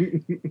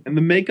 And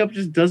the makeup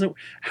just doesn't...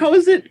 How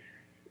is it...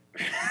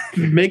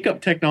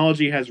 makeup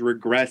technology has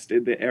regressed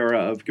in the era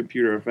of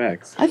computer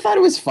effects. I thought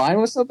it was fine.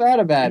 What's so bad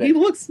about He it?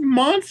 looks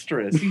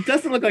monstrous. He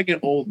doesn't look like an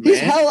old man. He's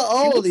hella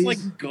old. He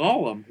looks like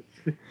Gollum.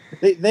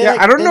 They Yeah,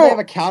 I don't then know. They have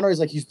a counter. He's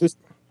like, he's this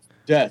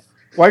death.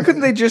 Why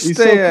couldn't they just He's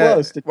stay? so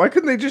close to- Why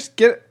couldn't they just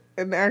get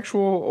an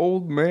actual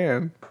old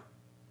man?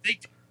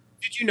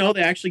 Did you know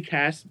they actually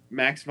cast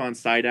Max von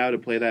Sydow to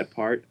play that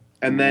part?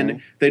 And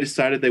then they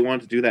decided they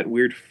wanted to do that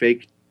weird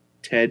fake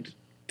TED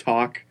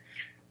talk.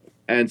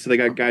 And so they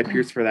got Guy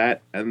Pearce for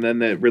that. And then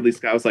the Ridley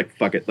Scott was like,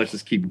 fuck it, let's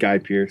just keep Guy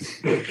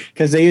Pearce.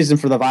 Because they used him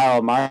for the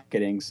viral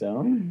marketing,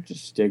 so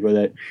just stick with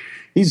it.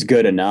 He's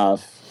good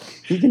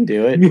enough. He can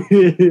do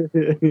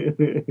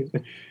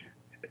it.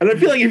 And I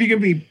feel like if you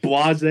can be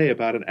blasé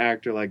about an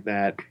actor like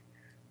that,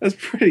 that's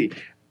pretty...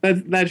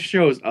 That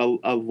shows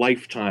a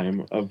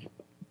lifetime of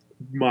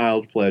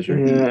mild pleasure.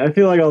 Yeah, I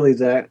feel like all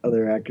these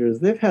other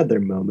actors, they've had their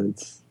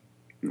moments.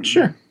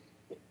 Sure.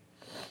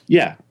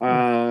 Yeah.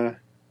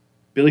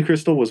 Billy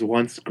Crystal was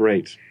once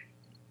great.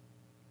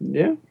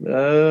 Yeah,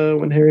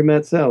 when Harry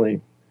met Sally.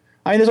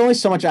 I mean, there's only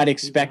so much I'd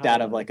expect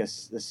out of like a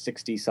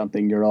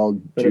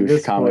 60-something-year-old But at Jewish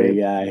this comedy point-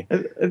 guy.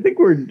 I think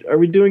are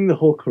we doing the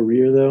whole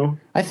career, though?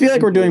 I feel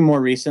like we're doing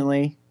more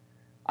recently.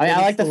 I It's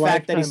like the the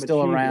fact that he's Lifetime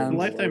still Achievement. around.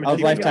 Lifetime Of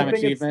Achievement. Lifetime I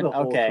think it's Achievement? the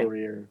whole Okay.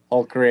 career.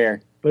 Whole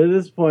career. But at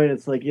this point,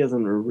 it's like he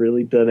hasn't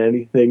really done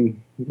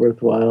anything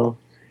worthwhile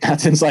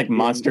Not since like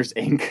Monsters,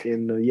 Inc.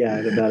 in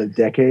about a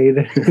decade.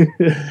 I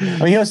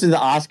mean, he hosted the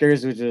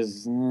Oscars, which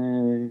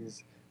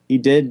was...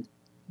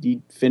 He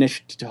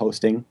finished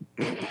hosting.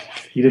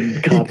 He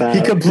didn't cop out.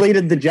 He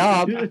completed the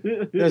job.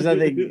 There's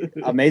nothing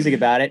amazing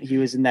about it. He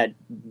was in that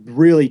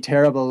really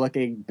terrible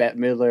looking Bette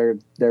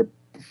Midler, their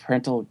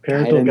parental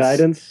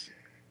guidance,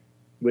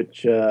 which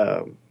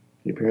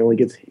he apparently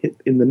gets hit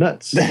in the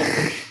nuts.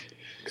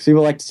 Because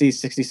people like to see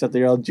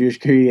 60-something-year-old Jewish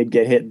Korean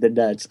get hit in the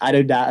nuts. I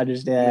do not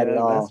understand at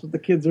all. That's what the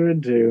kids are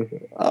into.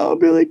 Oh,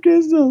 Billy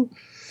Crystal.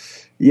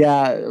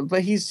 Yeah,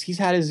 but he's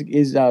had his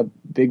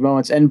big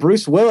moments, and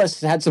Bruce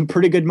Willis had some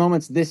pretty good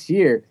moments this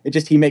year. It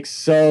just he makes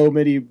so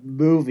many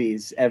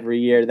movies every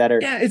year that are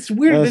Yeah, it's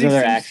weird that Those he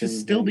other seems actions, to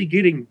still man. be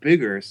getting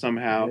bigger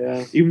somehow,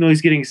 Yeah. even though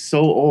he's getting so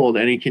old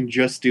and he can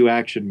just do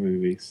action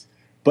movies.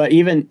 But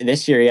even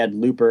this year, he had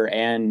Looper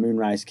and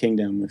Moonrise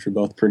Kingdom, which were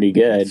both pretty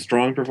good.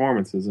 Strong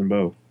performances in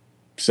both.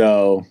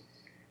 So,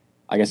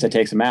 I guess that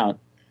takes him out.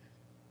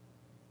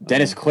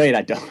 Dennis Quaid,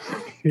 I don't.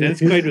 Dennis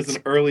Quaid was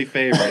an early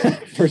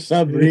favorite. For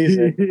some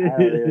reason, I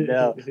don't even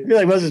know. I feel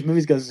like most of his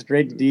movies go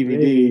straight to DVD.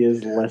 Maybe he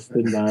is less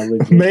than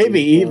knowledgeable.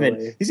 Maybe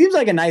even. He seems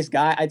like a nice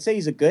guy. I'd say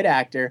he's a good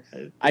actor.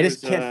 I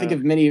just There's, can't think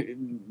of many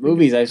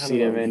movies I've kind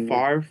seen of him in.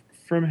 Far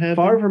from Heaven.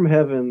 Far From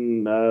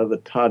Heaven,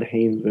 the Todd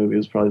Haynes movie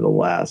was probably the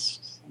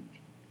last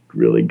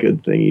really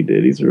good thing he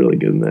did. He's really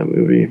good in that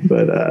movie.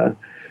 But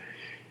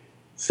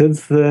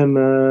since then,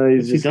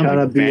 he's Has he just done kind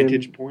like of being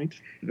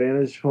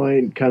Vantage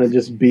Point? kind of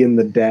just being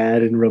the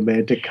dad in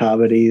romantic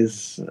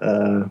comedies.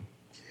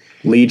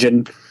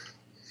 Legion.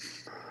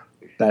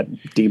 That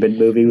demon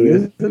movie. He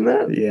is in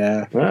that?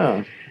 Yeah.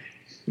 Wow.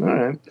 All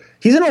right.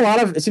 He's in a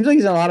lot of. It seems like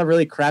he's in a lot of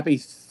really crappy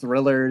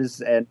thrillers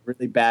and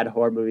really bad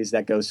horror movies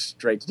that go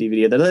straight to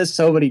DVD. There's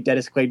so many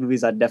Dennis Quaid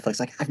movies on Netflix.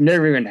 Like I've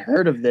never even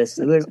heard of this.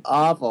 It looks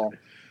awful,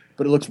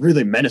 but it looks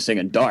really menacing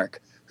and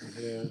dark.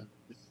 Yeah.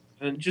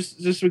 And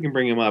just so we can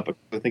bring him up,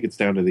 I think it's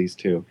down to these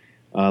two.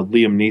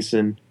 Liam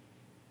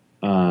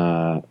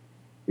Neeson.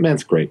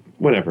 Man's great.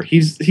 Whatever.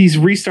 He's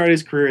restarted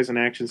his career as an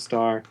action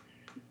star.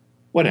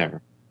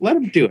 Whatever. Let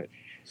him do it.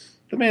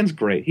 The man's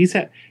great.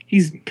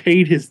 He's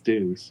paid his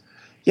dues.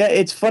 Yeah,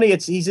 it's funny.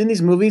 He's in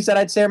these movies that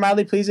I'd say are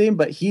mildly pleasing,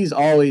 but he's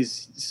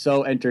always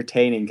so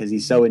entertaining because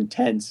he's so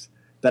intense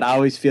that I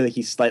always feel like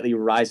he slightly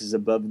rises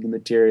above the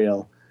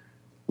material,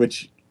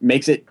 which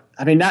makes it.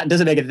 I mean,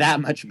 doesn't make it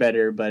that much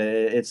better, but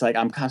it's like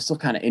I'm still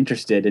kind of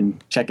interested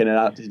in checking it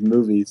out. His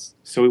movies.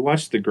 So we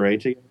watched The Grey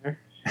together,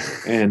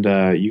 and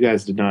you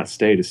guys did not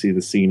stay to see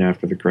the scene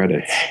after the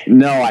credits.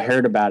 No, I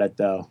heard about it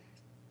though.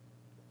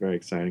 Very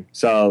exciting.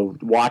 So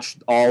watch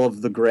all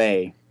of The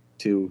Grey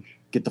to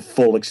get the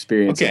full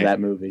experience of that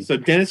movie. So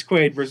Dennis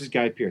Quaid versus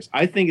Guy Pearce.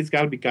 I think it's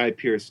got to be Guy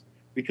Pearce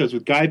because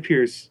with Guy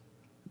Pearce,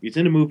 he's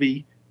in a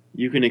movie,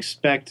 you can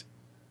expect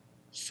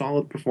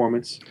solid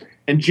performance,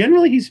 and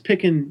generally he's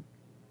picking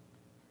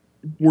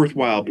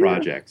worthwhile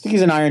projects. I think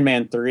he's in Iron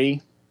Man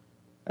 3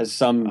 as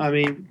some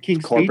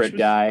King's corporate Speech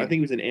guy. I think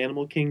he was in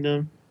Animal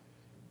Kingdom,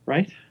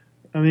 right?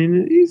 I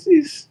mean,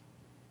 he's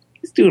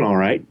doing all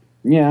right.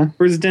 Yeah.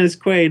 Versus Dennis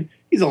Quaid,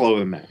 he's all over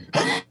the map.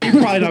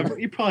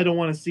 You probably don't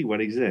want to see what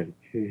he's in.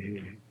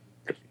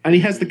 And he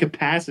has the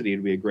capacity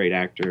to be a great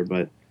actor,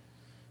 but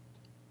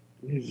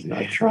he's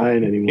not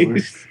trying anymore.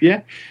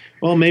 Yeah.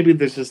 Well, maybe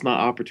there's just not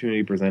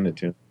opportunity presented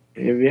to him.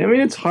 I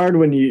mean, it's hard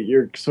when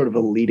you're sort of a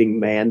leading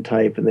man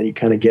type, and then you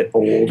kind of get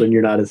old and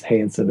you're not as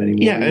handsome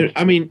anymore. Yeah,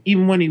 I mean,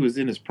 even when he was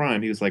in his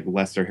prime, he was like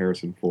Lester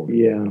Harrison Ford.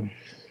 Yeah.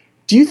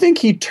 Do you think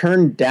he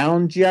turned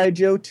down G.I.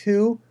 Joe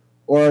 2?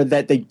 Or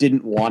that they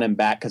didn't want him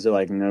back because they're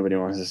like, nobody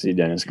wants to see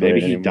Dennis Quaid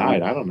Maybe he anymore.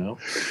 died. I don't know.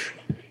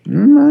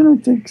 I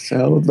don't think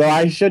so. Though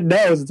I should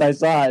know since I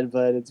saw it,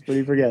 but it's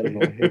pretty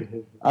forgettable.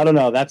 I don't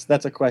know.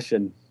 That's a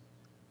question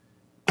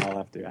I'll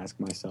have to ask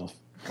myself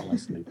while I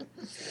sleep.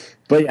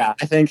 But yeah,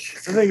 I think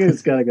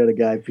it's got to go to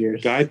Guy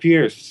Pearce. Guy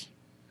Pearce.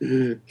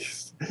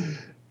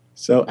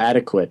 So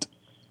adequate.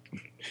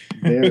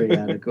 Very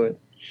adequate.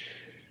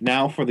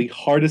 Now for the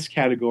hardest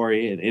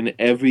category in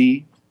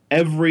every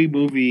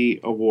movie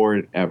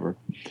award ever.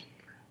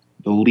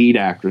 The lead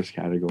actress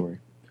category.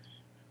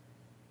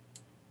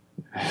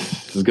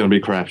 This is going to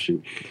be a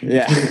crapshoot.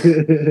 Yeah.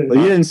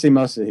 Well, you didn't see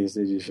most of these,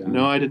 did you, Sean?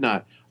 No, I did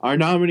not. Our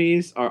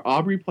nominees are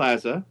Aubrey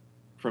Plaza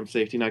from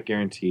Safety Not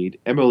Guaranteed,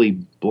 Emily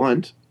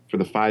Blunt for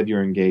The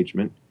 5-Year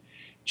Engagement,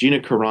 Gina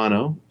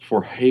Carano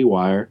for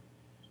Haywire,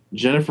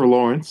 Jennifer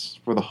Lawrence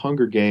for The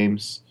Hunger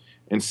Games,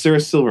 and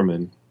Sarah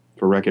Silverman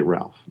for Wreck-It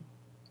Ralph.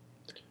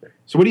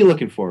 So what are you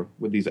looking for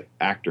with these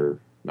actor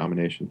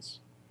nominations?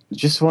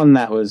 Just one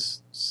that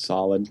was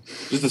solid.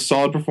 Just a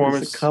solid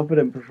performance. It's a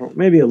confident performance.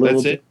 Maybe a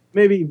little. That's it.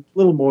 Maybe a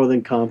little more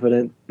than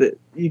confident. That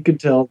you could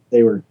tell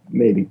they were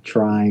maybe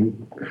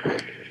trying.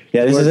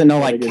 Yeah, this isn't no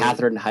like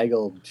Katherine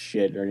Heigl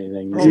shit or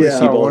anything. This Oh, is yeah,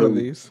 people one who of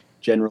these.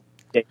 generally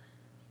take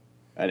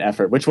an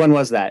effort. Which one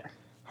was that?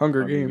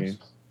 Hunger Games.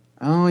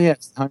 Oh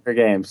yes, Hunger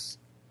Games.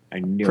 I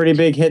knew Pretty it.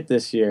 big hit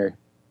this year.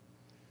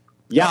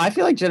 Yeah, I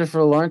feel like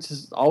Jennifer Lawrence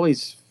is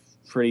always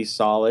pretty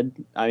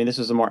solid. I mean, this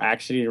was a more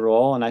actiony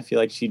role, and I feel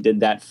like she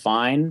did that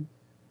fine.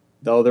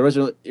 Though there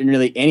wasn't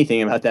really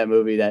anything about that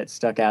movie that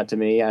stuck out to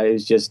me. It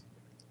was just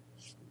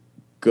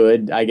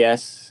good, I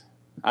guess.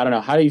 I don't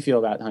know. How do you feel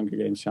about Hunger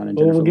Games, Sean and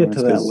Jennifer We'll get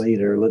Lawrence? to that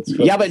later. Let's.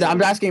 Yeah, but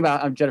I'm asking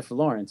about Jennifer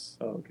Lawrence.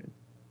 Oh, okay.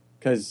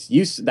 Because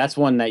that's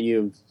one that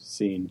you've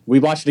seen. We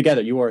watched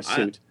together. You wore a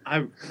suit.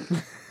 I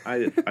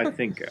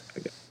think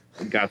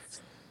I got.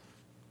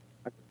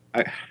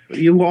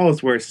 You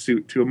always wear a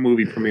suit to a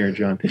movie premiere,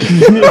 John.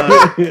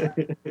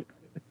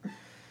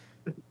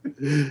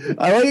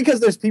 I like it because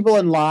there's people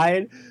in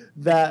line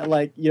that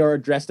are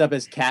dressed up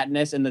as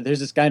Katniss, and there's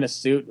this guy in a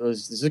suit.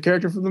 Is this a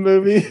character from the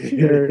movie?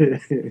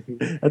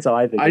 That's how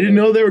I think. I didn't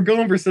know they were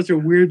going for such a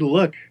weird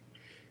look.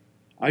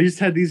 I just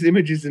had these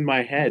images in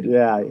my head.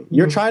 Yeah,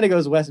 you're trying to go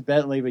as Wes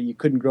Bentley, but you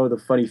couldn't grow the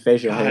funny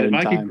facial hair God, in if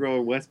I time. could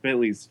grow Wes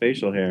Bentley's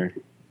facial hair,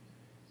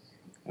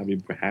 I'd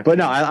be happy. But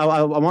no,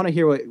 I want to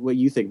hear what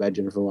you think about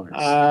Jennifer Lawrence.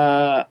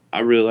 I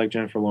really like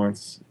Jennifer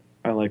Lawrence.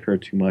 I like her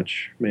too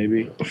much,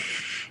 maybe.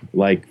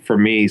 Like, for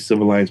me,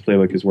 Silver Linings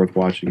Playbook is worth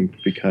watching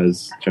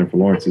because Jennifer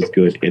Lawrence is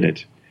good in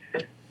it.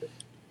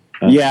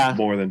 Yeah.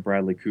 More than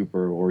Bradley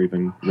Cooper or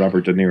even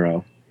Robert De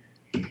Niro.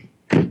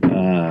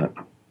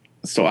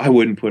 So I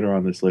wouldn't put her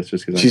on this list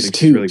just because I think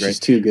she's really great. She's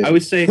too good. I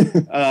would say,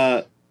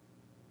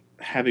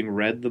 having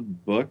read the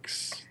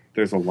books,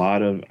 there's a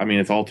lot of... I mean,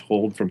 it's all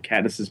told from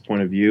Katniss's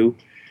point of view,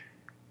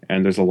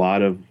 and there's a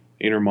lot of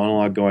inner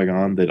monologue going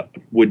on that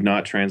would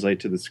not translate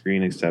to the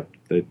screen, except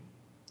that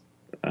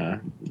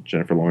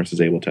Jennifer Lawrence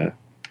is able to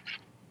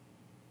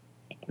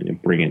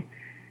bring it.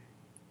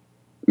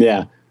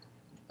 Yeah.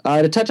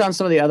 To touch on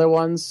some of the other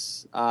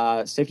ones,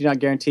 Safety Not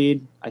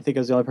Guaranteed. I think I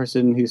was the only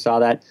person who saw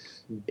that.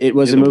 It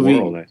was In a the movie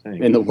world, I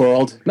think. in the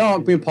world. No,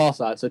 me and Paul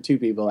saw it, so 2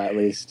 people at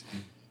least.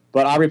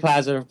 But Aubrey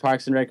Plaza of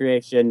Parks and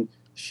Recreation,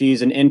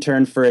 she's an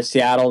intern for a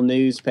Seattle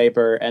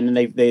newspaper, and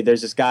then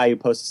there's this guy who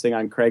posts this thing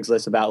on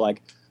Craigslist about,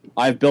 like,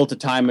 I've built a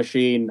time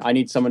machine, I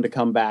need someone to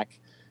come back.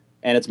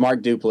 And it's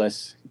Mark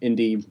Duplass,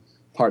 indie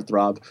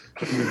heartthrob.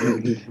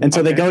 And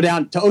so they go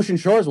down to Ocean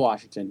Shores,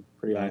 Washington.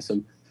 Pretty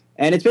awesome.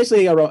 And it's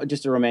basically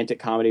just a romantic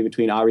comedy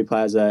between Aubrey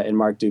Plaza and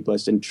Mark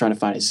Duplass and trying to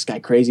find, is this guy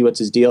crazy? What's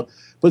his deal?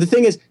 But the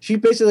thing is, she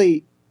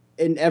basically,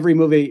 in every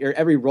movie or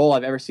every role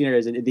I've ever seen her,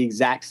 is in the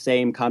exact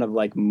same kind of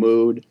like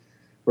mood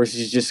where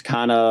she's just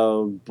kind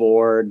of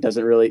bored,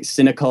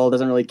 cynical,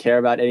 doesn't really care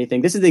about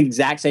anything. This is the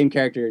exact same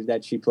character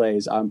that she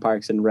plays on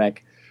Parks and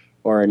Rec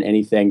or in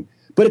anything.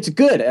 But it's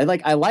good.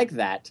 I like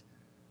that.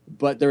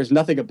 But there's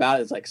nothing about it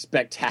that's like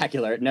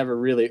spectacular. It never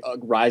really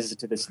rises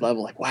to this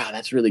level. Like, wow,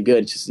 that's really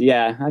good. It's just,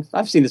 yeah,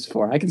 I've seen this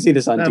before. I can see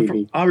this on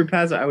TV. Aubrey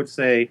Plaza, I would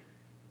say,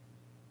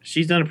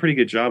 she's done a pretty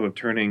good job of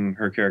turning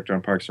her character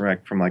on Parks and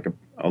Rec from like a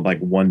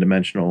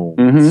one-dimensional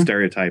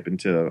stereotype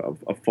into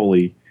a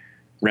fully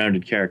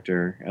rounded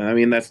character. And I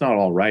mean, that's not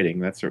all writing.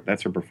 That's her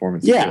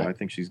performance too. I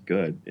think she's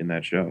good in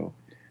that show.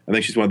 I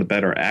think she's one of the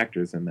better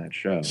actors in that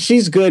show.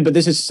 She's good, but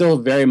this is still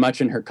very much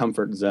in her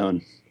comfort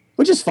zone,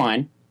 which is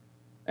fine.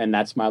 And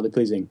that's mildly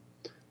pleasing.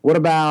 What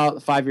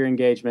about 5-Year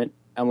Engagement,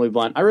 Emily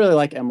Blunt? I really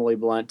like Emily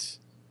Blunt.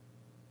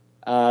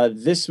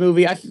 This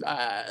movie,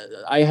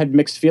 I had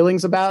mixed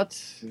feelings about,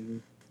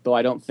 though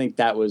I don't think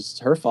that was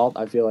her fault.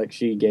 I feel like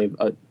she did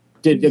a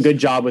good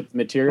job with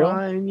material.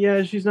 Fine.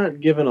 Yeah, she's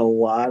not given a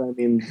lot. I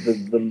mean,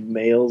 the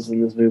males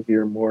in this movie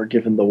are more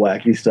given the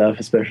wacky stuff,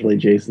 especially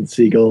Jason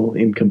Segel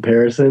in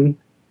comparison.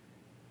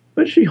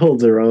 But she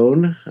holds her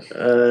own. I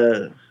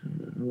don't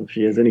know if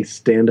she has any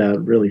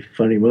standout, really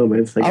funny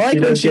moments. Like, I like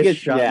when she gets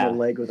shot in the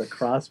leg with a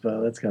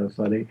crossbow. That's kind of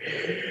funny.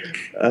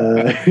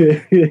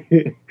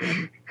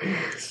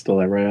 Stole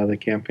that right out of the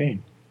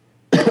campaign.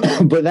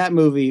 But that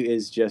movie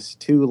is just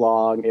too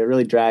long. It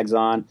really drags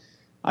on.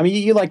 I mean,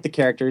 you like the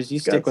characters. You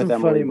stick with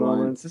them. Funny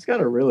moments. It's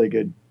got a really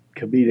good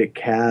comedic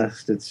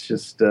cast. It's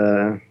just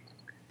they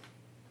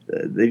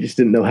just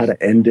didn't know how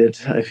to end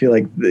it. I feel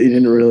like they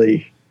didn't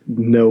really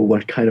know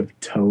what kind of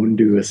tone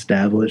to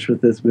establish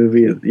with this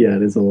movie. Yeah,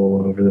 it is a little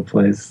all over the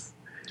place.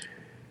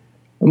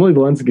 Emily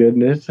Blunt's good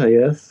in it, I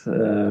guess.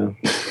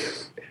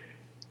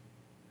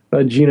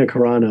 Gina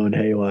Carano in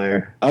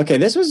Haywire. Okay,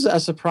 this was a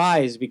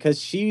surprise because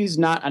she's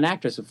not an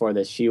actress before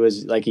this. She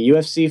was like a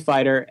UFC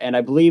fighter, and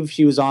I believe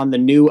she was on the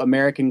new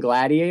American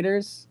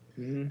Gladiators.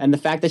 Mm-hmm. And the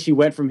fact that she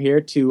went from here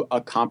to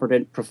a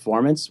competent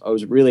performance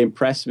was really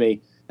impressed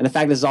me. And the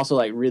fact that it's also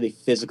like really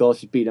physical.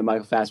 She's beating up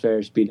Michael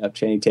Fassbender. She's beating up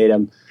Channing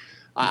Tatum.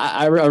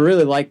 I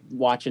really like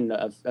watching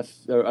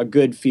a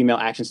good female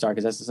action star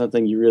because that's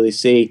something you really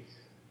see.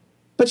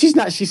 But she's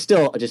not. She's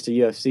still just a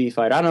UFC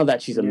fighter. I don't know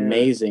that she's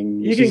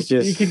amazing. You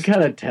can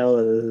kind of tell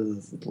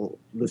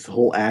this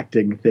whole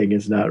acting thing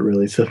is not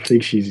really something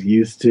she's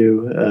used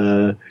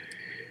to.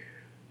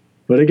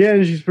 But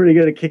again, she's pretty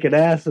good at kicking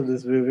ass in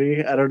this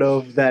movie. I don't know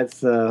if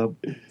that's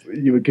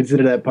you would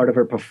consider that part of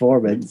her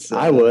performance.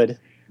 I would.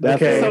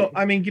 Okay, so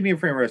I mean, give me a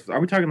frame of reference. Are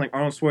we talking like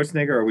Arnold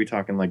Schwarzenegger, or are we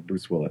talking like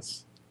Bruce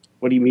Willis?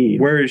 What do you mean?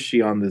 Where is she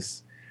on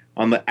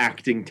the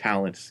acting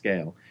talent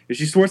scale? Is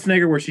she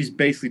Schwarzenegger, where she's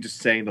basically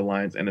just saying the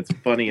lines and it's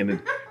funny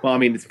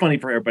it's funny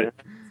for her, but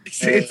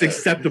it's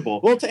acceptable.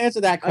 Well, to answer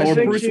that question,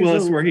 or Bruce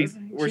Willis,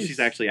 where she's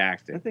actually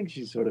acting. I think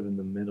she's sort of in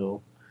the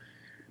middle.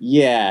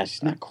 Yeah,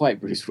 she's not quite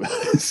Bruce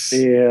Willis.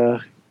 Yeah,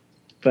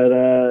 but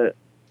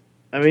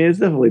I mean, it's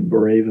definitely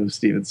brave of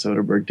Steven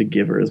Soderbergh to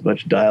give her as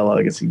much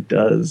dialogue as he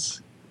does.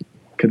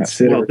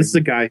 Well, this is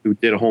a guy who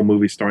did a whole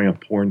movie starring a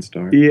porn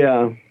star.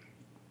 Yeah.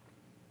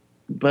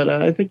 But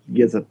I think he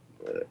gets a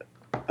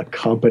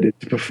competent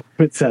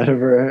performance out of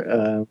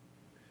her.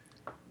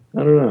 I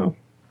don't know.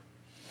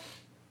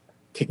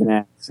 Kicking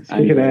ass.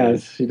 Kicking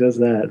ass. She does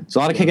that. There's a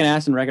lot of kicking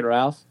ass in Wreck-It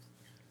Ralph.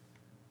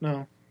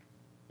 No.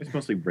 It's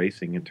mostly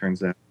racing, it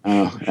turns out.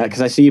 Oh,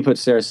 because I see you put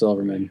Sarah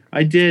Silverman.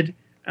 I did.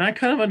 And I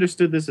kind of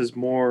understood this as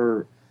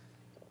more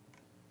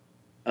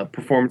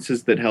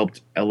performances that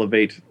helped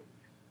elevate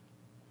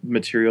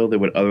material that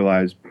would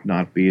otherwise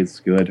not be as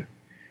good.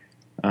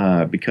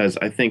 Because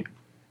I think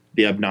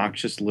the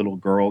obnoxious little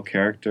girl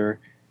character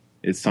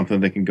is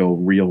something that can go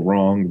real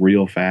wrong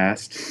real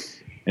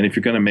fast. And if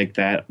you're going to make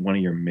that one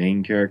of your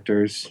main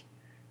characters,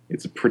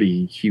 it's a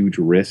pretty huge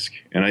risk.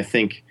 And I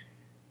think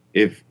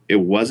if it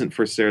wasn't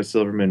for Sarah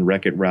Silverman,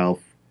 Wreck-It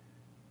Ralph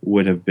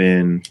would have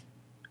been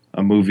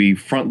a movie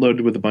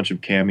front-loaded with a bunch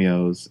of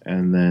cameos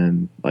and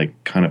then like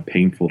kind of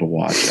painful to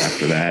watch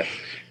after that.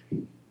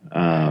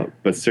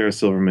 But Sarah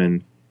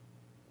Silverman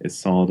is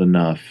solid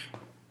enough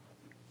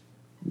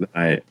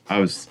that I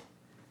was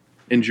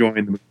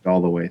enjoying the movie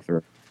all the way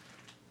through.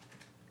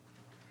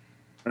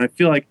 And I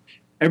feel like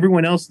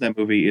everyone else in that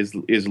movie is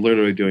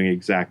literally doing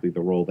exactly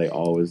the role they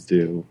always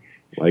do.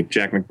 Like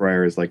Jack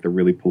McBrayer is like the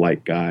really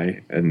polite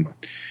guy, and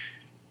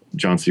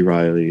John C.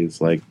 Reilly is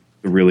like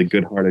the really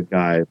good-hearted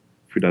guy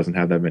who doesn't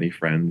have that many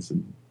friends,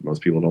 and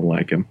most people don't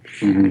like him.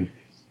 Mm-hmm.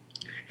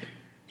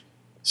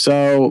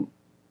 So,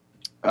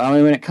 I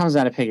mean, when it comes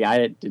down to picking,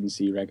 I didn't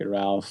see Wreck-It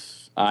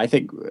Ralph. I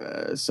think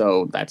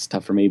so. That's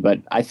tough for me, but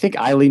I think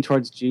I lean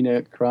towards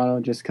Gina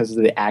Carano just because of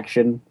the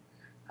action.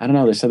 I don't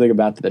know. There's something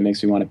about that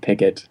makes me want to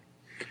pick it.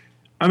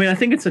 I mean, I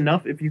think it's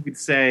enough if you could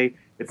say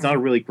it's not a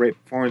really great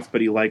performance,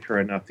 but you like her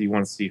enough that you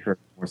want to see her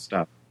more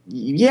stuff.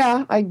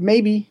 Yeah,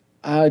 maybe.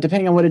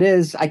 Depending on what it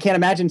is. I can't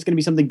imagine it's going to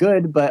be something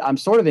good, but I'm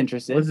sort of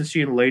interested. Wasn't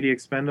she in Lady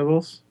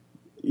Expendables?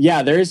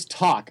 Yeah, there is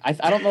talk. I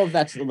don't know if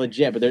that's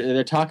legit, but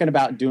they're talking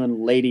about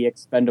doing Lady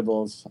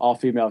Expendables,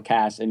 all-female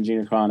cast, and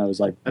Gina Carano is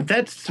like And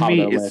that, to top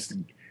me, of their is list.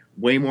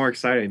 way more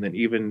exciting than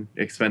even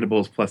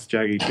Expendables plus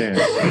Jackie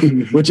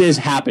Chan. Which is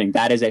happening.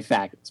 That is a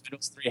fact.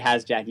 Expendables 3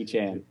 has Jackie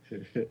Chan.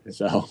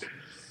 So,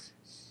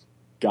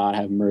 God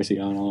have mercy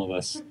on all of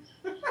us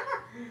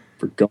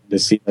for going to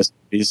see those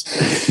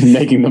movies,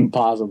 making them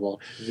possible.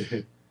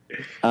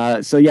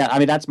 So, yeah, I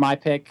mean, that's my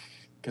pick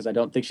because I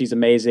don't think she's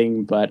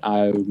amazing, but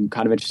I'm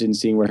kind of interested in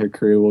seeing where her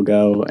career will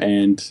go,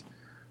 and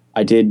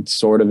I did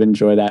sort of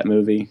enjoy that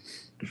movie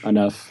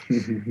enough.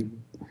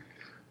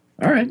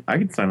 All right, I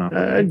can sign off.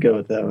 I'd go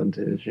with that one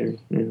too. Sure.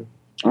 Yeah.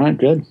 All right,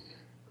 good.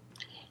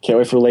 Can't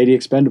wait for Lady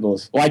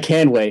Expendables. Well, I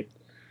can wait.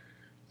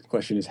 The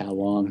question is how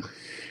long.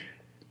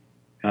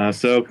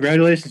 So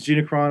congratulations,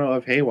 Gina Carano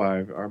of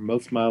Haywire, our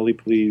most mildly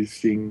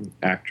pleasing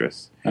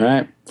actress. All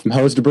right, from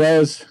hoes to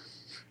bros.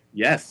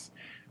 Yes.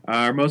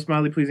 Our most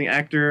mildly pleasing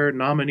actor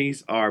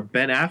nominees are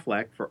Ben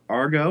Affleck for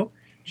Argo,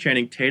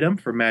 Channing Tatum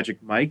for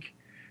Magic Mike,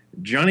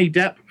 Johnny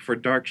Depp for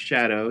Dark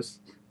Shadows,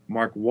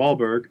 Mark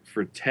Wahlberg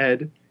for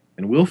Ted,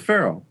 and Will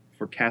Ferrell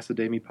for Casa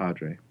de Mi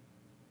Padre.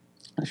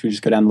 Should we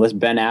just go down the list?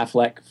 Ben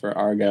Affleck for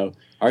Argo.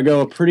 Argo,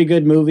 a pretty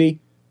good movie.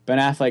 Ben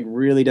Affleck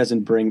really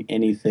doesn't bring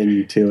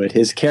anything to it.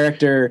 His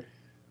character,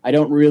 I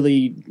don't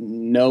really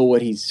know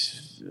what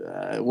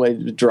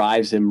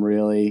drives him,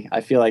 really.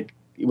 I feel like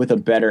with a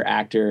better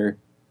actor,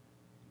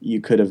 you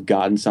could have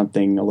gotten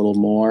something a little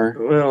more.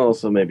 Well,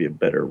 also maybe a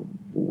better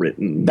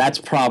written. That's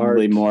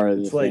probably art. more of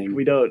the It's thing. like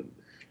we don't.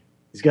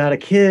 He's got a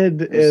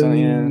kid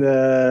and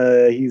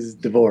he's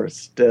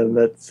divorced, and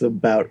that's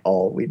about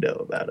all we know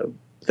about him.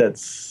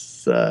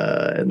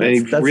 And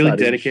he's really not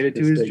dedicated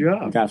to his interesting.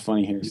 job. Got a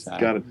funny He's hairstyle.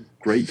 got a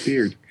great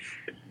beard.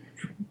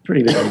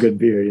 Pretty damn good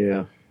beard,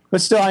 yeah. But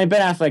still, I mean,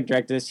 Ben Affleck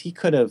directed this. He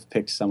could have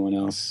picked someone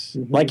else.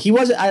 Mhm. Like, he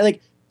wasn't.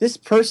 This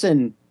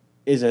person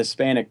is a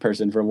Hispanic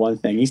person, for one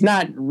thing. He's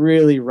not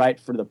really right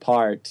for the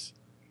part.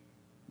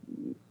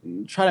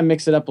 Try to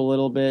mix it up a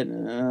little bit.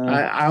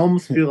 I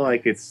almost feel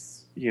like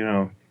it's,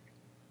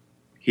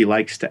 he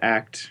likes to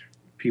act.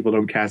 People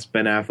don't cast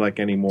Ben Affleck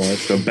anymore,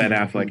 so Ben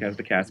Affleck has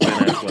to cast Ben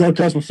Affleck.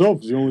 cast myself.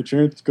 It's the only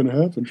chance it's going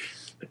to happen.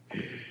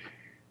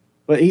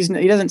 But he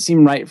doesn't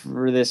seem right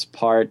for this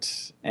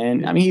part.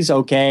 And, I mean, he's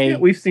okay. Yeah,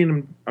 we've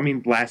seen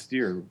him, last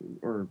year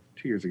or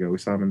 2 years ago, we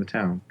saw him in The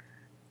Town.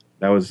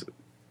 That was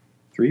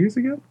 3 years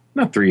ago?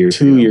 Not 3 years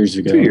 2 ago. years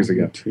ago. 2 years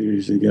ago. 2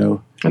 years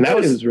ago. And that He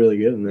was, was really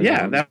good in that.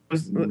 yeah, one. that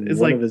was, it's one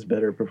like, of his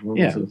better yeah,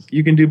 performances.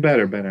 you can do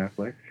better, Ben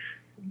Affleck.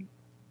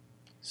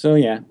 So,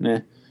 yeah. Nah.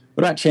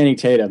 What about Channing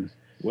Tatum?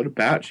 What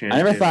about Channing I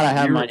never Tatum? thought I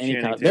had him You're on any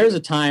Channing kind. Tatum. There was a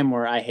time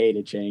where I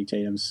hated Channing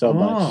Tatum so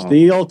much. Oh.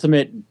 The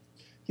ultimate.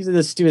 He's in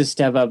the stupid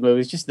Step Up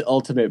movies. Just the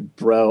ultimate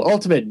bro,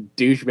 ultimate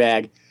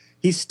douchebag.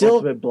 He's still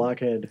Ultimate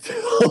blockhead.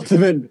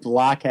 ultimate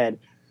blockhead.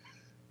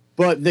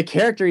 But the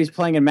character he's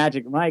playing in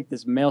Magic Mike,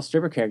 this male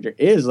stripper character,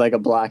 is like a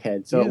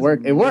blockhead. So He it is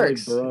works. It really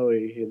works.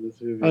 Broy in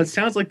this movie. Oh, it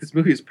sounds like this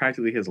movie is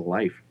practically his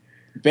life.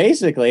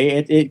 Basically,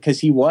 it because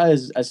he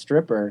was a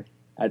stripper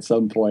at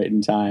some point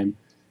in time,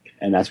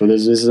 and that's what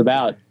this is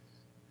about.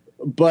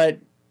 But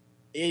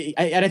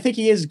I think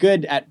he is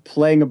good at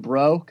playing a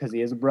bro because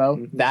he is a bro.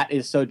 Mhm. That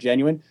is so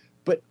genuine.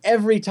 But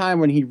every time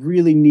when he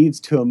really needs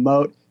to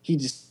emote, he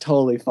just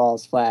totally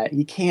falls flat.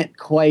 He can't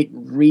quite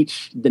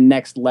reach the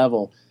next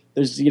level.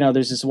 There's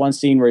this one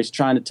scene where he's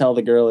trying to tell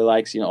the girl he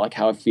likes, like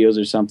how it feels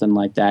or something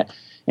like that.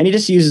 And he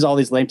just uses all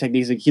these lame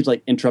techniques. He keeps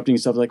like interrupting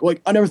himself, like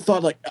I never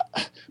thought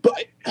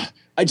but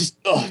I just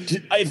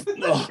I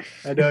know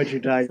what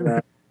you're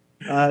talking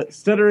about.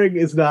 Stuttering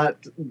is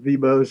not the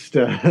most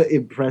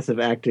impressive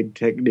acting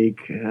technique.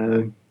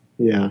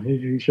 Yeah,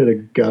 he should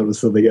have gone with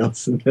something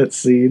else in that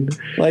scene.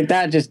 like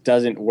that just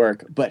doesn't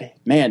work. But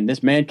man,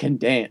 this man can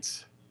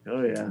dance.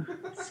 Oh yeah,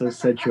 so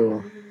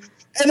sensual.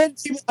 And then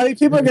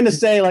people are gonna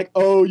say like,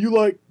 "Oh, you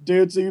like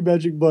dancing,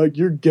 Magic Mike?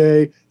 You're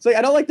gay." It's like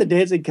I don't like the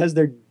dancing because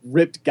they're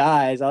ripped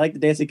guys. I like the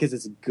dancing because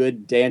it's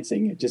good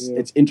dancing.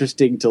 It's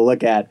interesting to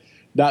look at,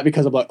 not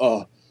because I'm like,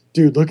 "Oh,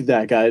 dude, look at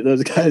that guy.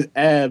 Those guys'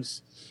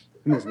 abs.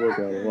 He must work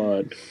out a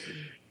lot."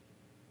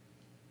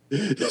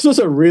 This was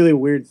a really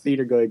weird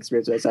theater going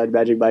experience outside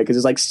Magic Mike because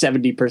it's like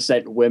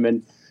 70%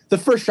 women. The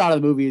first shot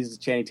of the movie is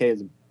Channing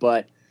Tatum's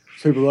butt.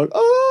 So people are like,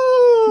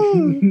 "Oh."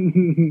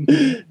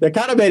 That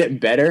kind of made it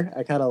better.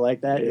 I kind of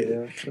like that.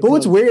 Yeah, But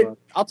what's weird? fun.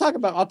 I'll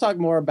talk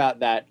more about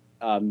that.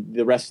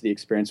 The rest of the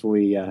experience when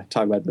we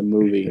talk about the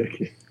movie.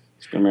 Okay.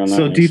 It's gonna be real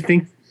So nice. do you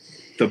think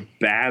the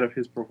bad of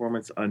his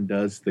performance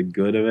undoes the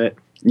good of it?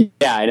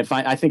 Yeah, and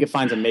I think it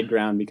finds a mid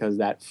ground because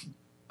that.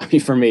 I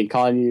mean, for me,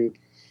 Colin,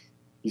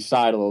 you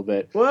sighed a little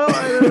bit. Well,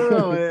 I don't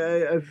know.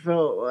 I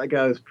felt like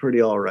I was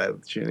pretty all right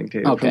with Channing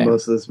Tatum Okay. for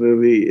most of this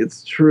movie.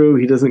 It's true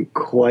he doesn't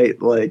quite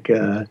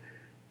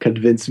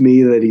convince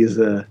me that he's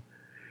a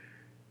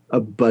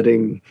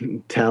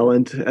budding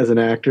talent as an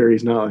actor.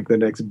 He's not like the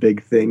next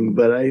big thing,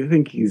 but I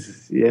think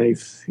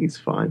he's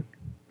fine.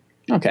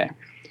 Okay.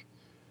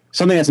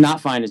 Something that's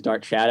not fine is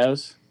Dark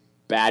Shadows.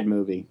 Bad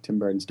movie, Tim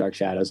Burton's Dark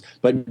Shadows.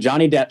 But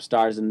Johnny Depp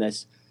stars in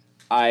this.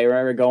 I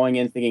remember going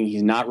in thinking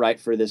he's not right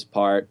for this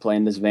part,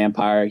 playing this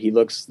vampire. He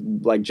looks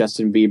like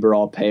Justin Bieber,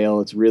 all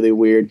pale. It's really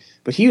weird.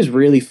 But he was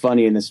really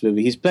funny in this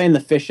movie. He's playing the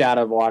fish out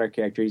of water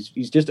character.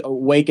 He's just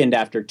awakened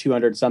after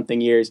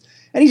 200-something years,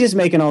 and he's just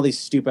making all these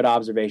stupid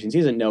observations. He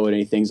doesn't know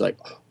anything. He's like,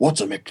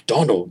 what's a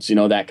McDonald's? You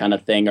know, that kind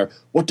of thing. Or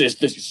what is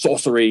this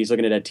sorcery? He's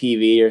looking at a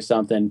TV or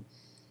something.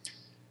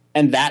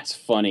 And that's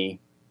funny.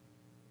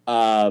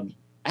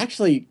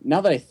 Actually,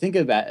 now that I think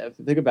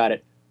about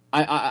it,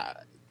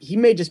 he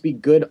may just be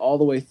good all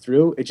the way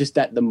through. It's just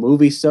that the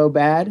movie's so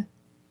bad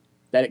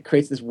that it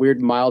creates this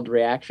weird mild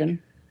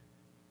reaction.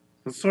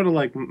 It's sort of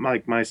like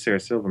my Sarah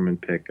Silverman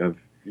pick of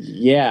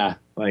Yeah.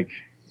 like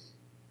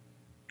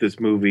this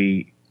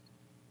movie.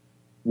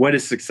 What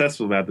is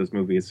successful about this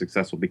movie is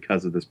successful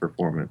because of this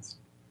performance.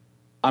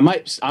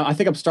 I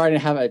think I'm starting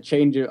to have a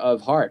change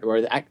of heart,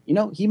 where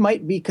he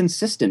might be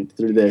consistent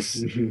through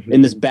this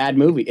in this bad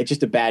movie. It's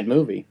just a bad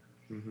movie.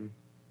 Mm-hmm.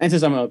 And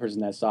since I'm another person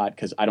that saw it,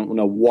 because I don't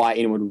know why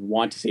anyone would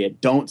want to see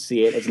it, don't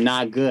see it. It's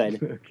not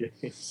good.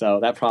 Okay. So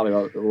that probably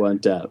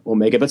won't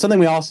make it. But something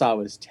we all saw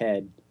was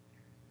Ted.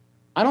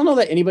 I don't know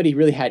that anybody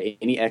really had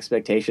any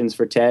expectations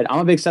for Ted. I'm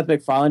a big Seth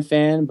MacFarlane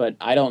fan, but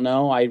I don't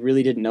know. I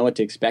really didn't know what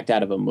to expect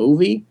out of a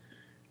movie.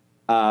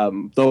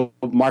 Though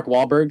Mark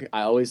Wahlberg,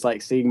 I always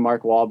like seeing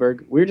Mark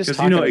Wahlberg. We were just Because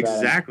talking you know about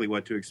exactly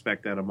what to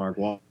expect out of Mark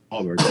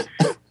Wahlberg.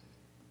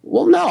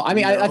 Well, no. I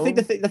mean, I No. think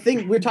the thing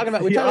we were talking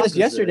about. We The talked about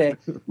this opposite. yesterday.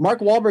 Mark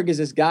Wahlberg is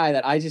this guy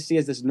that I just see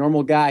as this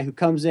normal guy who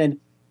comes in,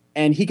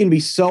 and he can be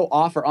so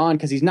off or on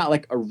because he's not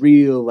like a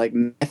real like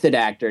method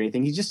actor or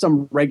anything. He's just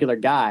some regular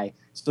guy.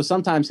 So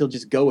sometimes he'll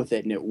just go with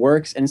it and it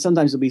works, and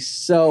sometimes he'll be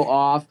so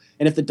off.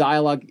 And if the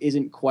dialogue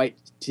isn't quite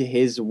to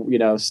his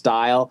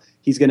style,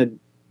 he's gonna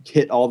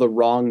hit all the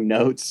wrong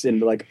notes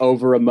and like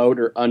over emote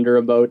or under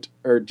emote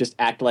or just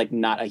act like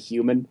not a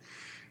human.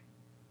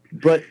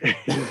 But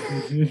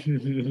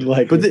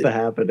Like, But what's the-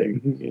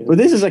 happening? Yeah. But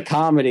this is a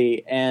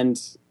comedy, and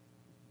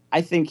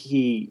I think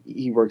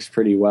he works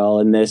pretty well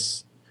in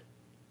this.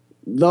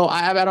 Though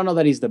I don't know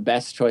that he's the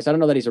best choice. I don't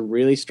know that he's a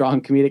really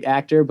strong comedic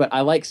actor, but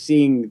I like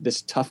seeing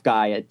this tough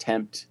guy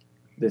attempt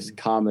this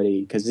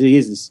comedy because he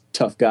is this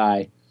tough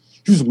guy.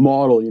 He's a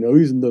model,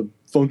 he's in the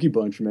Funky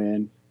Bunch,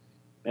 man.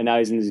 And now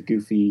he's in this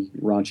goofy,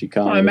 raunchy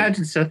comedy. Well, I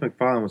imagine Seth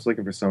MacFarlane was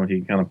looking for someone he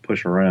can kind of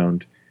push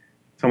around.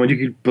 Someone you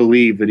could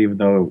believe that even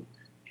though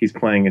he's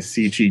playing a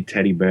CG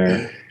teddy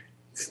bear,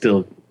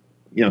 still,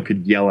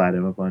 could yell at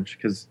him a bunch.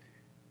 Because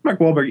Mark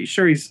Wahlberg,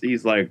 sure,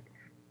 he's like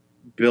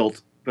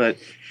built, but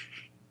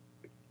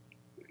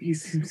he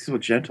seems so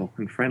gentle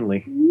and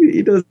friendly.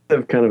 He does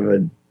have kind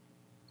of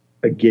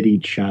a giddy,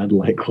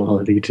 childlike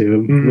quality to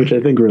him, Mhm. which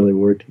I think really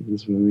worked in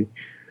this movie.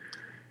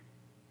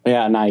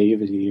 Yeah,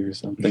 naivety or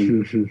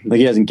something. Like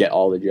he doesn't get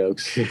all the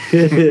jokes.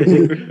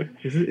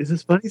 Is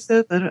this funny,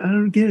 Seth? I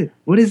don't get it.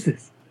 What is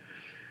this?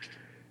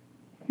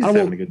 He's I will-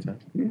 having a good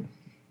time.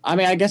 I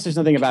mean, I guess there's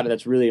nothing about it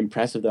that's really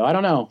impressive, though. I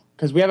don't know,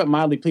 because we have it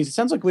mildly pleased. It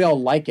sounds like we all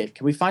like it.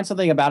 Can we find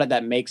something about it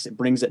that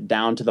brings it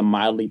down to the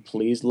mildly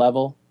pleased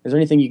level? Is there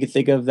anything you could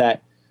think of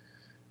that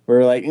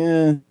we're like,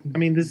 eh? I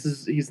mean,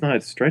 he's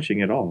not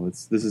stretching at all.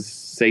 This is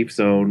safe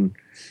zone.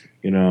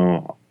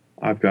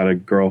 I've got a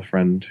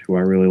girlfriend who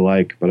I really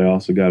like, but I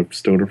also got a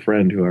stoner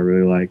friend who I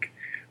really like.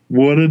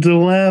 What a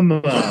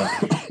dilemma!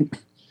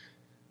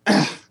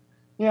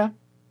 Yeah.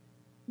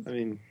 I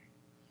mean,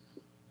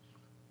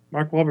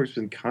 Mark Wahlberg's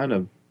been kind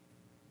of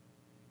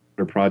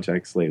for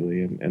projects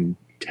lately, and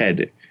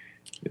Ted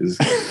is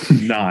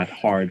not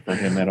hard for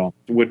him at all.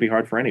 It would be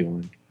hard for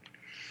anyone.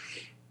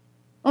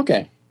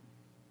 Okay. It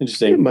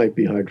Interesting. might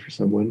be hard for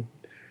someone.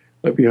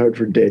 Might be hard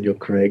for Daniel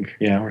Craig.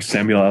 Yeah, or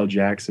Samuel L.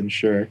 Jackson,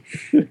 sure.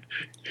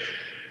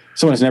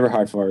 Someone that's never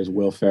hard for is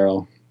Will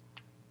Ferrell.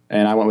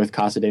 And I went with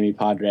Casa de Mi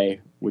Padre,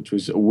 which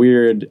was a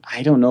weird,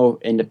 I don't know,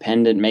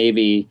 independent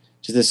maybe,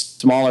 just a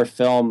smaller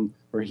film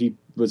where he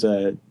was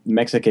a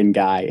Mexican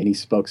guy and he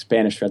spoke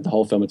Spanish throughout the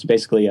whole film. It's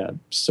basically a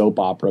soap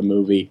opera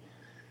movie.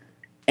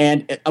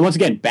 And once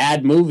again,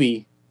 bad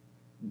movie,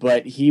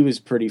 but he was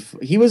pretty,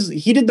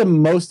 he did the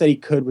most that he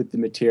could with the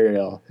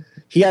material.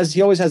 He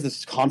always has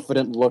this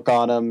confident look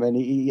on him, and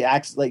he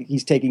acts like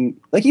he's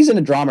in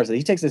a drama, so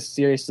he takes this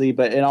seriously,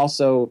 but it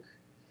also,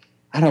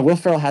 I don't know, Will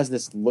Ferrell has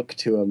this look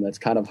to him that's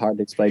kind of hard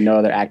to explain. No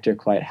other actor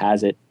quite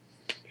has it,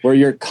 where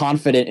you're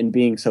confident in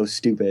being so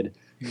stupid.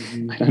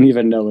 I don't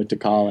even know what to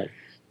call it.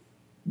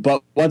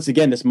 But once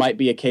again, this might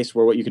be a case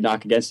where what you could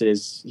knock against it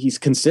is he's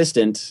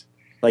consistent.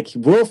 Like,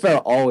 Will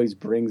Ferrell always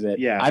brings it.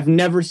 Yeah. I've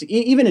never seen,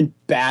 even in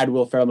bad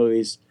Will Ferrell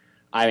movies,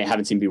 I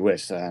haven't seen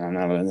Bewitched, so I don't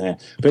know.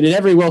 But in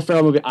every Will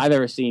Ferrell movie I've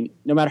ever seen,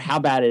 no matter how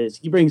bad it is,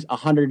 he brings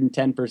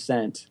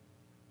 110%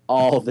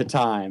 all the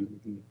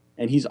time.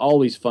 And he's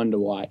always fun to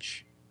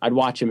watch. I'd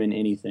watch him in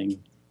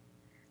anything.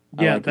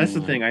 Yeah, that's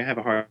the thing. I have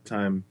a hard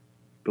time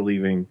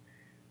believing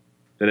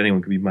that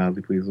anyone could be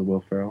mildly pleased with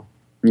Will Ferrell.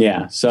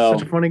 Yeah, so...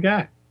 Such a funny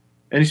guy.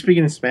 And he's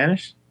speaking in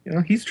Spanish. You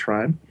know, he's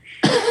trying.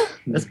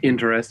 That's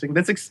interesting.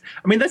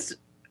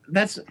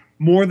 That's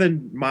more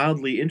than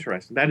mildly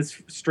interesting. That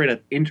is straight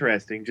up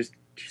interesting, just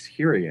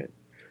hearing it.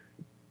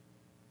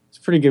 It's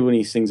pretty good when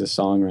he sings a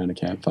song around a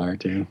campfire,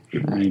 too.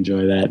 I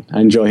enjoy that.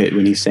 I enjoy it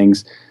when he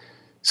sings.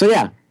 So,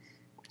 yeah.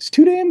 It's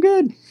too damn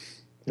good.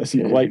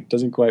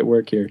 Doesn't quite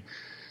work here.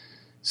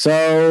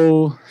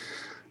 So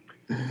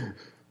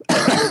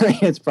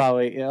it's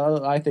probably,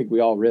 I think we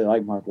all really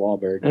like Mark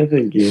Wahlberg. I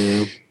think,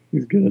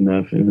 he's good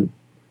enough in it.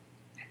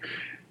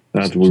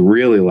 Not that we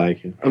really like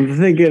him. I'm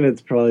thinking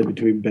it's probably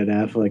between Ben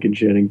Affleck and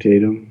Channing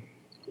Tatum.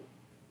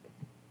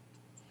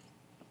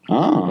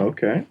 Oh.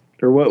 Okay.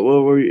 Or what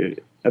were you?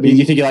 I Do mean,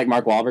 you think you like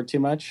Mark Wahlberg too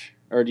much?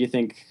 Or do you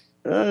think...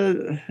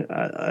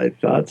 I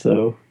thought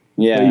so.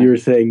 Yeah. You were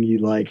saying you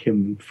like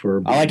him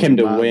for... I like him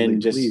to mildly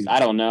win, pleased. I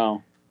don't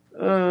know.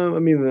 I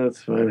mean,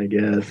 that's fine, I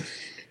guess.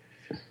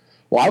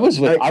 Well,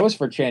 I was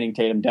for Channing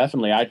Tatum,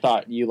 definitely. I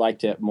thought you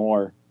liked it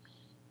more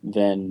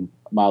than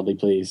Mildly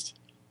Pleased.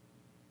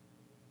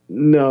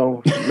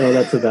 No,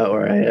 that's about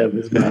where I am,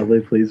 is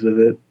mildly pleased with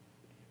it.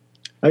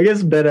 I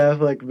guess Ben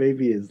Affleck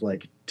maybe is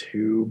like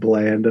too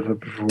bland of a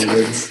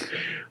performance.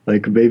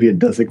 Like maybe it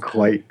doesn't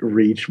quite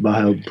reach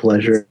mild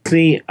pleasure.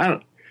 See, I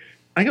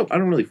don't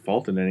really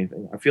fault in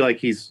anything. I feel like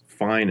he's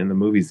fine and the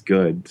movie's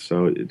good,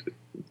 so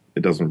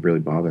it doesn't really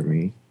bother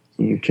me.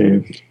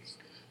 Okay.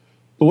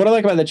 But what I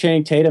like about the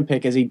Channing Tatum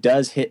pick is he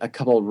does hit a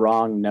couple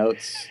wrong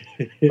notes,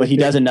 but he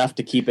does enough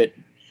to keep it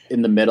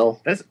in the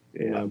middle.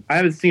 Yeah. I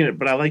haven't seen it,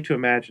 but I like to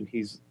imagine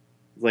he's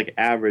like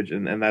average,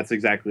 and that's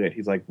exactly it.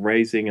 He's like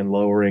raising and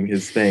lowering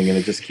his thing, and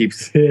it just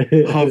keeps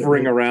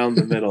hovering around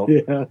the middle.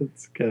 Yeah,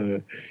 it's kind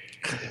of...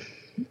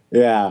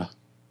 Yeah.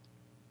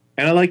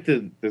 And I like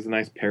there's a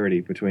nice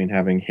parody between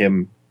having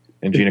him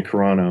and Gina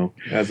Carano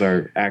as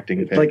our acting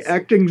It's picks. like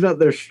acting's not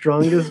their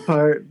strongest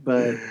part,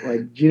 but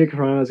like Gina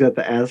Carano's got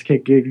the ass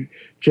kicking,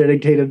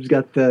 Channing Tatum's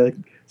got the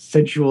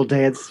sensual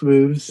dance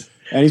moves,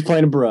 And he's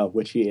playing a bro,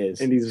 which he is.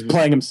 and he's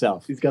Playing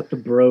himself. He's got the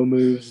bro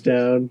moves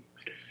down.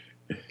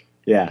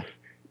 Yeah.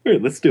 All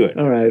right, let's do it.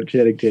 All right,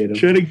 Channing Tatum.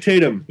 Channing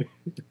Tatum,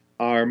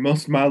 our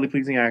most mildly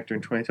pleasing actor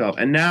in 2012.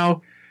 And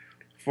now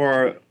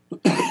for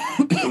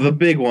the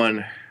big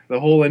one, the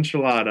whole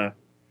enchilada,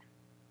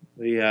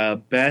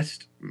 the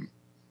best,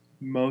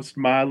 most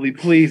mildly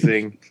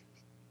pleasing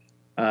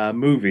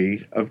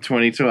movie of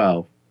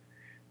 2012.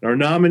 Our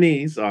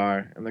nominees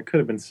are, and there could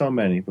have been so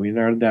many, but we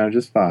narrowed it down to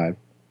just 5.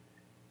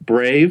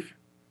 Brave,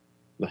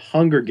 The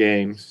Hunger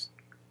Games,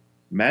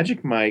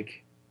 Magic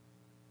Mike,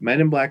 Men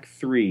in Black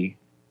 3,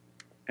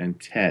 and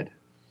Ted.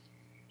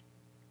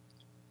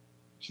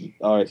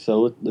 All right,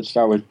 so let's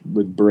start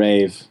with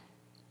Brave.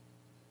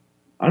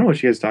 I don't know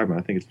what you guys are talking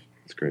about. I think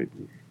it's great.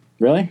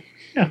 Really?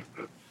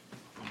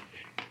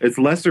 It's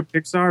lesser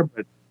Pixar,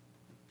 but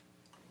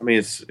I mean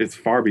it's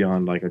far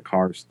beyond like a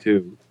Cars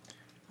 2.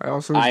 I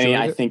also I enjoyed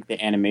mean, I it. think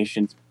the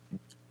animation's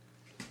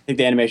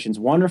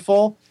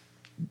wonderful,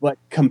 but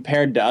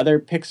compared to other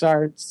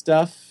Pixar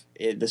stuff,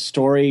 the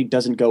story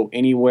doesn't go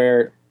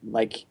anywhere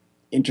like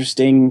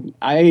interesting.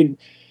 I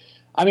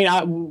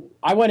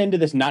went into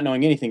this not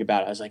knowing anything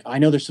about it. I was like, I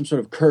know there's some sort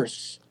of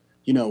curse.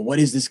 You know, what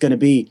is this going to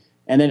be?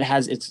 And then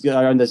it's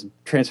on this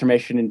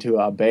transformation into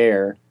a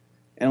bear.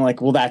 And I'm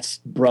like, well, that's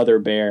Brother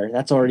Bear.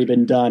 That's already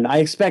been done. I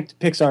expect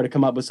Pixar to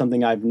come up with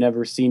something I've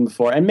never seen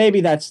before. And maybe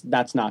that's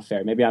not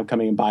fair. Maybe I'm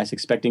coming in biased,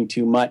 expecting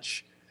too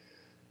much.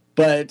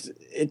 But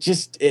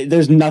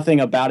there's nothing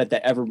about it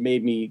that ever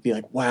made me be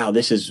like, wow,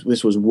 this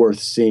was worth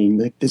seeing.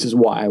 Like, this is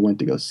why I went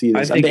to go see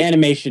this. I think The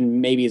animation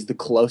maybe is the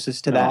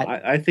closest to that.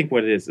 I think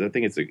what it is, I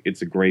think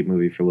it's a great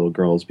movie for little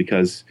girls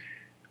because,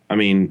 I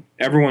mean,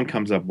 everyone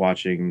comes up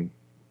watching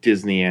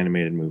Disney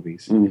animated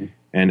movies. Mm.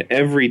 And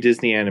every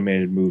Disney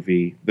animated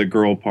movie, the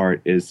girl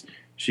part is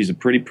she's a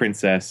pretty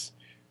princess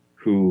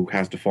who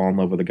has to fall in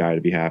love with a guy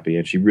to be happy,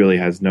 and she really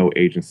has no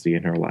agency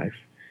in her life.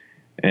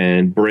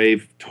 And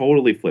Brave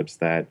totally flips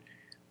that.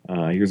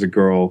 Here's a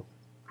girl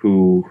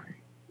who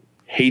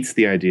hates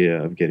the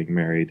idea of getting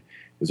married,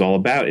 is all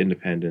about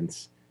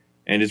independence,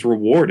 and is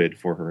rewarded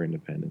for her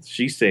independence.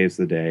 She saves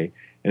the day,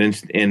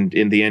 and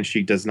in the end,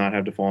 she does not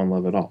have to fall in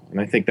love at all.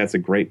 And I think that's a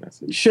great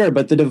message. Sure,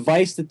 but the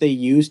device that they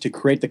use to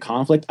create the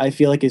conflict, I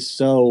feel like is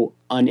so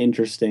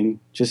uninteresting.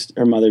 Just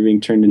her mother being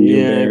turned into a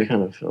Yeah, bear. I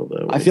kind of felt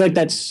that way. I feel like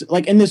that's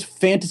like in this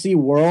fantasy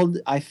world.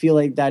 I feel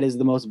like that is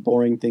the most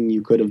boring thing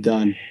you could have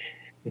done.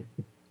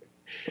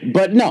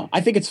 But no,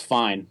 I think it's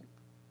fine.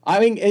 I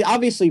mean,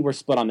 obviously we're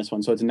split on this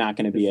one, so it's not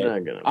going to be It's it.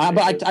 not gonna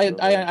But be I it,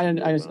 so I let's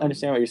move on.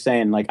 understand what you're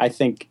saying. Like, I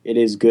think it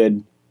is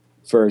good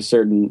for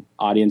certain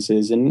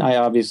audiences, and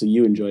obviously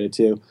you enjoyed it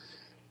too.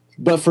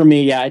 But for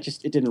me, yeah, it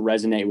didn't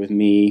resonate with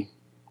me.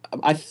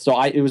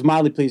 It was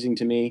mildly pleasing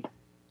to me,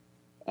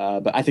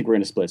 but I think we're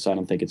going to split, so I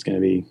don't think it's going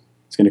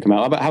to come out.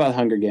 How about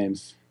Hunger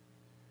Games?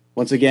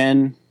 Once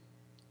again,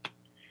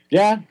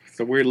 yeah, It's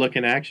a weird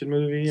looking action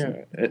movie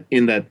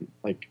in that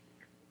like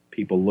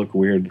people look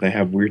weird. They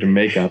have weird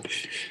makeup.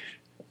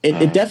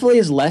 it definitely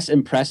is less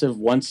impressive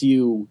once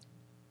you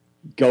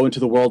go into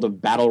the world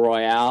of Battle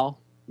Royale,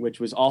 which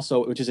is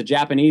a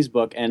Japanese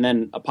book and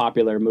then a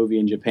popular movie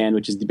in Japan,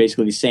 which is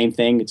basically the same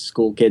thing. It's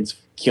school kids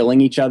killing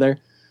each other,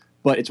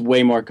 but it's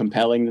way more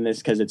compelling than this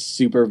because it's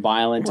super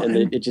violent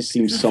and it just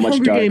seems so much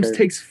Hunger darker. Games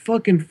takes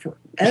fucking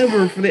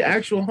forever for the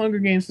actual Hunger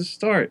Games to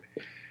start.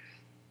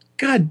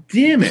 God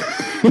damn it!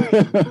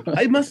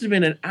 It must have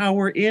been an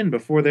hour in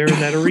before they were in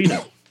that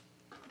arena.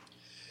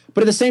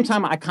 But at the same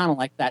time, I kind of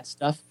like that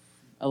stuff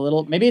a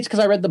little. Maybe it's because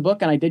I read the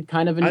book and I did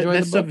kind of enjoy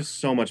That the stuff book. is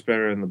so much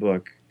better in the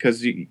book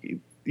because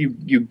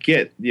you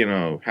get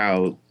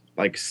how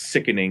like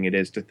sickening it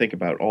is to think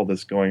about all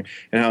this going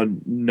and how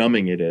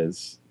numbing it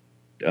is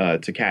to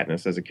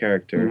Katniss as a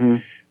character.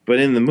 Mhm. But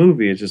in the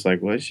movie, it's just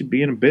like, why is she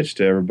being a bitch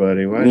to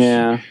everybody? Why is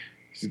Yeah.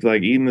 she's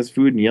like eating this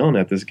food and yelling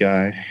at this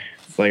guy?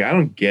 It's like, I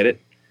don't get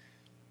it.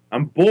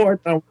 I'm bored.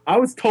 I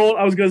was told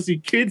I was going to see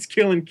kids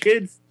killing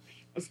kids.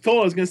 I was told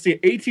I was going to see an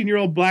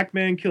 18-year-old black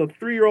man kill a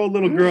 3-year-old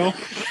little girl.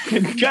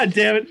 And God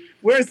damn it,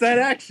 where's that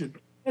action?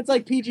 It's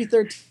like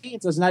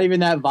PG-13, so it's not even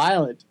that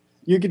violent.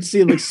 You can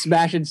see like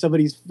smashing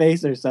somebody's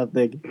face or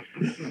something.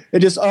 It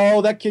just,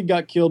 that kid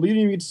got killed, but you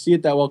didn't even get to see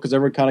it that well because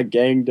everyone kind of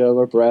ganged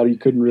up around. You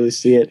couldn't really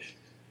see it.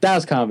 That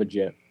was kind of a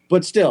jip.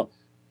 But still,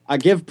 I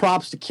give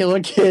props to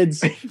killing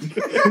kids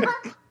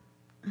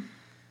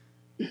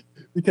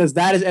because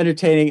that is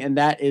entertaining and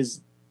that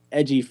is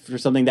edgy for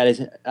something that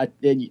is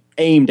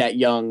aimed at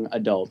young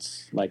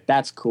adults. Like,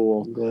 that's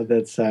cool. I'm glad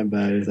that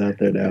soundbite is out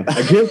there now.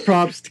 I give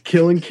props to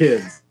killing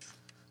kids.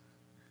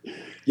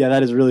 Yeah,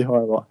 that is really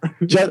horrible.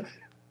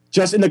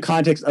 Just in the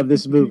context of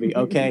this movie,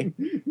 okay?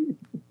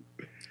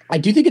 I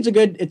do think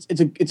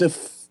it's a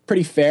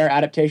pretty fair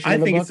adaptation I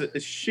of the think book. it's a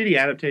shitty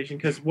adaptation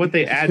because what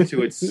they add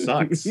to it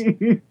sucks.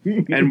 And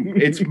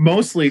it's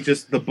mostly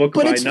just the book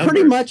But by it's numbers.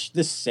 pretty much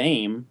the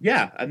same.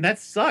 Yeah, and that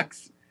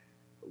sucks.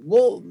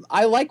 Well,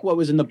 I like what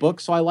was in the book,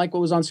 so I like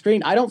what was on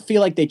screen. I don't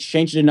feel like they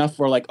changed it enough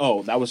for like,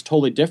 oh, that was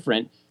totally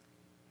different.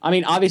 I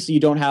mean, obviously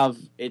you don't have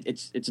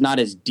it's not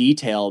as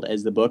detailed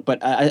as the book, but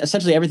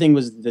essentially everything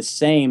was the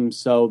same.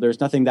 So there's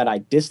nothing that I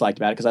disliked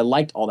about it because I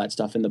liked all that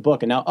stuff in the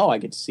book, and now I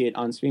get to see it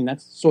on screen.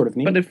 That's sort of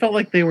neat. But it felt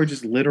like they were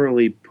just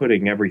literally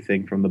putting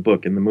everything from the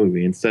book in the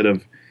movie instead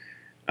of,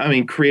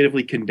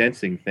 creatively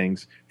condensing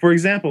things. For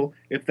example,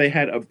 if they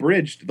had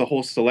abridged the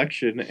whole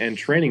selection and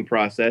training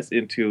process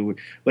into,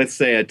 let's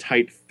say, a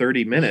tight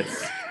 30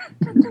 minutes,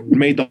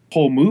 made the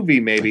whole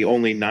movie maybe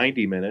only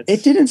 90 minutes.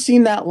 It didn't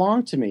seem that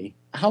long to me.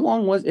 How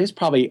long was it?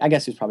 I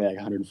guess it was probably like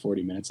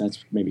 140 minutes.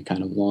 That's maybe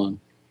kind of long.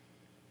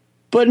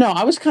 But no,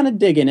 I was kind of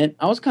digging it.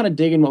 I was kind of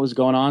digging what was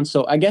going on.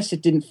 So I guess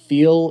it didn't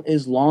feel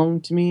as long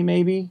to me,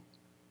 maybe.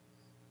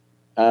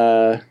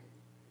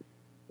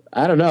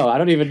 I don't know. I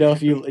don't even know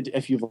if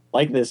you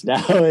like this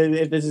now,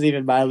 if this is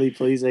even mildly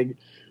pleasing.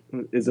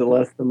 Is it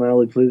less than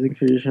mildly pleasing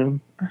for you,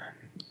 Sean?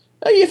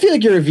 I feel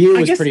like your review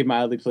I was guess- pretty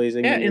mildly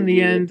pleasing. Yeah, in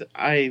the end,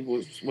 I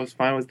was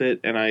fine with it,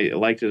 and I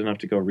liked it enough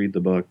to go read the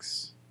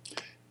books,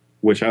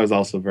 which I was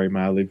also very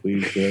mildly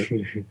pleased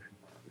with.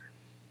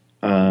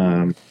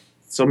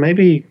 So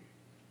maybe,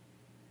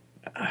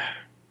 I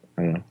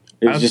don't know.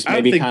 It I was don't- just I don't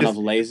maybe think kind this- of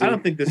lazy. I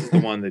don't think this is the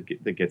one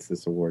that gets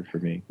this award for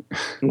me.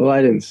 Well,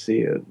 I didn't see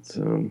it,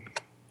 so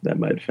that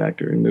might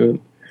factor into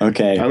it.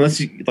 Okay.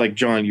 Unless, like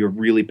John, you're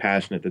really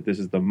passionate that this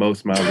is the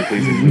most mildly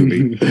pleasing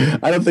movie.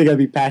 I don't think I'd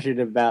be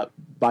passionate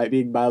by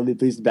being mildly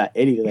pleased about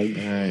anything.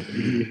 All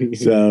right.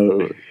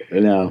 So,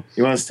 no.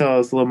 You want to tell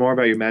us a little more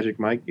about your Magic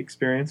Mike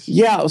experience?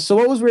 Yeah, so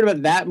what was weird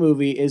about that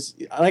movie is,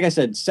 like I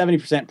said,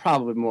 70%,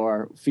 probably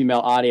more female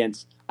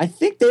audience. I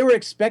think they were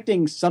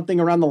expecting something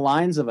around the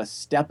lines of a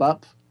Step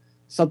Up,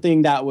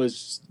 something that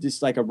was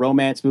just like a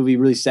romance movie,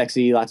 really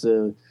sexy, lots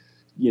of,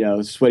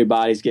 sweaty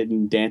bodies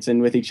dancing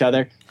with each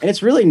other. And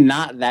it's really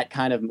not that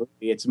kind of movie.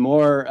 It's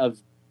more of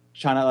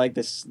trying to like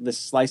this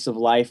slice of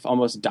life,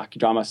 almost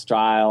docudrama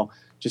style,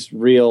 just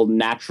real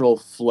natural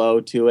flow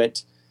to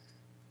it.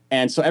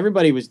 And so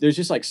there's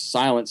just like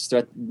silence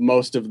throughout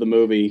most of the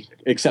movie,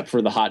 except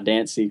for the hot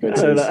dance I don't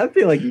sequences. know. I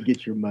feel like you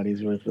get your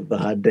money's worth with the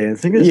hot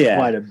dancing. There's Yeah.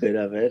 quite a bit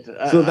of it.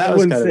 So that I was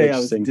wouldn't kind of say I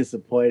was interesting.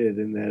 disappointed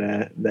in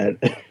that.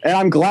 And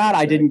I'm glad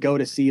I didn't go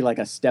to see like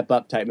a Step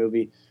Up type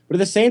movie. But at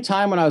the same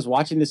time, when I was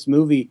watching this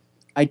movie,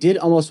 I did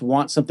almost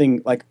want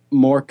something like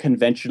more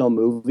conventional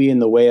movie in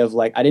the way of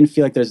like, I didn't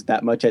feel like there's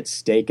that much at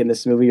stake in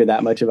this movie or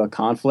that much of a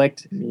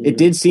conflict. It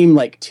did seem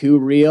like too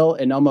real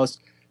and almost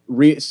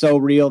so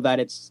real that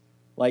it's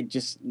like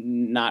just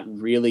not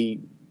really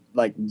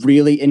like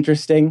really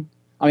interesting.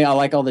 I mean, I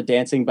like all the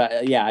dancing,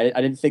 but yeah, I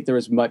didn't think there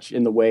was much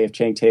in the way of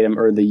Channing Tatum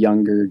or the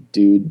younger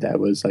dude that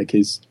was like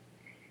his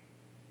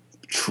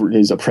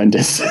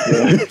apprentice,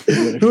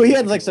 who he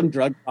had like some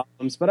drug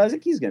problems, but I was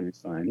like, he's gonna be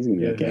fine. He's gonna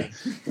be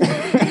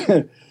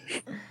okay.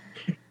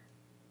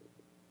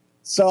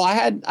 So I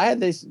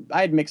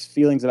had mixed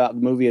feelings about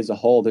the movie as a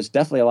whole. There's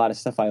definitely a lot of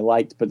stuff I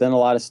liked, but then a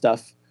lot of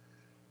stuff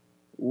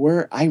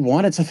where I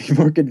wanted something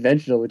more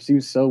conventional, which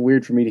seems so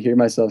weird for me to hear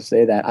myself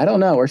say that. I don't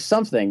know, or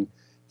something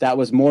that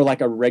was more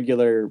like a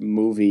regular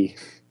movie.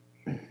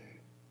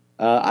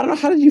 I don't know.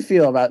 How did you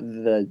feel about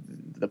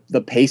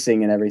the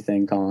pacing and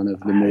everything, Colin, of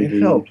the movie? I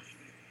felt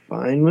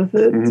fine with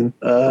it.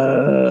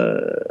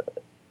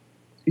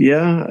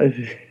 Yeah,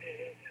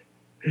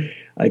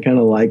 I kind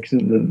of liked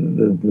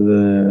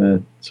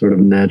the sort of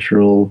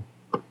natural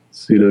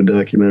pseudo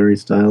documentary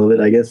style of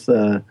it. I guess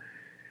the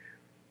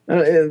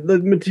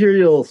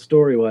material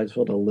story wise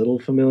felt a little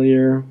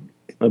familiar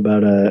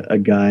about a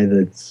guy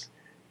that's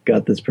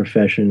got this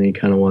profession and he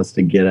kind of wants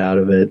to get out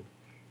of it.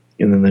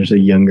 And then there's a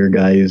younger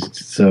guy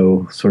who's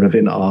so sort of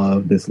in awe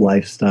of this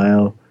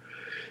lifestyle.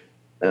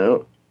 I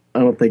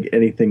don't think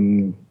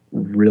anything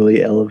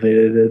really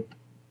elevated it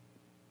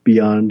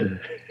beyond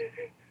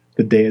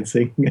the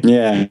dancing.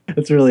 Yeah,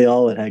 That's really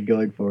all it had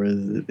going for it,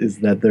 is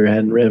that there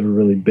hadn't ever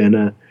really been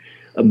a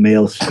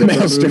male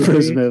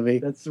strippers movie.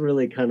 That's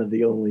really kind of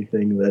the only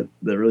thing that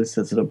really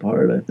sets it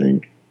apart, I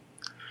think.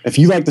 If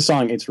you like the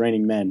song "It's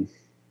Raining Men,"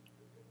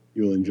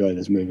 you will enjoy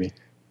this movie.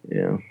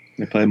 Yeah.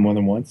 They played more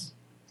than once.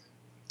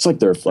 It's like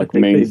their like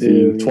think main they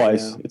theme do,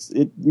 twice.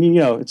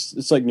 yeah.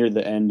 It's like near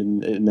the end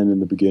and then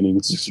in the beginning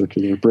it's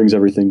circular. It brings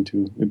everything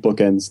to it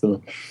bookends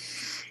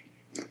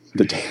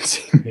the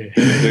dancing.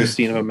 Is there a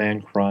scene of a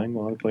man crying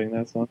while playing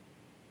that song?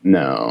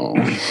 No.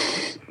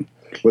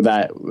 Would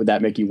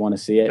that make you want to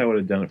see it? That would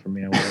have done it for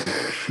me. I would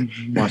have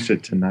watched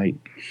it tonight.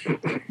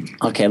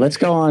 Okay, let's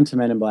go on to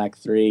Men in Black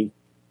 3.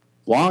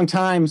 Long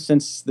time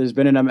since there's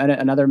been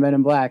another Men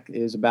in Black.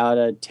 It was about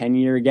a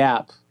 10-year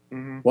gap.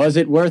 Mm-hmm. Was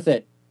it worth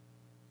it?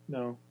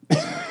 No.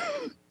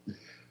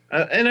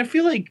 And I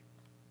feel like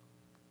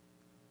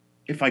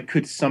if I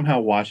could somehow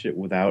watch it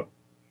without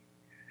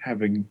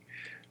having,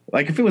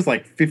 like, if it was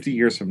like 50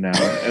 years from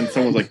now and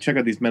someone was like, check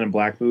out these Men in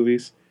Black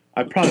movies,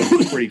 I'd probably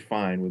be pretty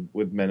fine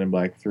with Men in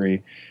Black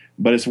 3.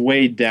 But it's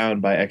weighed down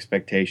by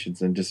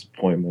expectations and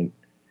disappointment.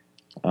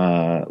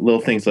 Little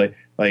things like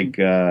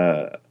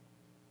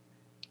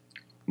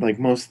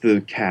most of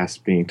the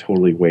cast being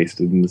totally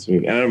wasted in this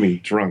movie. And I don't mean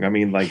drunk. I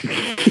mean like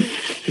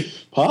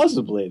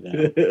Possibly,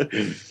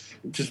 then.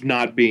 just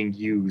not being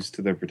used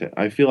to their potential.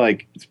 I feel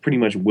like it's pretty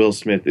much Will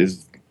Smith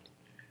is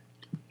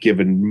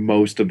given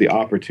most of the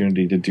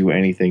opportunity to do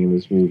anything in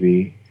this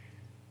movie.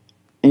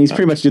 And he's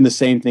pretty much doing the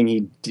same thing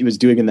he was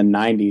doing in the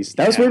 90s.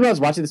 That was weird when I was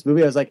watching this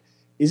movie. I was like,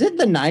 is it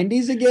the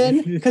 90s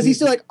again? Because he's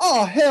still like,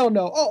 oh, hell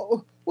no.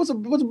 Oh, what's a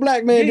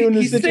black man doing in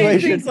this He's saying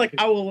situation? things like,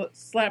 I will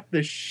slap the I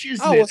will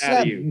shiznit out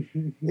slap- of you.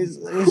 Is-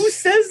 Who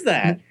says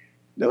that?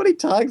 Nobody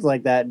talks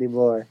like that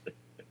anymore.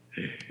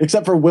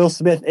 Except for Will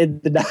Smith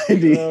in the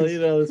 90s.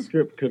 Well, the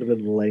script could have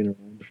been laying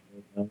around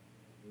for a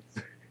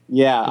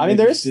Yeah, I mean,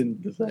 They there's just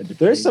didn't decide to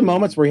there's change some it.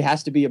 moments where he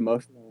has to be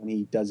emotional and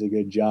he does a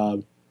good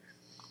job.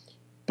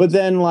 But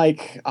then,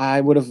 like,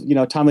 I would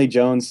have, Tom Lee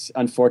Jones,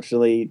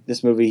 unfortunately,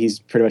 this movie, he's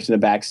pretty much in the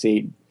back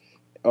seat.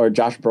 Or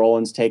Josh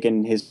Brolin's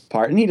taken his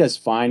part, and he does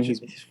fine.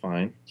 He's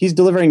fine. He's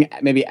delivering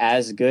maybe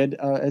as good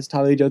as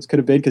Tommy Lee Jones could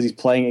have been because he's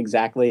playing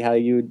exactly how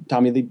you would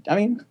Tommy Lee. I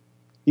mean,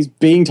 he's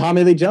being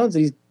Tommy Lee Jones,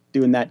 and he's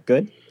doing that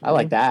good. I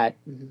like that.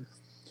 Mhm.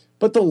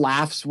 But the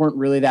laughs weren't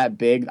really that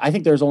big. I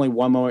think there's only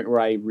one moment where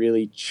I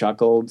really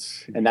chuckled,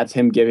 and that's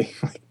him giving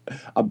like,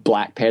 a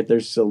Black Panther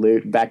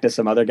salute back to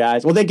some other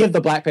guys. Well, they give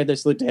the Black Panther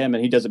salute to him,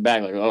 and he does it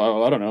back like,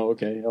 oh, I don't know.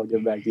 Okay, I'll give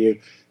it back to you.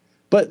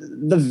 But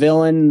the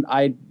villain,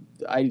 I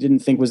didn't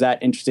think was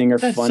that interesting or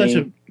That's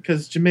funny.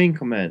 because Jermaine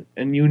Clement,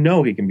 and you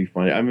know he can be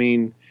funny. I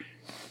mean,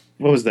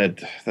 what was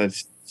that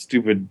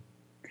stupid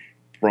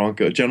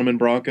Gentleman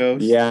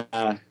Broncos? Yeah,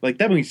 Like,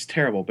 that movie's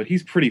terrible, but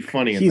he's pretty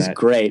funny in he's that.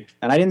 great.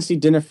 And I didn't see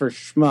Dinner for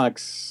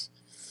Schmucks.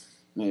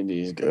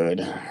 Maybe he's good.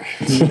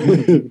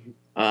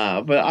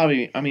 But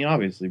I mean,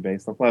 obviously,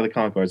 based on a lot of the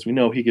comic cards, we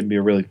know he can be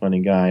a really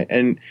funny guy,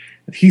 and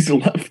he's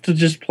left to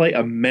just play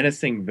a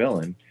menacing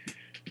villain.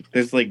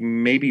 There's like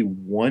maybe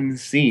one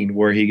scene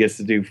where he gets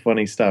to do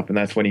funny stuff, and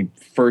that's when he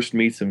first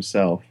meets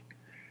himself.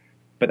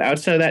 But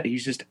outside of that,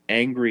 he's just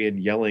angry and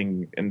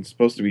yelling and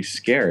supposed to be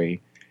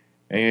scary.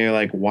 And you're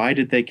like, why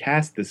did they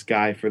cast this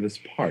guy for this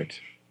part?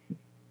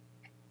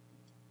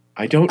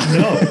 I don't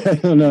know. I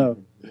don't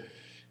know.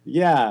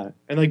 Yeah.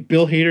 And like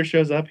Bill Hader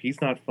shows up, he's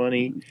not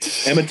funny.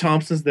 Emma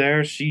Thompson's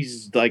there,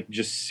 she's like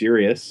just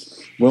serious.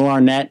 Will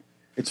Arnett.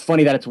 It's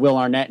funny that it's Will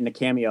Arnett in a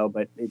cameo,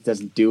 but it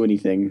doesn't do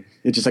anything.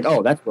 It's just like,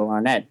 oh, that's Will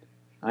Arnett.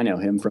 I know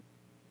him from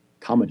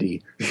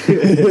comedy.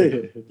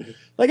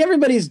 Like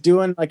everybody's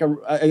doing like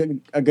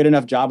a good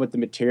enough job with the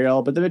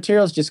material, but the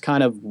material's just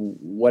kind of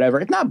whatever.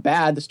 It's not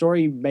bad. The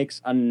story makes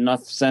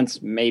enough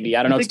sense. Maybe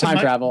I don't know. It's time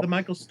travel. The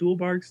Michael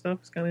Stuhlbarg stuff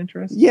is kind of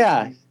interesting.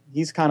 Yeah,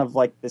 he's kind of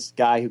like this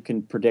guy who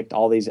can predict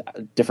all these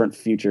different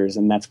futures,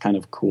 and that's kind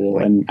of cool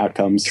and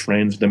outcomes.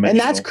 Transdimensional. And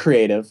that's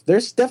creative.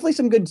 There's definitely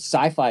some good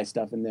sci-fi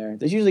stuff in there.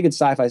 There's usually good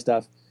sci-fi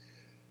stuff.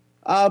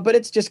 But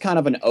it's just kind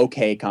of an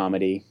okay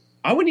comedy.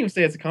 I wouldn't even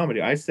say it's a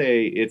comedy. I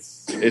say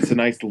it's a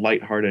nice,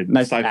 lighthearted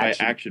Nice sci-fi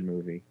action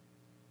movie.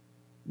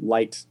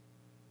 Light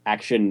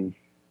action,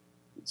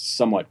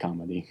 somewhat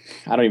comedy.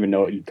 I don't even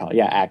know what you'd call it.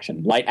 Yeah,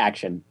 action. Light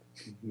action.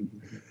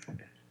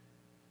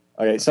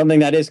 Okay, something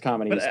that is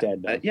comedy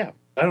instead. Yeah,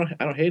 I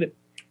don't hate it.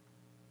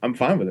 I'm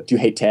fine with it. Do you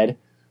hate Ted?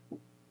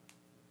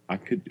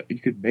 You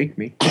could make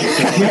me.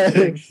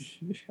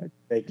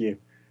 Thank you.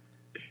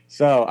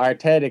 So, our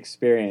TED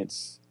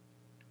experience.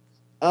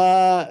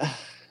 I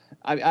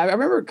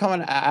remember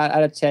coming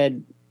out of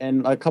TED,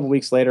 and a couple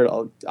weeks later,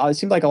 it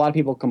seemed like a lot of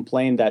people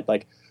complained that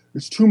like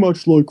it's too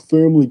much like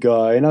Family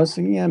Guy, and I was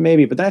thinking, yeah,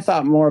 maybe. But then I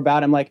thought more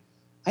about it. I'm like,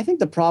 I think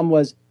the problem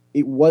was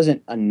it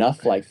wasn't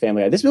enough like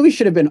Family Guy. This movie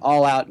should have been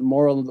all out,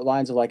 more along the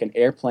lines of like an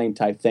Airplane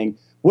type thing.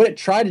 What it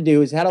tried to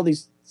do is it had all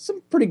these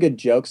some pretty good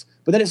jokes,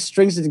 but then it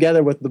strings it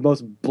together with the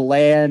most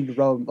bland,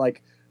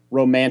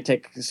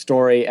 romantic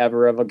story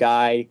ever of a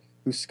guy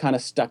who's kind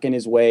of stuck in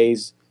his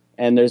ways,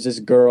 and there's this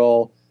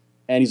girl,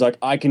 and he's like,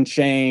 I can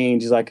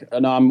change. He's like,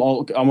 no, I'm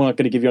not going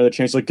to give you another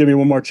chance. He's like, give me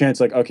one more chance.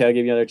 Like, okay, I'll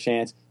give you another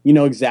chance. You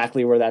know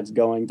exactly where that's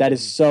going. That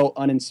is so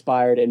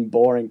uninspired and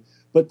boring,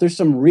 but there's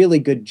some really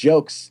good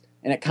jokes,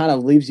 and it kind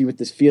of leaves you with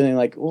this feeling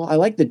like, well, I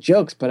like the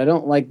jokes, but I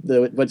don't like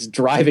what's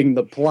driving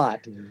the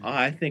plot.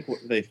 I think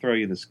they throw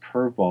you this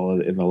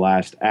curveball in the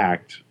last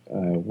act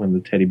when the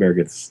teddy bear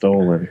gets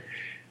stolen,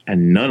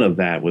 and none of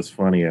that was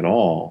funny at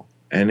all.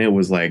 And it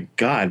was like,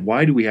 God,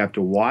 why do we have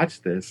to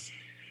watch this?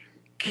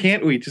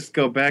 Can't we just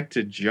go back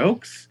to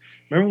jokes?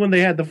 Remember when they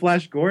had the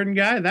Flash Gordon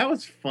guy? That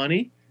was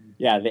funny.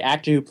 Yeah, the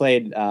actor who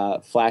played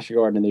Flash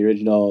Gordon in the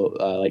original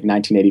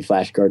 1980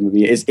 Flash Gordon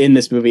movie is in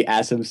this movie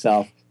as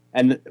himself.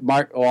 And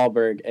Mark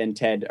Wahlberg and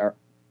Ted are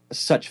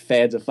such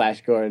fans of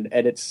Flash Gordon,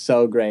 and it's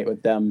so great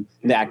with them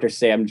and the actor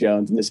Sam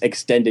Jones in this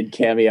extended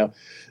cameo.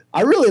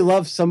 I really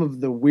love some of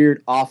the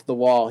weird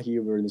off-the-wall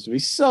humor in this movie.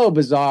 So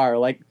bizarre,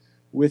 like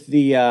with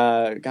the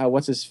God,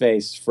 what's his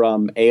face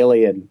from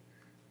Alien?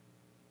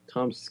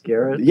 Tom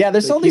Skerritt. Yeah,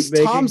 there's They all these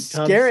keep Tom making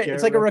Skerritt.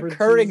 It's like a references.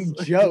 recurring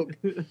joke.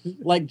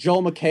 Like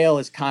Joel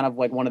McHale is kind of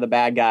like one of the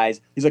bad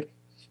guys. He's like,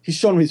 he's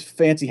showing him his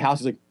fancy house.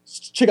 He's like,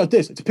 check out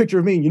this. It's a picture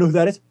of me. You know who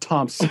that is?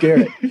 Tom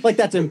Skerritt. Like,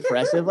 that's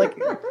impressive. Like,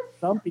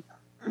 some people.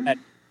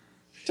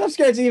 Tom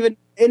Skerritt's even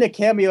in a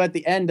cameo at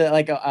the end at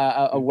like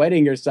a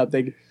wedding or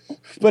something.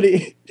 But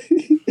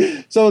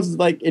someone's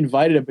like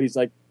invited him, but he's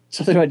like,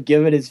 something about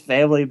giving his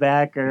family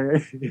back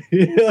or.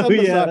 Oh,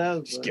 yeah. That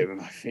was Just give him,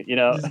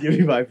 Just give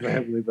me my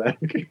family back.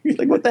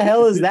 Like, what the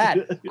hell is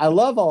that? I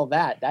love all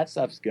that. That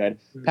stuff's good.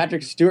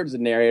 Patrick Stewart's the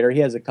narrator.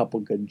 He has a couple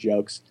good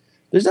jokes.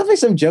 There's definitely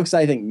some jokes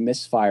I think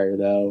misfire,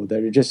 though.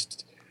 That are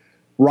just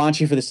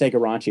raunchy for the sake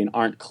of raunchy and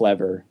aren't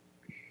clever.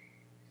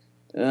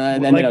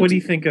 And then, What do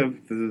you think of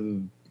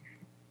the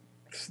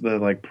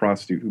like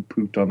prostitute who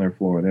pooped on their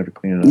floor and they had to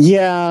clean it up?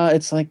 Yeah,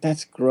 it's like,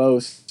 that's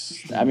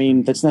gross. I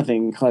mean, that's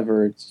nothing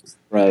clever. It's just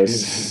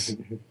gross.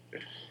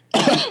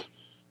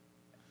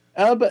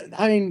 But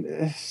I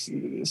mean,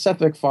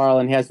 Seth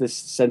MacFarlane has this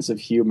sense of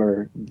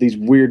humor, these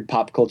weird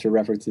pop culture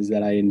references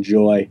that I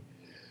enjoy.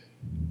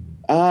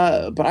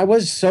 But I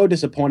was so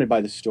disappointed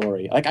by the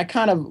story. Like, I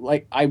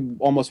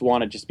almost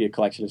want to just be a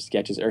collection of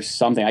sketches or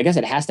something. I guess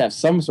it has to have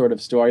some sort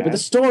of story, but the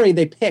story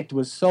they picked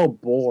was so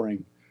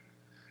boring.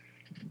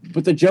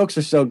 But the jokes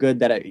are so good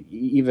that it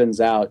evens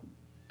out,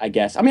 I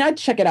guess. I mean, I'd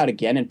check it out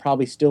again and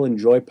probably still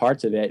enjoy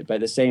parts of it, but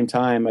at the same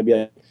time, I'd be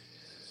like,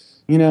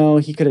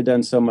 he could have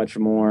done so much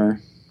more.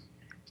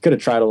 He could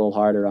have tried a little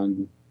harder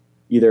on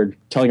either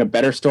telling a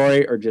better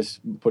story or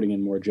just putting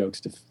in more jokes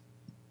to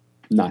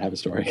not have a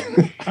story.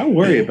 I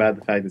worry about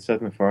the fact that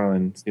Seth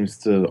MacFarlane seems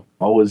to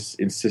always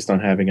insist on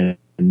having a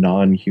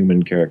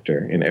non-human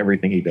character in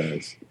everything he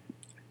does.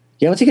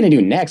 Yeah, what's he going to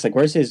do next? Like,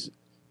 where's his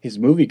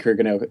movie career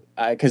going to...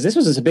 Because this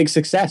was a big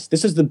success.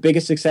 This is the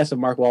biggest success of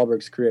Mark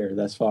Wahlberg's career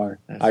thus far,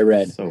 I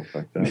read. So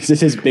fucked up. This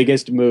is his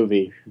biggest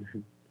movie,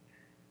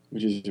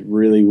 which is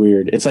really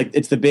weird. It's like,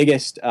 it's the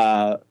biggest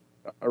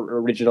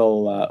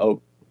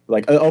original...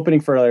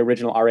 opening for an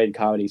original R-rated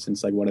comedy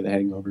since, like, one of the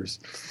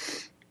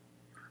Hangovers.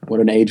 What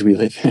an age we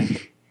live in.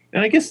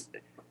 And I guess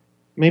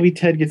maybe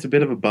Ted gets a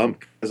bit of a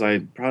bump because I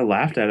probably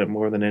laughed at it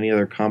more than any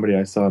other comedy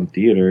I saw in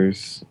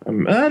theaters.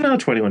 No,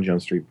 21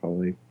 Jump Street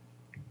probably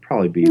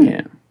beat it.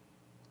 Yeah.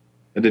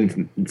 I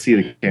didn't see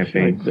the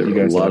campaign. There You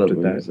were a guys lot of laughed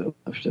at movies that. that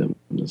left him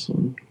in this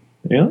one.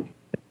 Yeah?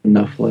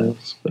 Enough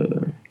laughs, but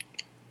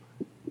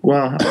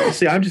Well,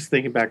 see, I'm just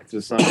thinking back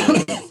to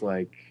something that's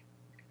like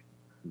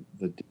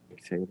The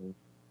Dictator,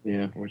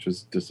 yeah. which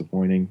was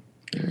disappointing.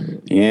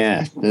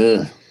 Yeah.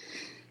 Ugh.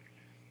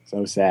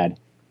 So sad.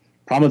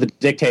 Problem with The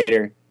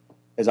Dictator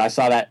is I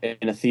saw that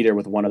in a theater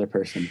with one other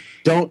person.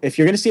 If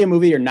you're going to see a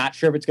movie, you're not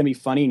sure if it's going to be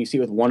funny, and you see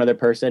it with one other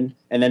person,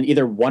 and then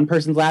either one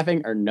person's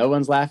laughing or no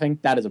one's laughing,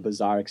 that is a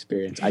bizarre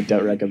experience. I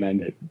don't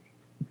recommend it.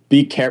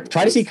 Be careful.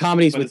 Try to see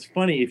comedies But with. it's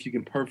funny if you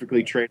can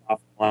perfectly trade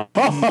off the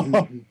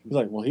line. He's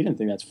like, well, he didn't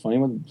think that's funny.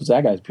 What's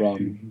that guy's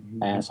problem,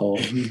 asshole?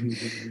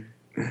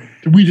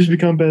 Did we just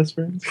become best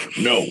friends?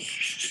 No.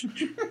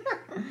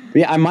 But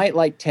yeah, I might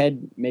like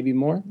Ted maybe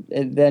more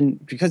than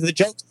because the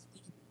jokes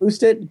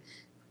boosted.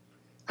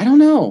 I don't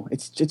know.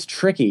 It's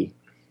tricky.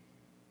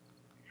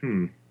 I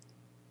mean,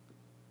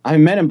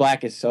 Men in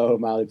Black is so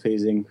mildly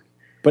pleasing,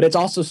 but it's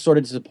also sort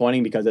of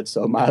disappointing because it's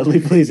so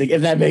mildly pleasing.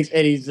 If that makes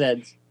any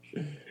sense,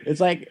 it's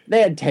like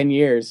they had 10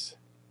 years.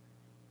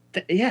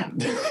 Yeah,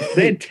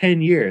 they had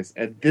 10 years,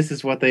 and this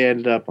is what they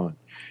ended up on.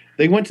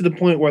 They went to the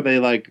point where they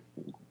like,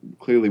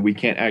 clearly we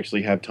can't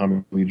actually have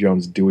Tommy Lee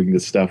Jones doing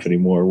this stuff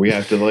anymore. We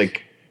have to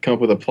like come up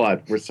with a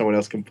plot where someone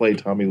else can play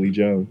Tommy Lee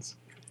Jones.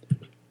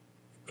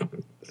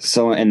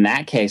 So in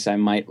that case, I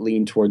might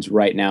lean towards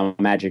right now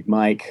Magic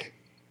Mike,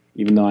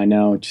 even though I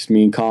know it's just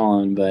me and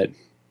Colin, but it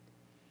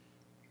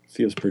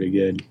feels pretty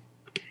good.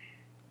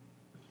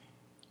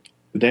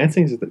 The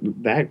dancing is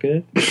that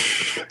good?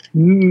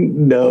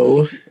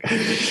 No.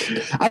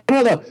 I don't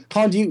know though.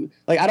 Colin, do you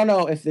like? I don't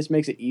know if this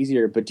makes it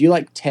easier, but do you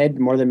like Ted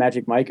more than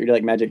Magic Mike, or do you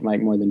like Magic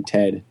Mike more than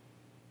Ted?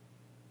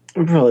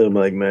 I'm probably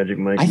like Magic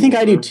Mike. I think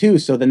I do more. too.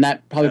 So then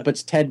that probably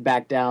puts Ted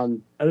back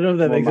down. I don't know if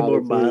that More makes it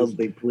more mildly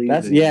mildly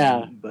pleasing.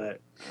 yeah. But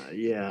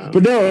yeah.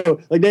 But no,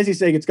 like Nancy's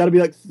saying, it's got to be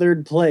like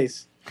third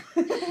place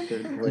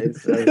Third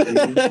place of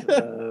these,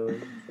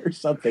 or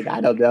something.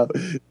 I don't know.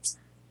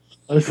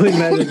 honestly,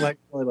 Magic Mike's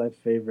probably my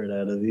favorite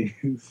out of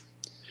these.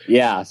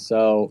 Yeah.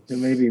 So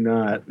And maybe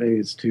not. Maybe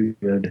it's too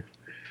good.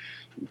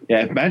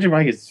 Yeah, if Magic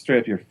Mike is straight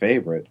up your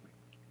favorite,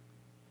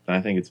 then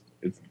I think it's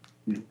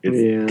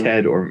Yeah.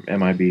 Ted or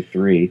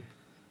MIB3.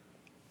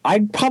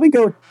 I'd probably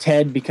go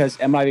Ted because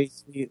MIB,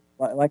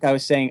 like I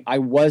was saying, I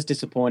was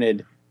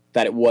disappointed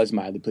that it was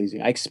mildly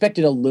pleasing. I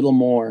expected a little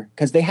more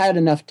because they had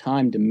enough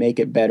time to make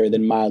it better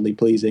than mildly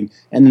pleasing,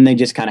 and then they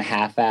just kind of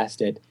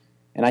half-assed it.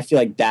 And I feel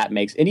like that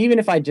makes. And even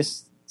if I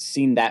just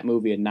seen that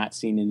movie and not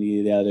seen any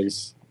of the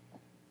others,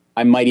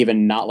 I might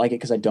even not like it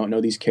because I don't know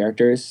these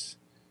characters.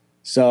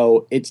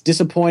 So it's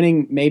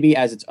disappointing maybe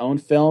as its own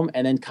film,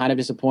 and then kind of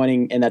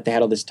disappointing in that they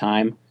had all this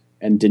time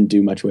and didn't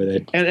do much with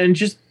it. And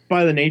just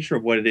by the nature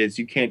of what it is,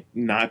 you can't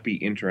not be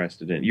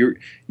interested in it.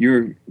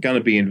 You're going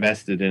to be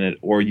invested in it,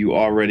 or you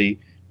already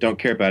don't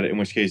care about it, in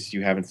which case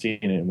you haven't seen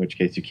it, in which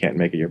case you can't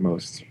make it your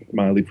most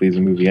mildly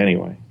pleasing movie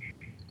anyway.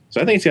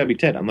 So I think it's got to be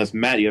Ted, unless,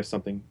 Matt, you have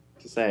something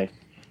to say.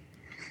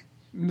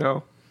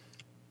 No.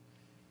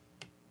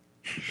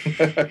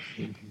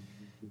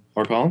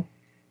 Or Colin?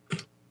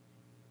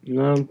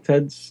 No,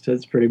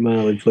 Ted's pretty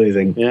mildly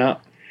pleasing. Yeah.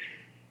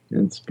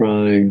 It's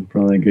probably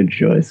a good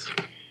choice.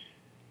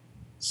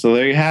 So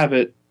there you have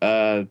it.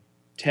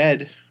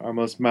 Ted, our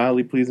most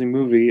mildly pleasing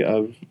movie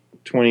of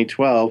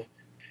 2012.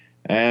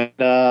 And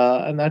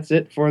that's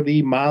it for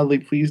the Mildly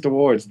Pleased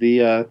Awards,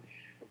 the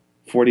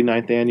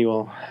 49th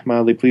Annual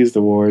Mildly Pleased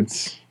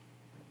Awards.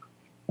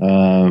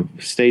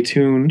 Stay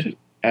tuned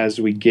as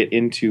we get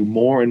into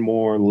more and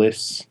more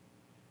lists,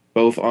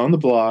 both on the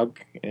blog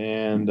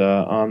and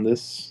on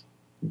this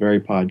very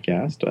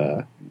podcast.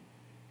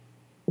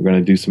 We're going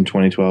to do some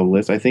 2012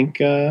 lists. I think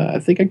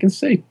I can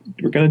say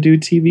we're going to do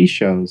TV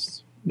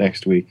shows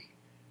next week.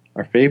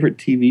 Our favorite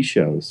TV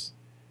shows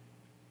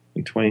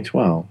in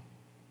 2012.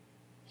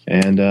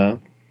 And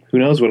who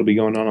knows what will be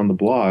going on the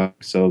blog.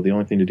 So the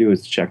only thing to do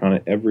is check on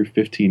it every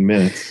 15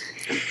 minutes.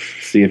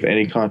 See if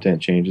any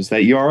content changes.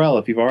 That URL,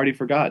 if you've already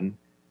forgotten,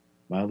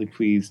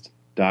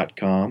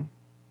 mildlypleased.com.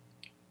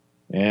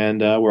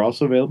 And we're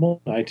also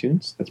available on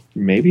iTunes. That's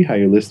maybe how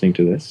you're listening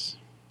to this.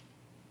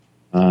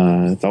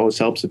 It always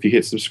helps if you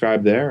hit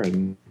subscribe there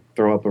and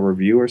throw up a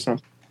review or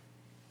something.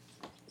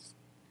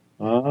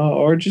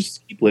 Or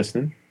just keep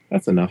listening.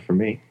 That's enough for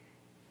me.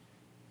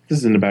 This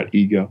isn't about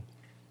ego.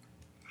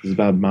 This is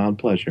about mild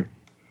pleasure.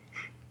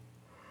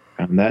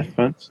 On that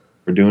front,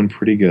 we're doing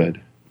pretty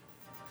good.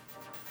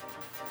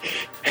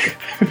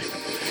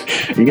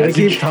 You gotta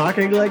keep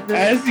talking like this?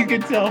 As you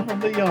can tell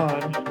from the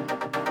yawn,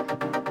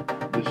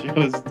 the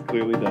show is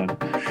clearly done.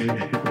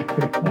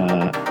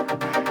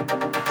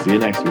 See you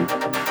next week.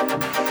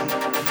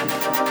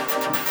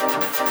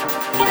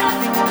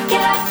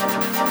 Get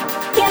up,